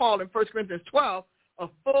 according to Paul in 1 Corinthians 12, a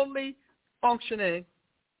fully functioning,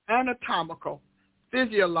 anatomical,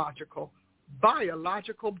 physiological,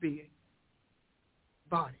 biological being,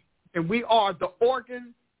 body. And we are the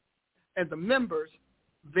organs and the members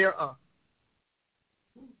thereof.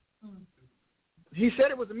 He said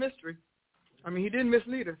it was a mystery. I mean, he didn't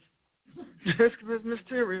mislead us. It's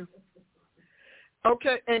mysterious.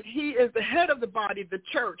 Okay, and he is the head of the body, the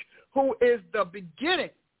church, who is the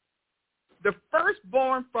beginning, the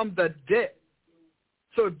firstborn from the dead.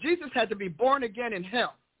 So Jesus had to be born again in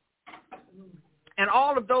hell. And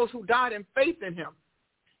all of those who died in faith in him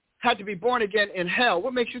had to be born again in hell.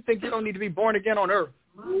 What makes you think you don't need to be born again on earth?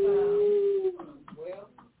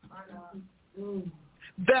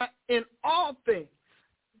 That in all things,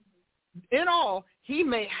 in all, he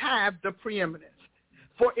may have the preeminence.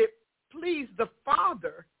 For it pleased the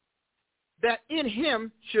Father that in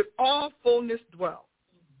him should all fullness dwell,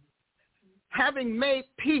 having made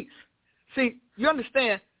peace. See, you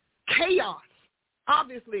understand, chaos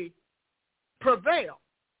obviously prevailed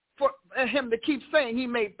for him to keep saying he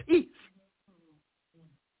made peace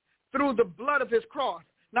through the blood of his cross.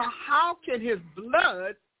 Now, how can his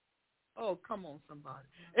blood, oh, come on, somebody.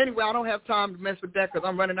 Anyway, I don't have time to mess with that because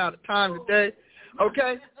I'm running out of time today,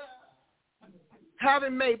 okay?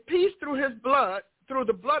 Having made peace through his blood, through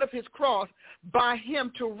the blood of his cross by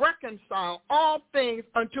him to reconcile all things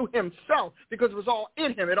unto himself, because it was all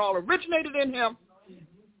in him. It all originated in him.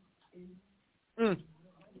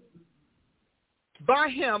 By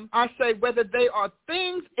him, I say, whether they are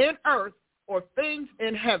things in earth or things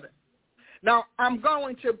in heaven. Now, I'm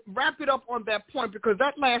going to wrap it up on that point, because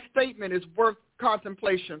that last statement is worth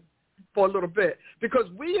contemplation for a little bit, because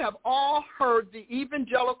we have all heard the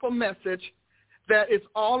evangelical message that it's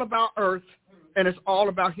all about earth and it's all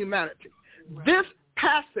about humanity. Right. This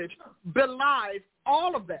passage belies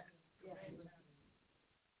all of that,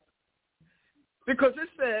 because it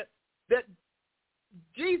said that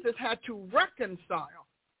Jesus had to reconcile.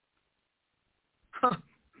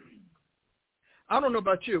 I don't know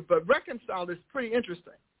about you, but reconcile is pretty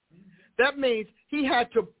interesting. That means he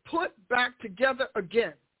had to put back together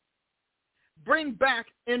again, bring back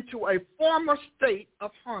into a former state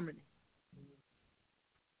of harmony.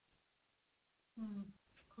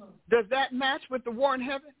 Does that match with the war in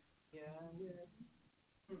heaven? Yeah.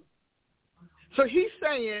 So he's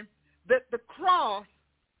saying that the cross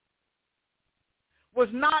was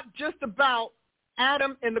not just about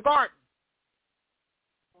Adam in the garden.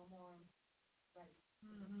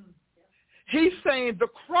 He's saying the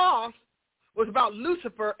cross was about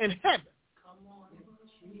Lucifer in heaven.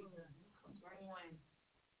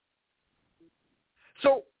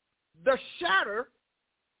 So the shatter,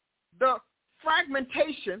 the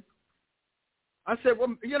fragmentation, I said,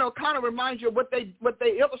 well, you know, kind of reminds you of what they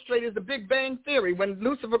illustrate as the Big Bang Theory. When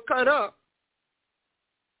Lucifer cut up,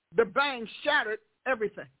 the bang shattered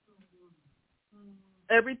everything.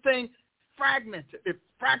 Everything fragmented. It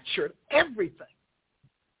fractured everything.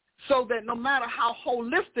 So that no matter how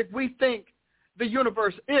holistic we think the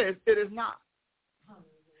universe is, it is not.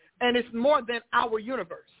 And it's more than our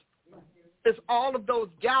universe. It's all of those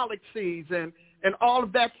galaxies and all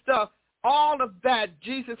of that stuff. All of that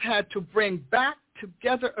Jesus had to bring back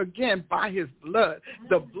together again by his blood.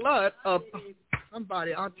 The blood of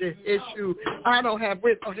somebody out there issue. I don't have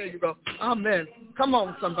with. Oh, here you go. Amen. Come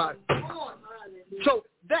on, somebody. So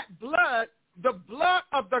that blood, the blood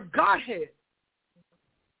of the Godhead,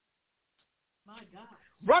 my God,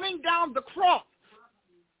 running down the cross,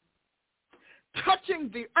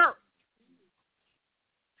 touching the earth,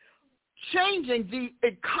 changing the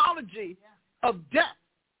ecology of death.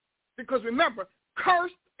 Because remember,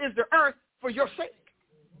 cursed is the earth for your sake.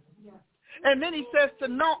 And then he says to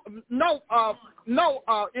Noah,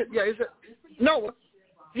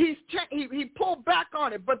 he pulled back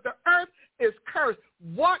on it, but the earth is cursed.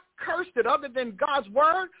 What cursed it other than God's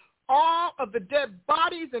word? All of the dead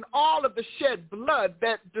bodies and all of the shed blood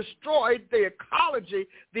that destroyed the ecology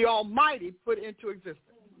the Almighty put into existence.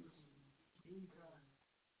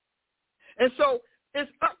 And so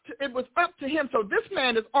it was up to him. So this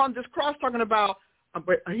man is on this cross talking about,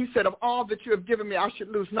 he said, of all that you have given me, I should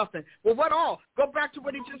lose nothing. Well, what all? Go back to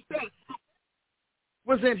what he just said.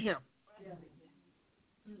 Was in him.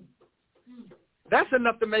 That's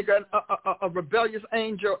enough to make a rebellious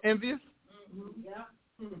angel envious.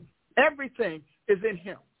 Everything is in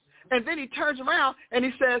him. And then he turns around and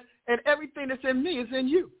he says, and everything that's in me is in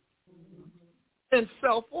you. In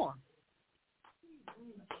cell form.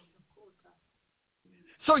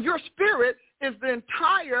 So your spirit is the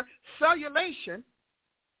entire cellulation,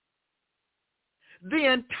 the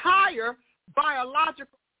entire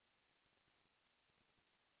biological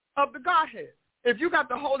of the Godhead. If you got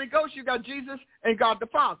the Holy Ghost, you got Jesus and God the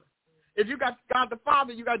Father. If you got God the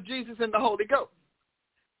Father, you got Jesus and the Holy Ghost.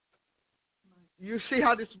 You see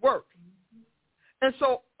how this works. And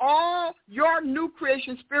so all your new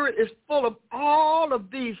creation spirit is full of all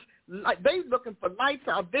of these. Like they looking for lights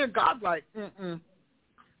out there. God's like,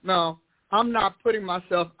 no, I'm not putting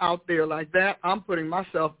myself out there like that. I'm putting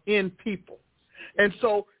myself in people. And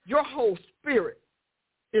so your whole spirit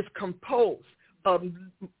is composed of,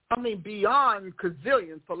 beyond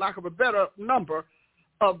gazillions, for lack of a better number,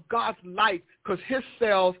 of God's light, because his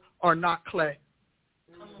cells are not clay.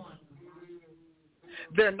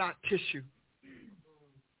 They're not tissue.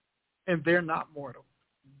 And they're not mortal.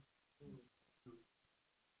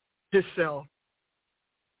 His cells.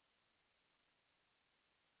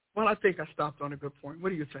 Well, I think I stopped on a good point. What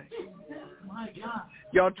do you think? My God.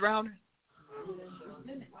 Y'all drowning?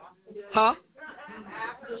 Huh?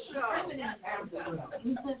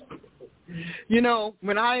 You know,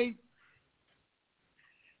 when I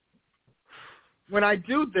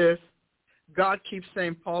do this, God keeps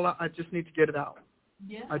saying, Paula, I just need to get it out.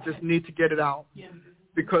 Yeah. I just need to get it out. Yeah.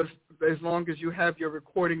 Because as long as you have your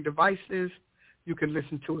recording devices, you can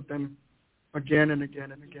listen to it then again and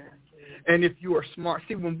again and again. And if you are smart,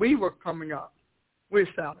 see, when we were coming up, we're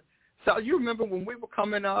silent. So you remember when we were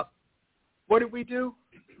coming up, what did we do?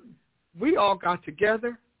 We all got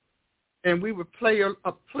together, and we would play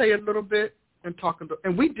a little bit and talk.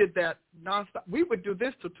 And we did that nonstop. We would do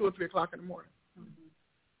this till 2 or 3 o'clock in the morning.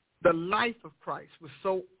 The life of Christ was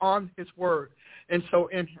so on his word and so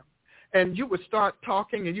in him. And you would start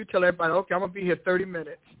talking, and you tell everybody, okay, I'm going to be here 30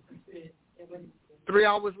 minutes. 3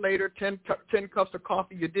 hours later, 10 cups of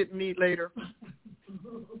coffee you didn't need later.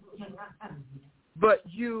 But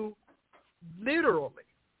you literally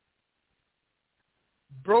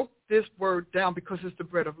broke this word down because it's the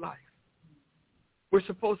bread of life. We're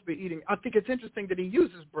supposed to be eating. I think it's interesting that he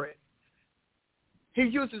uses bread. He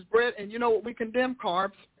uses bread, and you know what we condemn?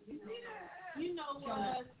 Carbs. You know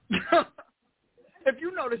what? If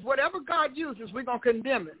you notice, whatever God uses, we're going to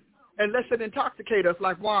condemn it unless it intoxicates us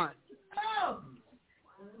like wine. Oh.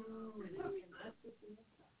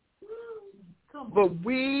 But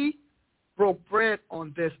we broke bread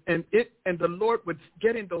on this, and the Lord would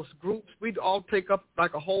get in those groups. We'd all take up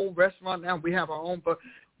like a whole restaurant. Now we have our own, but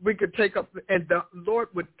we could take up, and the Lord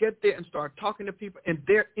would get there and start talking to people, and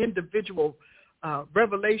their individual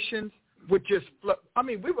revelations would just flow. I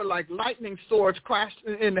mean, we were like lightning swords crashed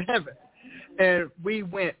in heaven, and we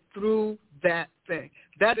went through that thing.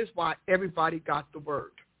 That is why everybody got the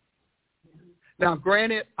word. Now,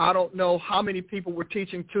 granted, I don't know how many people were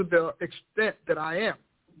teaching to the extent that I am.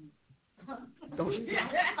 Don't you?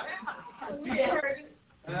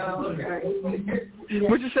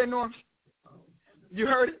 What'd you say, Norm? You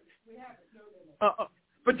heard it?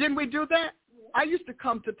 But didn't we do that? I used to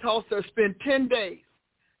come to Tulsa, spend 10 days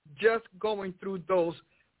just going through those,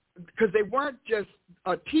 because they weren't just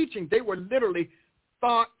teaching. They were literally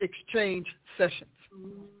thought exchange sessions.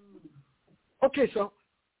 Okay, so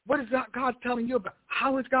what is God telling you about?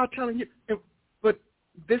 How is God telling you? But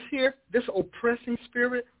this oppressing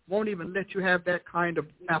spirit won't even let you have that kind of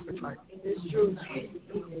appetite.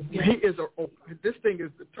 This thing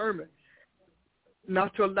is determined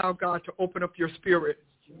not to allow God to open up your spirit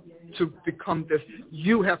to become this.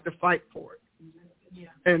 You have to fight for it. Yeah.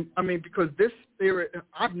 And, I mean, because this spirit,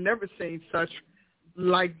 I've never seen such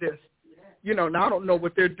like this. You know, now I don't know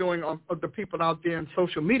what they're doing of the people out there in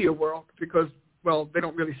social media world because, well, they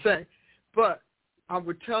don't really say. But I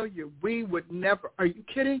would tell you, we would never, are you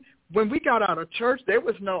kidding? When we got out of church, there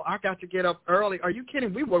was no, I got to get up early. Are you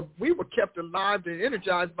kidding? We were kept alive and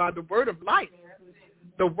energized by the word of life.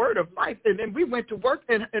 The word of life. And then we went to work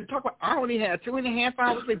and talk about, I only had 2.5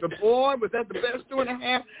 hours sleep. But boy, was that the best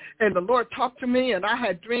 2.5. And the Lord talked to me and I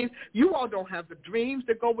had dreams. You all don't have the dreams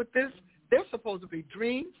that go with this. They're supposed to be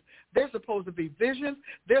dreams. They're supposed to be visions.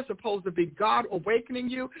 They're supposed to be God awakening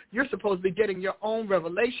you. You're supposed to be getting your own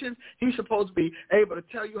revelations. He's supposed to be able to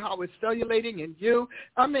tell you how it's cellulating in you.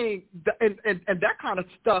 I mean, and that kind of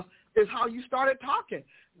stuff is how you started talking.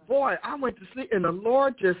 Boy, I went to sleep, and the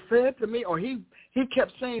Lord just said to me, or he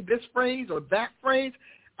kept saying this phrase or that phrase.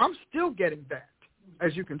 I'm still getting that,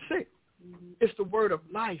 as you can see. It's the word of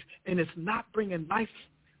life, and it's not bringing life.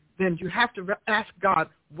 Then you have to ask God,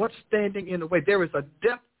 what's standing in the way? There is a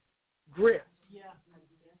depth grip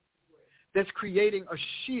that's creating a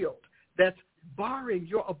shield that's barring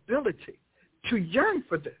your ability to yearn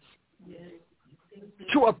for this,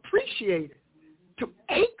 to appreciate it, to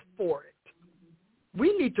ache for it.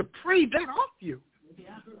 We need to pray that off you.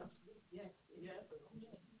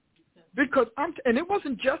 Because and it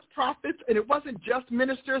wasn't just prophets and it wasn't just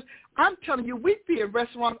ministers. I'm telling you, we'd be in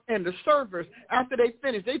restaurants and the servers, after they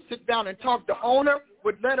finished, they'd sit down and talk. The owner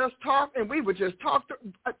would let us talk, and we would just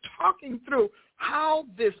talking through how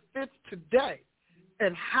this fits today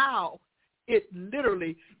and how it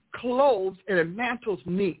literally clothes and mantles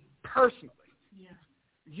me personally. Yeah.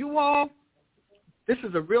 You all, this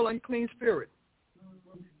is a real unclean spirit.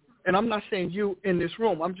 And I'm not saying you in this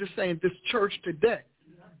room. I'm just saying this church today.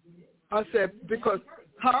 I said, because,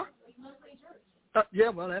 huh? Yeah,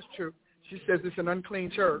 well, that's true. She says it's an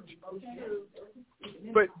unclean church.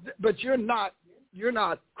 But you're not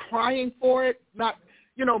crying for it. Not,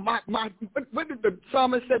 you know, what did the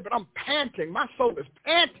psalmist say? But I'm panting. My soul is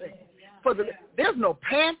panting. There's no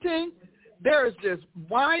panting. There is just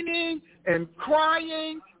whining and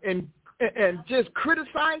crying and just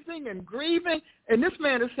criticizing and grieving. And this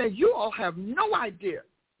man is saying, you all have no idea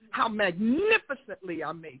how magnificently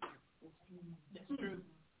I made you. That's true.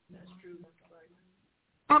 That's true.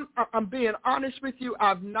 I'm being honest with you.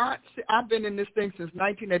 I've been in this thing since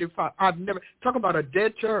 1985. I've never, talk about a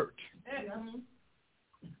dead church.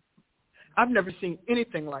 I've never seen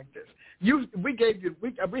anything like this. We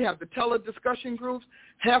have the tele-discussion groups.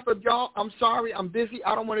 Half of y'all, I'm sorry, I'm busy.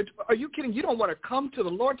 I don't want to. Are you kidding? You don't want to come to the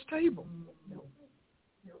Lord's table.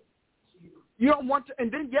 You don't want to,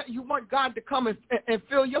 and then yet you want God to come and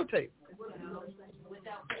fill your table.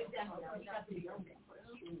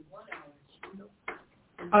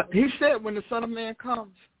 He said when the Son of Man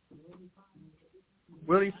comes,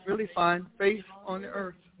 will he really find faith on the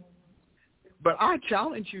earth? But I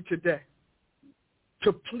challenge you today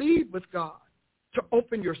to plead with God to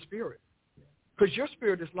open your spirit, because your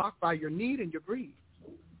spirit is locked by your need and your greed.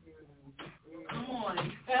 Come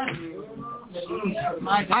on.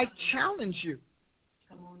 I challenge you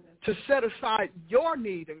to set aside your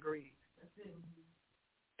need and greed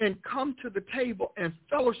and come to the table and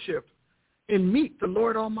fellowship and meet the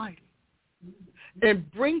Lord Almighty. And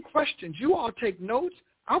bring questions. You all take notes.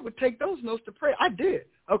 I would take those notes to pray. I did.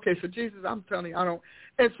 Okay, so Jesus, I'm telling you, I don't.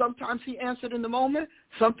 And sometimes he answered in the moment.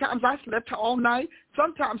 Sometimes I slept all night.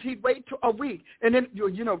 Sometimes he'd wait till a week. And then,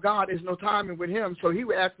 you know, God is no timing with him, so he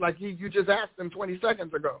would act like you just asked him 20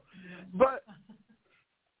 seconds ago. But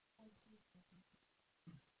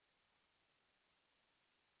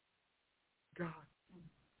God,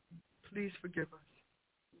 please forgive us.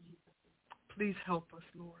 Please help us,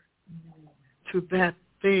 Lord, to that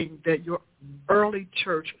thing that your early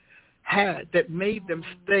church had that made them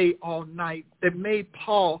stay all night, that made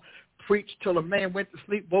Paul preach till a man went to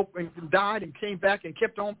sleep, woke and died and came back and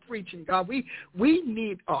kept on preaching. God, we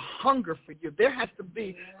need a hunger for you. There has to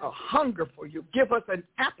be a hunger for you. Give us an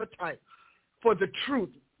appetite for the truth,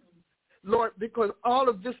 Lord, because all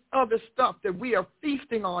of this other stuff that we are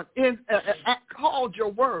feasting on is called your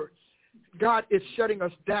word. God, is shutting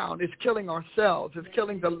us down. It's killing ourselves. It's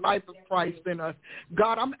killing the life of Christ in us.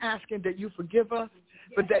 God, I'm asking that you forgive us,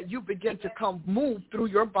 but that you begin to move through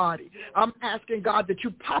your body. I'm asking, God, that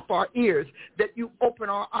you pop our ears, that you open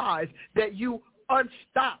our eyes, that you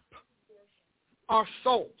unstop our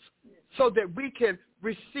souls so that we can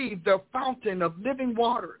receive the fountain of living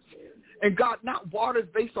waters. And God, not waters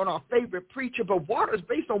based on our favorite preacher, but waters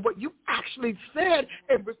based on what you actually said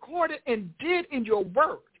and recorded and did in your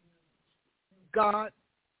word. God,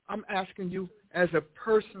 I'm asking you as a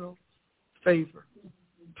personal favor,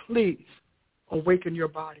 please awaken your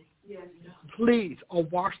body. Please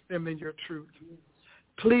wash them in your truth.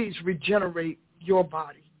 Please regenerate your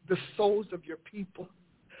body, the souls of your people.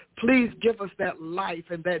 Please give us that life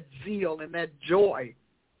and that zeal and that joy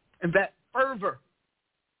and that fervor.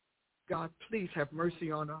 God, please have mercy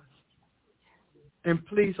on us. And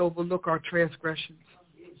please overlook our transgressions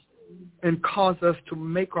and cause us to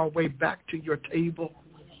make our way back to your table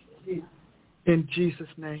in Jesus'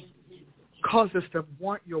 name. Cause us to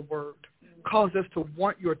want your word. Cause us to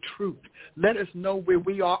want your truth. Let us know where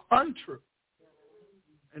we are untrue.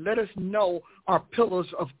 And let us know our pillars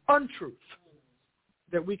of untruth,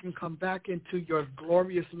 that we can come back into your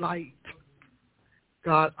glorious light.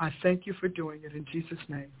 God, I thank you for doing it in Jesus'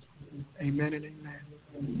 name. Amen and amen.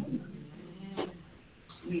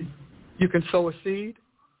 You can sow a seed.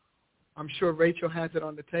 I'm sure Rachel has it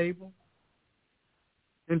on the table.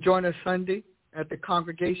 And join us Sunday at the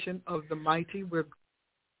Congregation of the Mighty. We're